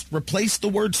could just replace the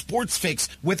word Sports Fix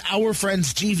with our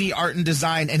friends GV Art and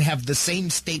Design and have the same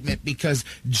statement, because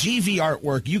GV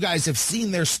Artwork, you guys have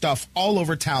seen their stuff all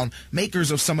over town,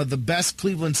 makers of some of the best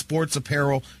Cleveland sports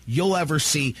apparel you'll ever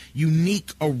see.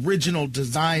 Unique, original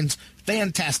designs.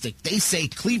 Fantastic. They say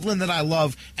Cleveland that I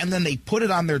love, and then they put it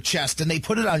on their chest, and they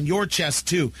put it on your chest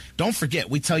too. Don't forget,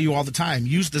 we tell you all the time,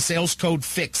 use the sales code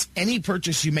FIX. Any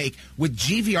purchase you make with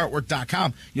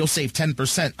GVArtwork.com, you'll save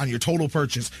 10% on your total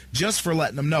purchase, just for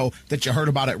letting them know that you heard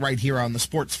about it right here on the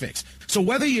Sports Fix. So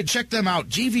whether you check them out,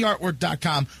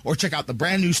 GVArtwork.com, or check out the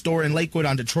brand new store in Lakewood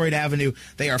on Detroit Avenue,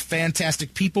 they are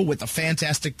fantastic people with a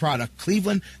fantastic product.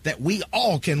 Cleveland that we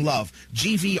all can love.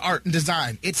 GV Art and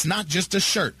Design. It's not just a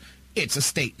shirt. It's a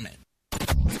statement.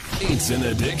 It's an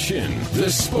addiction. The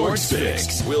Sports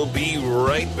Fix. We'll be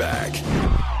right back.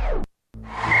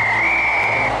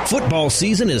 Football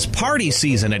season is party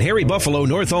season at Harry Buffalo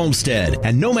North Olmsted.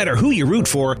 And no matter who you root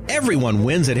for, everyone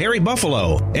wins at Harry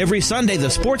Buffalo. Every Sunday, the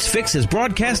Sports Fix is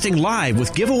broadcasting live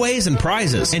with giveaways and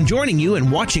prizes and joining you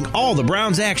in watching all the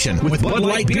Browns action with Bud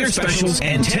Light beer specials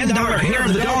and $10 hair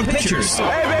of the dog pictures.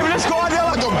 Hey, baby, let's go out there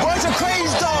like a bunch of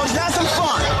crazy dogs. Have some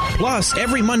fun. Plus,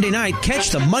 every Monday night, catch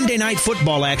the Monday Night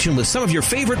Football action with some of your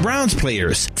favorite Browns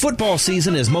players. Football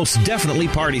season is most definitely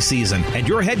party season, and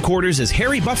your headquarters is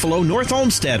Harry Buffalo North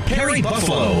Olmsted. Harry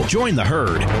Buffalo. Join the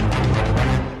herd.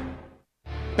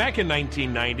 Back in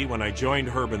 1990, when I joined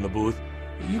Herb in the booth,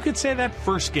 you could say that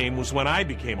first game was when I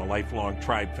became a lifelong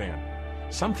Tribe fan.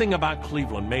 Something about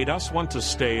Cleveland made us want to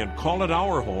stay and call it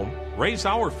our home, raise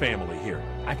our family here.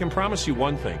 I can promise you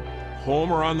one thing,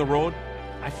 home or on the road,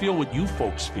 I feel what you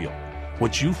folks feel,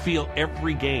 what you feel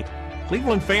every game.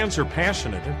 Cleveland fans are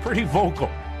passionate and pretty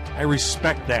vocal. I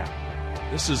respect that.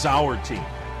 This is our team.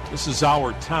 This is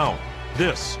our town.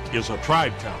 This is a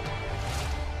Tribe town.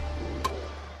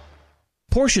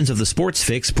 Portions of the Sports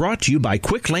Fix brought to you by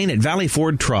Quick Lane at Valley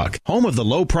Ford Truck, home of the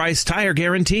low price tire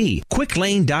guarantee.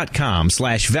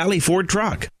 QuickLane.com/Valley Ford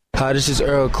Truck. Hi, this is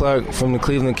Earl Clark from the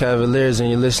Cleveland Cavaliers, and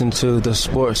you're listening to the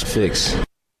Sports Fix.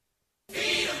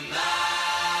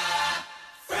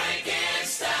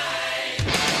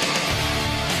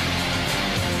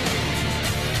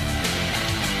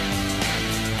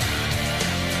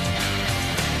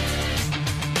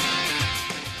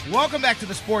 Welcome back to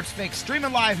the Sports Fix,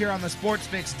 streaming live here on the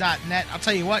sportsfix.net. I'll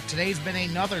tell you what, today's been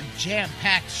another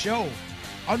jam-packed show.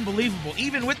 Unbelievable,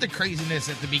 even with the craziness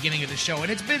at the beginning of the show.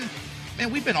 And it's been,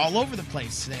 man, we've been all over the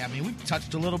place today. I mean, we've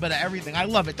touched a little bit of everything. I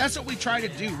love it. That's what we try to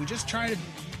do. We just try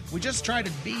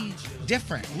to be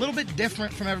different, a little bit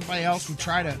different from everybody else. We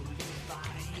try to,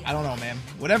 I don't know, man.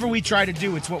 Whatever we try to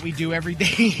do, it's what we do every day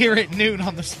here at noon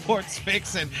on the Sports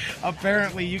Fix, and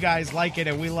apparently you guys like it,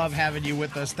 and we love having you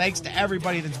with us. Thanks to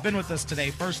everybody that's been with us today.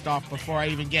 First off, before I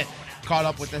even get caught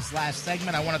up with this last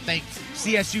segment, I want to thank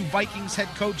CSU Vikings head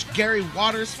coach Gary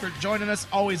Waters for joining us.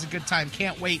 Always a good time.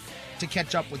 Can't wait to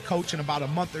catch up with Coach in about a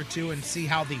month or two and see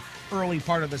how the early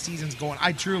part of the season's going.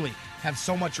 I truly have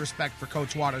so much respect for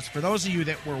Coach Waters. For those of you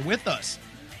that were with us,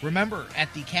 remember,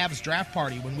 at the Cavs draft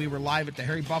party when we were live at the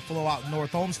Harry Buffalo out in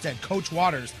North Olmsted, Coach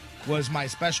Waters was my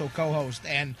special co-host.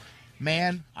 And,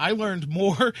 man, I learned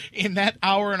more in that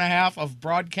hour and a half of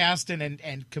broadcasting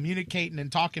and communicating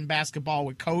and talking basketball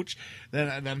with Coach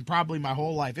than probably my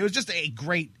whole life. It was just a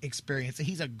great experience.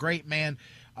 He's a great man.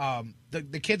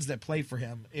 The kids that play for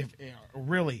him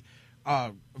really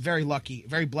very lucky,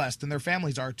 very blessed, and their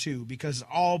families are too, because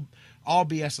all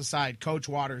BS aside, Coach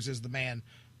Waters is the man.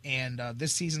 And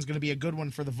this season's going to be a good one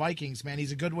for the Vikings, man.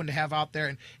 He's a good one to have out there,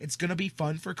 and it's going to be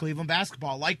fun for Cleveland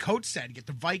basketball. Like Coach said, get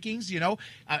the Vikings,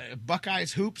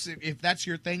 Buckeyes, hoops, if that's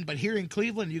your thing. But here in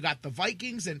Cleveland, you got the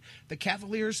Vikings and the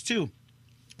Cavaliers, too.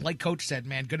 Like Coach said,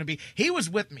 man, he was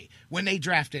with me when they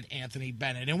drafted Anthony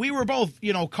Bennett, and we were both,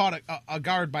 caught a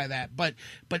guard by that. But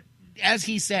as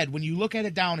he said, when you look at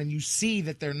it down and you see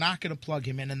that they're not going to plug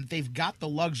him in and they've got the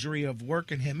luxury of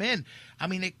working him in, I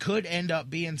mean, it could end up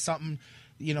being something –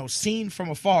 seen from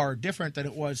afar, different than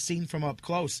it was seen from up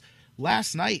close.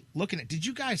 Last night, did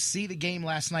you guys see the game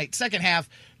last night? Second half,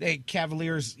 the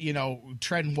Cavaliers,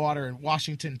 treading water, and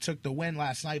Washington took the win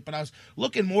last night. But I was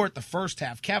looking more at the first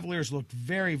half. Cavaliers looked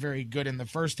very, very good in the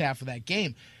first half of that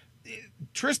game.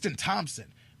 Tristan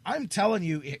Thompson, I'm telling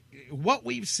you, what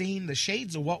we've seen, the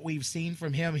shades of what we've seen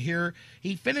from him here,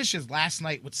 he finishes last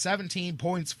night with 17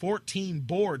 points, 14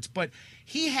 boards, but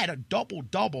he had a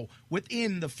double-double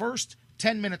within the first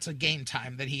 10 minutes of game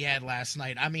time that he had last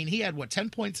night. I mean, he had,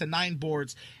 10 points and 9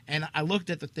 boards, and I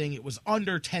looked at the thing. It was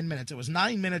under 10 minutes. It was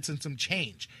 9 minutes and some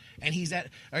change, and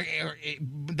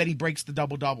then he breaks the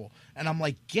double-double. And I'm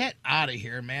like, get out of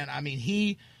here, man. I mean,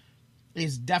 he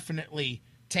is definitely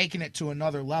taking it to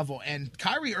another level. And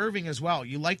Kyrie Irving as well.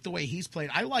 You like the way he's played.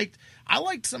 I liked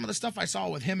some of the stuff I saw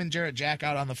with him and Jarrett Jack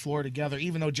out on the floor together,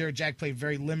 even though Jarrett Jack played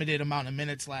very limited amount of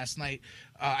minutes last night.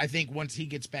 I think once he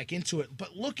gets back into it.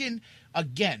 But looking,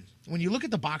 again, when you look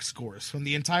at the box scores from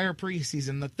the entire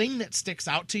preseason, the thing that sticks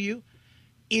out to you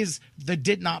is the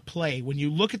did not play. When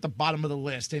you look at the bottom of the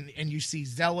list and you see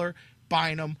Zeller,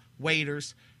 Bynum,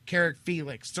 Waiters, Carrick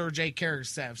Felix, Sergei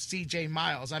Karasev, C.J.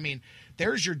 Miles. I mean,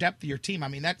 there's your depth of your team. I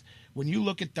mean, that's when you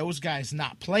look at those guys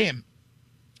not playing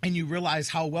and you realize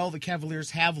how well the Cavaliers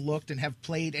have looked and have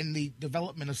played in the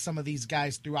development of some of these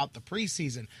guys throughout the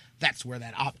preseason, that's where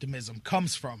that optimism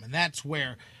comes from. And that's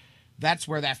where that's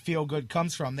where that feel good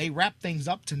comes from. They wrap things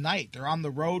up tonight. They're on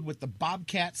the road with the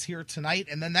Bobcats here tonight,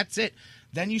 and then that's it.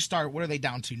 Then you start, what are they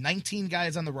down to? 19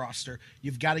 guys on the roster.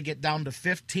 You've got to get down to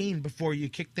 15 before you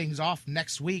kick things off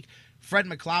next week. Fred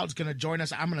McLeod's going to join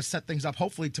us. I'm going to set things up.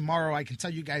 Hopefully tomorrow I can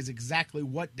tell you guys exactly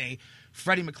what day.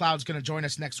 Freddie McLeod's going to join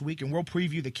us next week, and we'll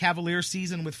preview the Cavaliers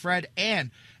season with Fred and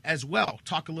as well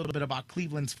talk a little bit about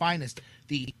Cleveland's finest,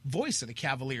 the voice of the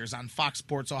Cavaliers on Fox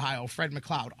Sports Ohio, Fred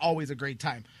McLeod. Always a great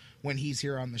time when he's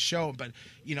here on the show. But,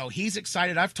 he's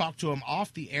excited. I've talked to him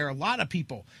off the air. A lot of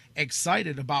people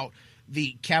excited about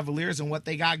the Cavaliers and what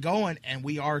they got going, and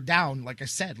we are down, like I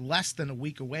said, less than a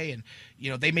week away. And,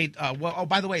 they made,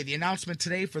 by the way, the announcement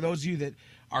today for those of you that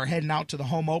are heading out to the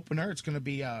home opener, it's going to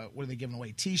be, what are they giving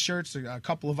away? T-shirts, a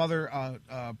couple of other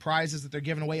prizes that they're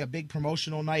giving away, a big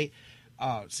promotional night.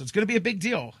 So it's going to be a big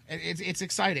deal. It's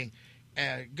exciting.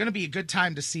 Going to be a good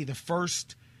time to see the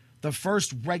first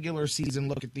regular season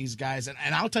look at these guys.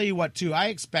 And I'll tell you what, too, I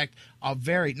expect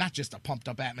not just a pumped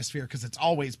up atmosphere, because it's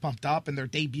always pumped up, and they're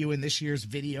debuting this year's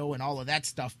video and all of that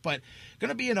stuff, but going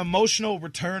to be an emotional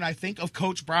return, I think, of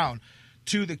Coach Brown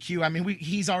to the Q. I mean,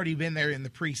 he's already been there in the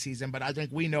preseason, but I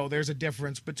think we know there's a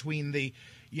difference between the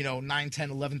 9, 10,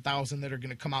 11,000 that are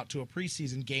going to come out to a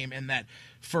preseason game and that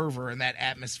fervor and that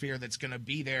atmosphere that's going to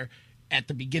be there at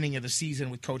the beginning of the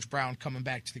season with Coach Brown coming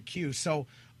back to the Q. So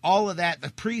all of that, the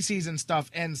preseason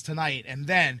stuff ends tonight, and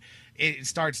then it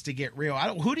starts to get real.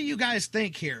 Who do you guys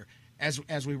think here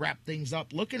as we wrap things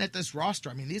up? Looking at this roster,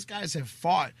 I mean, these guys have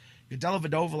fought.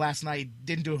 Dellavedova last night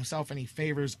didn't do himself any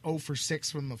favors, 0 for 6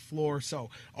 from the floor, so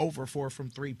 0 for 4 from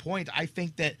three-point. I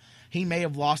think that he may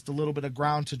have lost a little bit of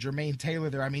ground to Jermaine Taylor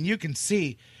there. I mean, you can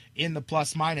see in the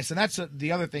plus-minus, and that's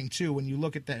the other thing, too, when you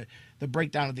look at the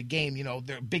breakdown of the game,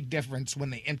 there's a big difference when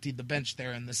they emptied the bench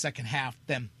there in the second half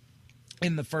than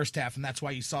in the first half, and that's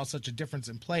why you saw such a difference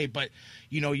in play. But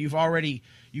you've already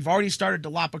started to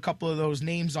lop a couple of those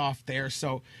names off there,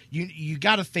 so you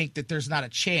got to think that there's not a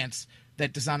chance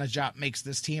that Desana Diop makes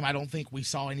this team. I don't think we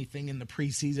saw anything in the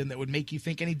preseason that would make you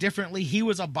think any differently. He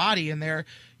was a body in there,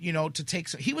 to take.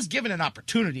 He was given an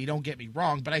opportunity. Don't get me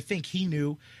wrong, but I think he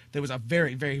knew there was a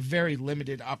very, very, very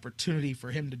limited opportunity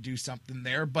for him to do something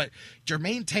there. But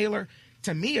Jermaine Taylor,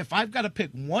 to me, if I've got to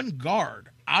pick one guard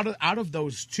out of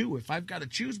those two, if I've got to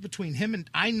choose between him and,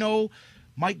 I know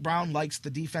Mike Brown likes the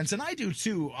defense, and I do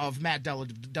too, of Matt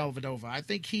Dellavedova. I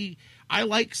think I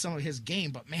like some of his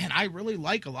game, but man, I really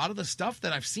like a lot of the stuff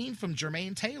that I've seen from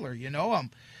Jermaine Taylor.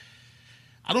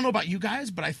 I don't know about you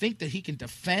guys, but I think that he can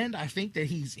defend. I think that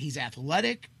he's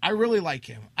athletic. I really like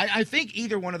him. I think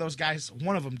either one of those guys,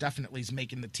 one of them definitely is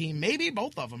making the team. Maybe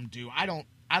both of them do. I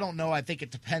don't know. I think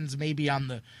it depends maybe on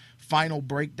the final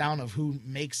breakdown of who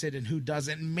makes it and who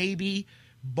doesn't. Maybe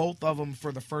both of them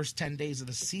for the first 10 days of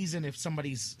the season if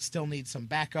somebody still needs some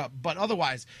backup. But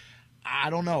otherwise,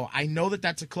 I don't know. I know that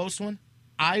that's a close one.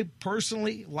 I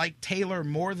personally like Taylor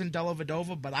more than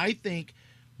Dellavedova, but I think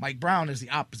Mike Brown is the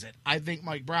opposite. I think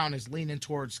Mike Brown is leaning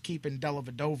towards keeping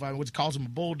Dellavedova, which calls him a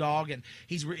bulldog, and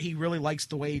he really likes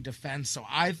the way he defends. So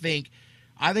I think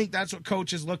that's what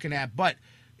Coach is looking at. But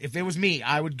if it was me,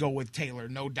 I would go with Taylor,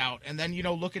 no doubt. And then,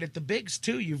 looking at the bigs,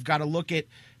 too, you've got to look at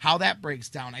how that breaks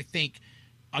down. I think,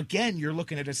 again, you're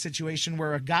looking at a situation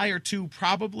where a guy or two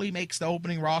probably makes the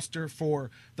opening roster for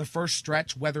the first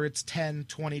stretch, whether it's 10,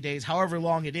 20 days, however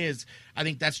long it is. I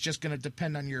think that's just going to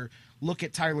depend on your look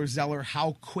at Tyler Zeller,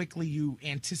 how quickly you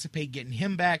anticipate getting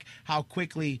him back, how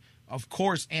quickly, of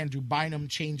course, Andrew Bynum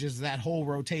changes that whole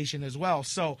rotation as well.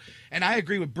 So, and I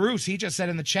agree with Bruce. He just said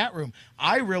in the chat room,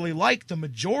 I really like the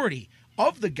majority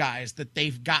of the guys that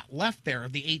they've got left there,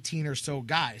 of the 18 or so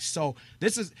guys. So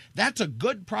that's a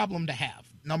good problem to have.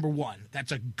 Number one,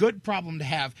 that's a good problem to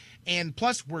have. And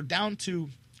plus, we're down to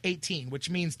 18,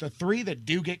 which means the 3 that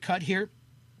do get cut here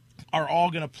are all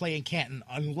going to play in Canton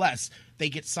unless they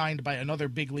get signed by another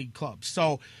big league club.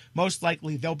 So most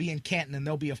likely they'll be in Canton and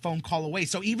they'll be a phone call away.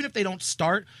 So even if they don't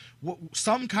start,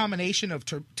 some combination of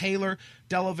Taylor,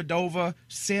 Dellavedova,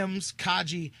 Sims,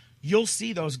 Kaji, you'll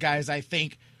see those guys, I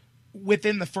think,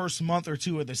 within the first month or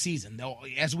two of the season.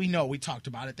 As we know, we talked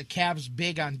about it, the Cavs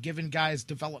big on giving guys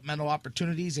developmental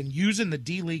opportunities and using the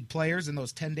D-League players in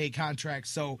those 10-day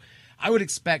contracts. So I would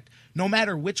expect no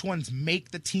matter which ones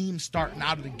make the team starting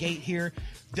out of the gate here,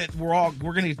 that we're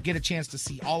going to get a chance to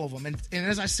see all of them. And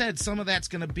as I said, some of that's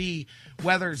going to be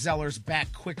whether Zeller's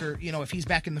back quicker, if he's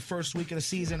back in the first week of the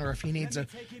season or if he needs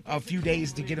a few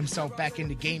days to get himself back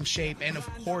into game shape. And of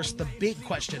course, the big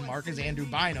question mark is Andrew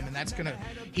Bynum, and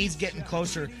he's getting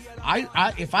closer.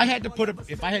 If I had to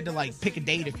pick a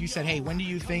date, if you said, hey, when do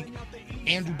you think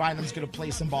Andrew Bynum's going to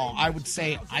play some ball, I would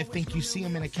say I think you see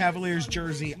him in a Cavaliers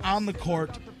jersey on the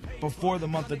court before the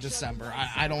month of December.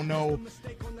 I don't know.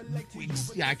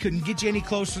 Yeah, I couldn't get you any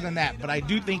closer than that, but I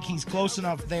do think he's close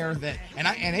enough there that,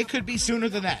 and it could be sooner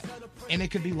than that, and it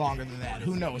could be longer than that.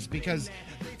 Who knows? Because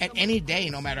at any day,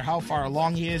 no matter how far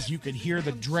along he is, you could hear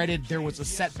the dreaded there was a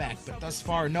setback. But thus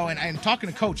far, no. And I'm talking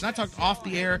to Coach, and I talked off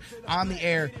the air, on the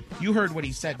air. You heard what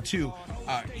he said too.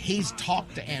 He's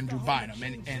talked to Andrew Bynum,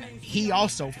 and he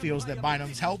also feels that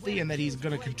Bynum's healthy and that he's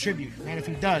going to contribute. And if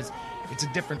he does, it's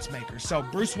a difference maker. So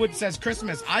Bruce Wood says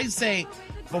Christmas. I say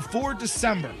before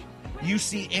December, you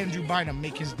see Andrew Bynum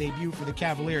make his debut for the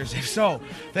Cavaliers. If so,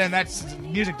 then that's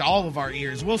music to all of our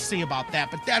ears. We'll see about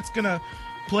that. But that's going to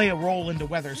play a role into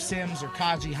whether Sims or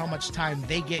Kaji, how much time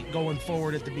they get going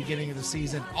forward at the beginning of the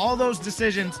season. All those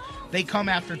decisions, they come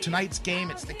after tonight's game.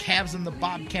 It's the Cavs and the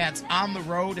Bobcats on the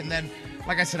road. And then,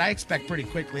 like I said, I expect pretty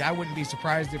quickly. I wouldn't be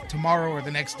surprised if tomorrow or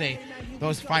the next day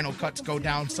those final cuts go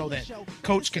down so that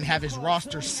Coach can have his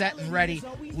roster set and ready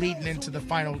leading into the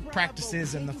final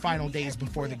practices and the final days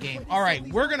before the game. All right,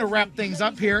 we're going to wrap things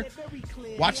up here.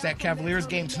 Watch that Cavaliers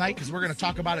game tonight because we're going to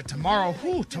talk about it tomorrow.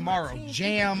 Tomorrow.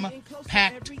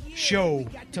 Jam-packed show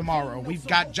tomorrow. We've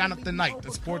got Jonathan Knight,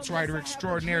 the sports writer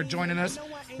extraordinaire, joining us.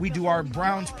 We do our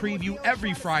Browns preview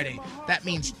every Friday. That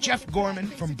means Jeff Gorman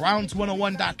from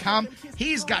Browns101.com.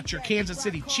 He's got your Kansas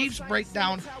City Chiefs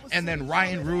breakdown. And then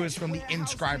Ryan Ruiz from the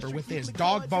Inscriber with his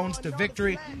Dog Bones to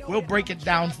Victory. We'll break it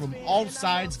down from all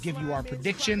sides, give you our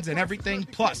predictions and everything.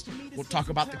 Plus, we'll talk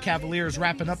about the Cavaliers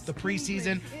wrapping up the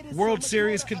preseason. World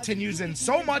Series continues and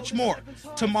so much more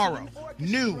tomorrow.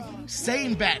 Noon,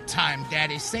 same bat time,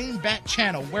 Daddy, same bat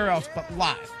channel. Where else but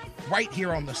live? Right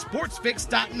here on the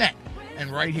sportsfix.net. And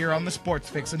right here on the Sports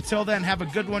Fix. Until then, have a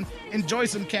good one. Enjoy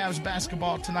some Cavs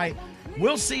basketball tonight.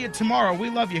 We'll see you tomorrow. We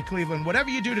love you, Cleveland.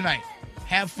 Whatever you do tonight,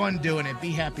 have fun doing it.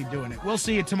 Be happy doing it. We'll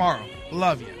see you tomorrow.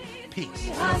 Love you. Peace.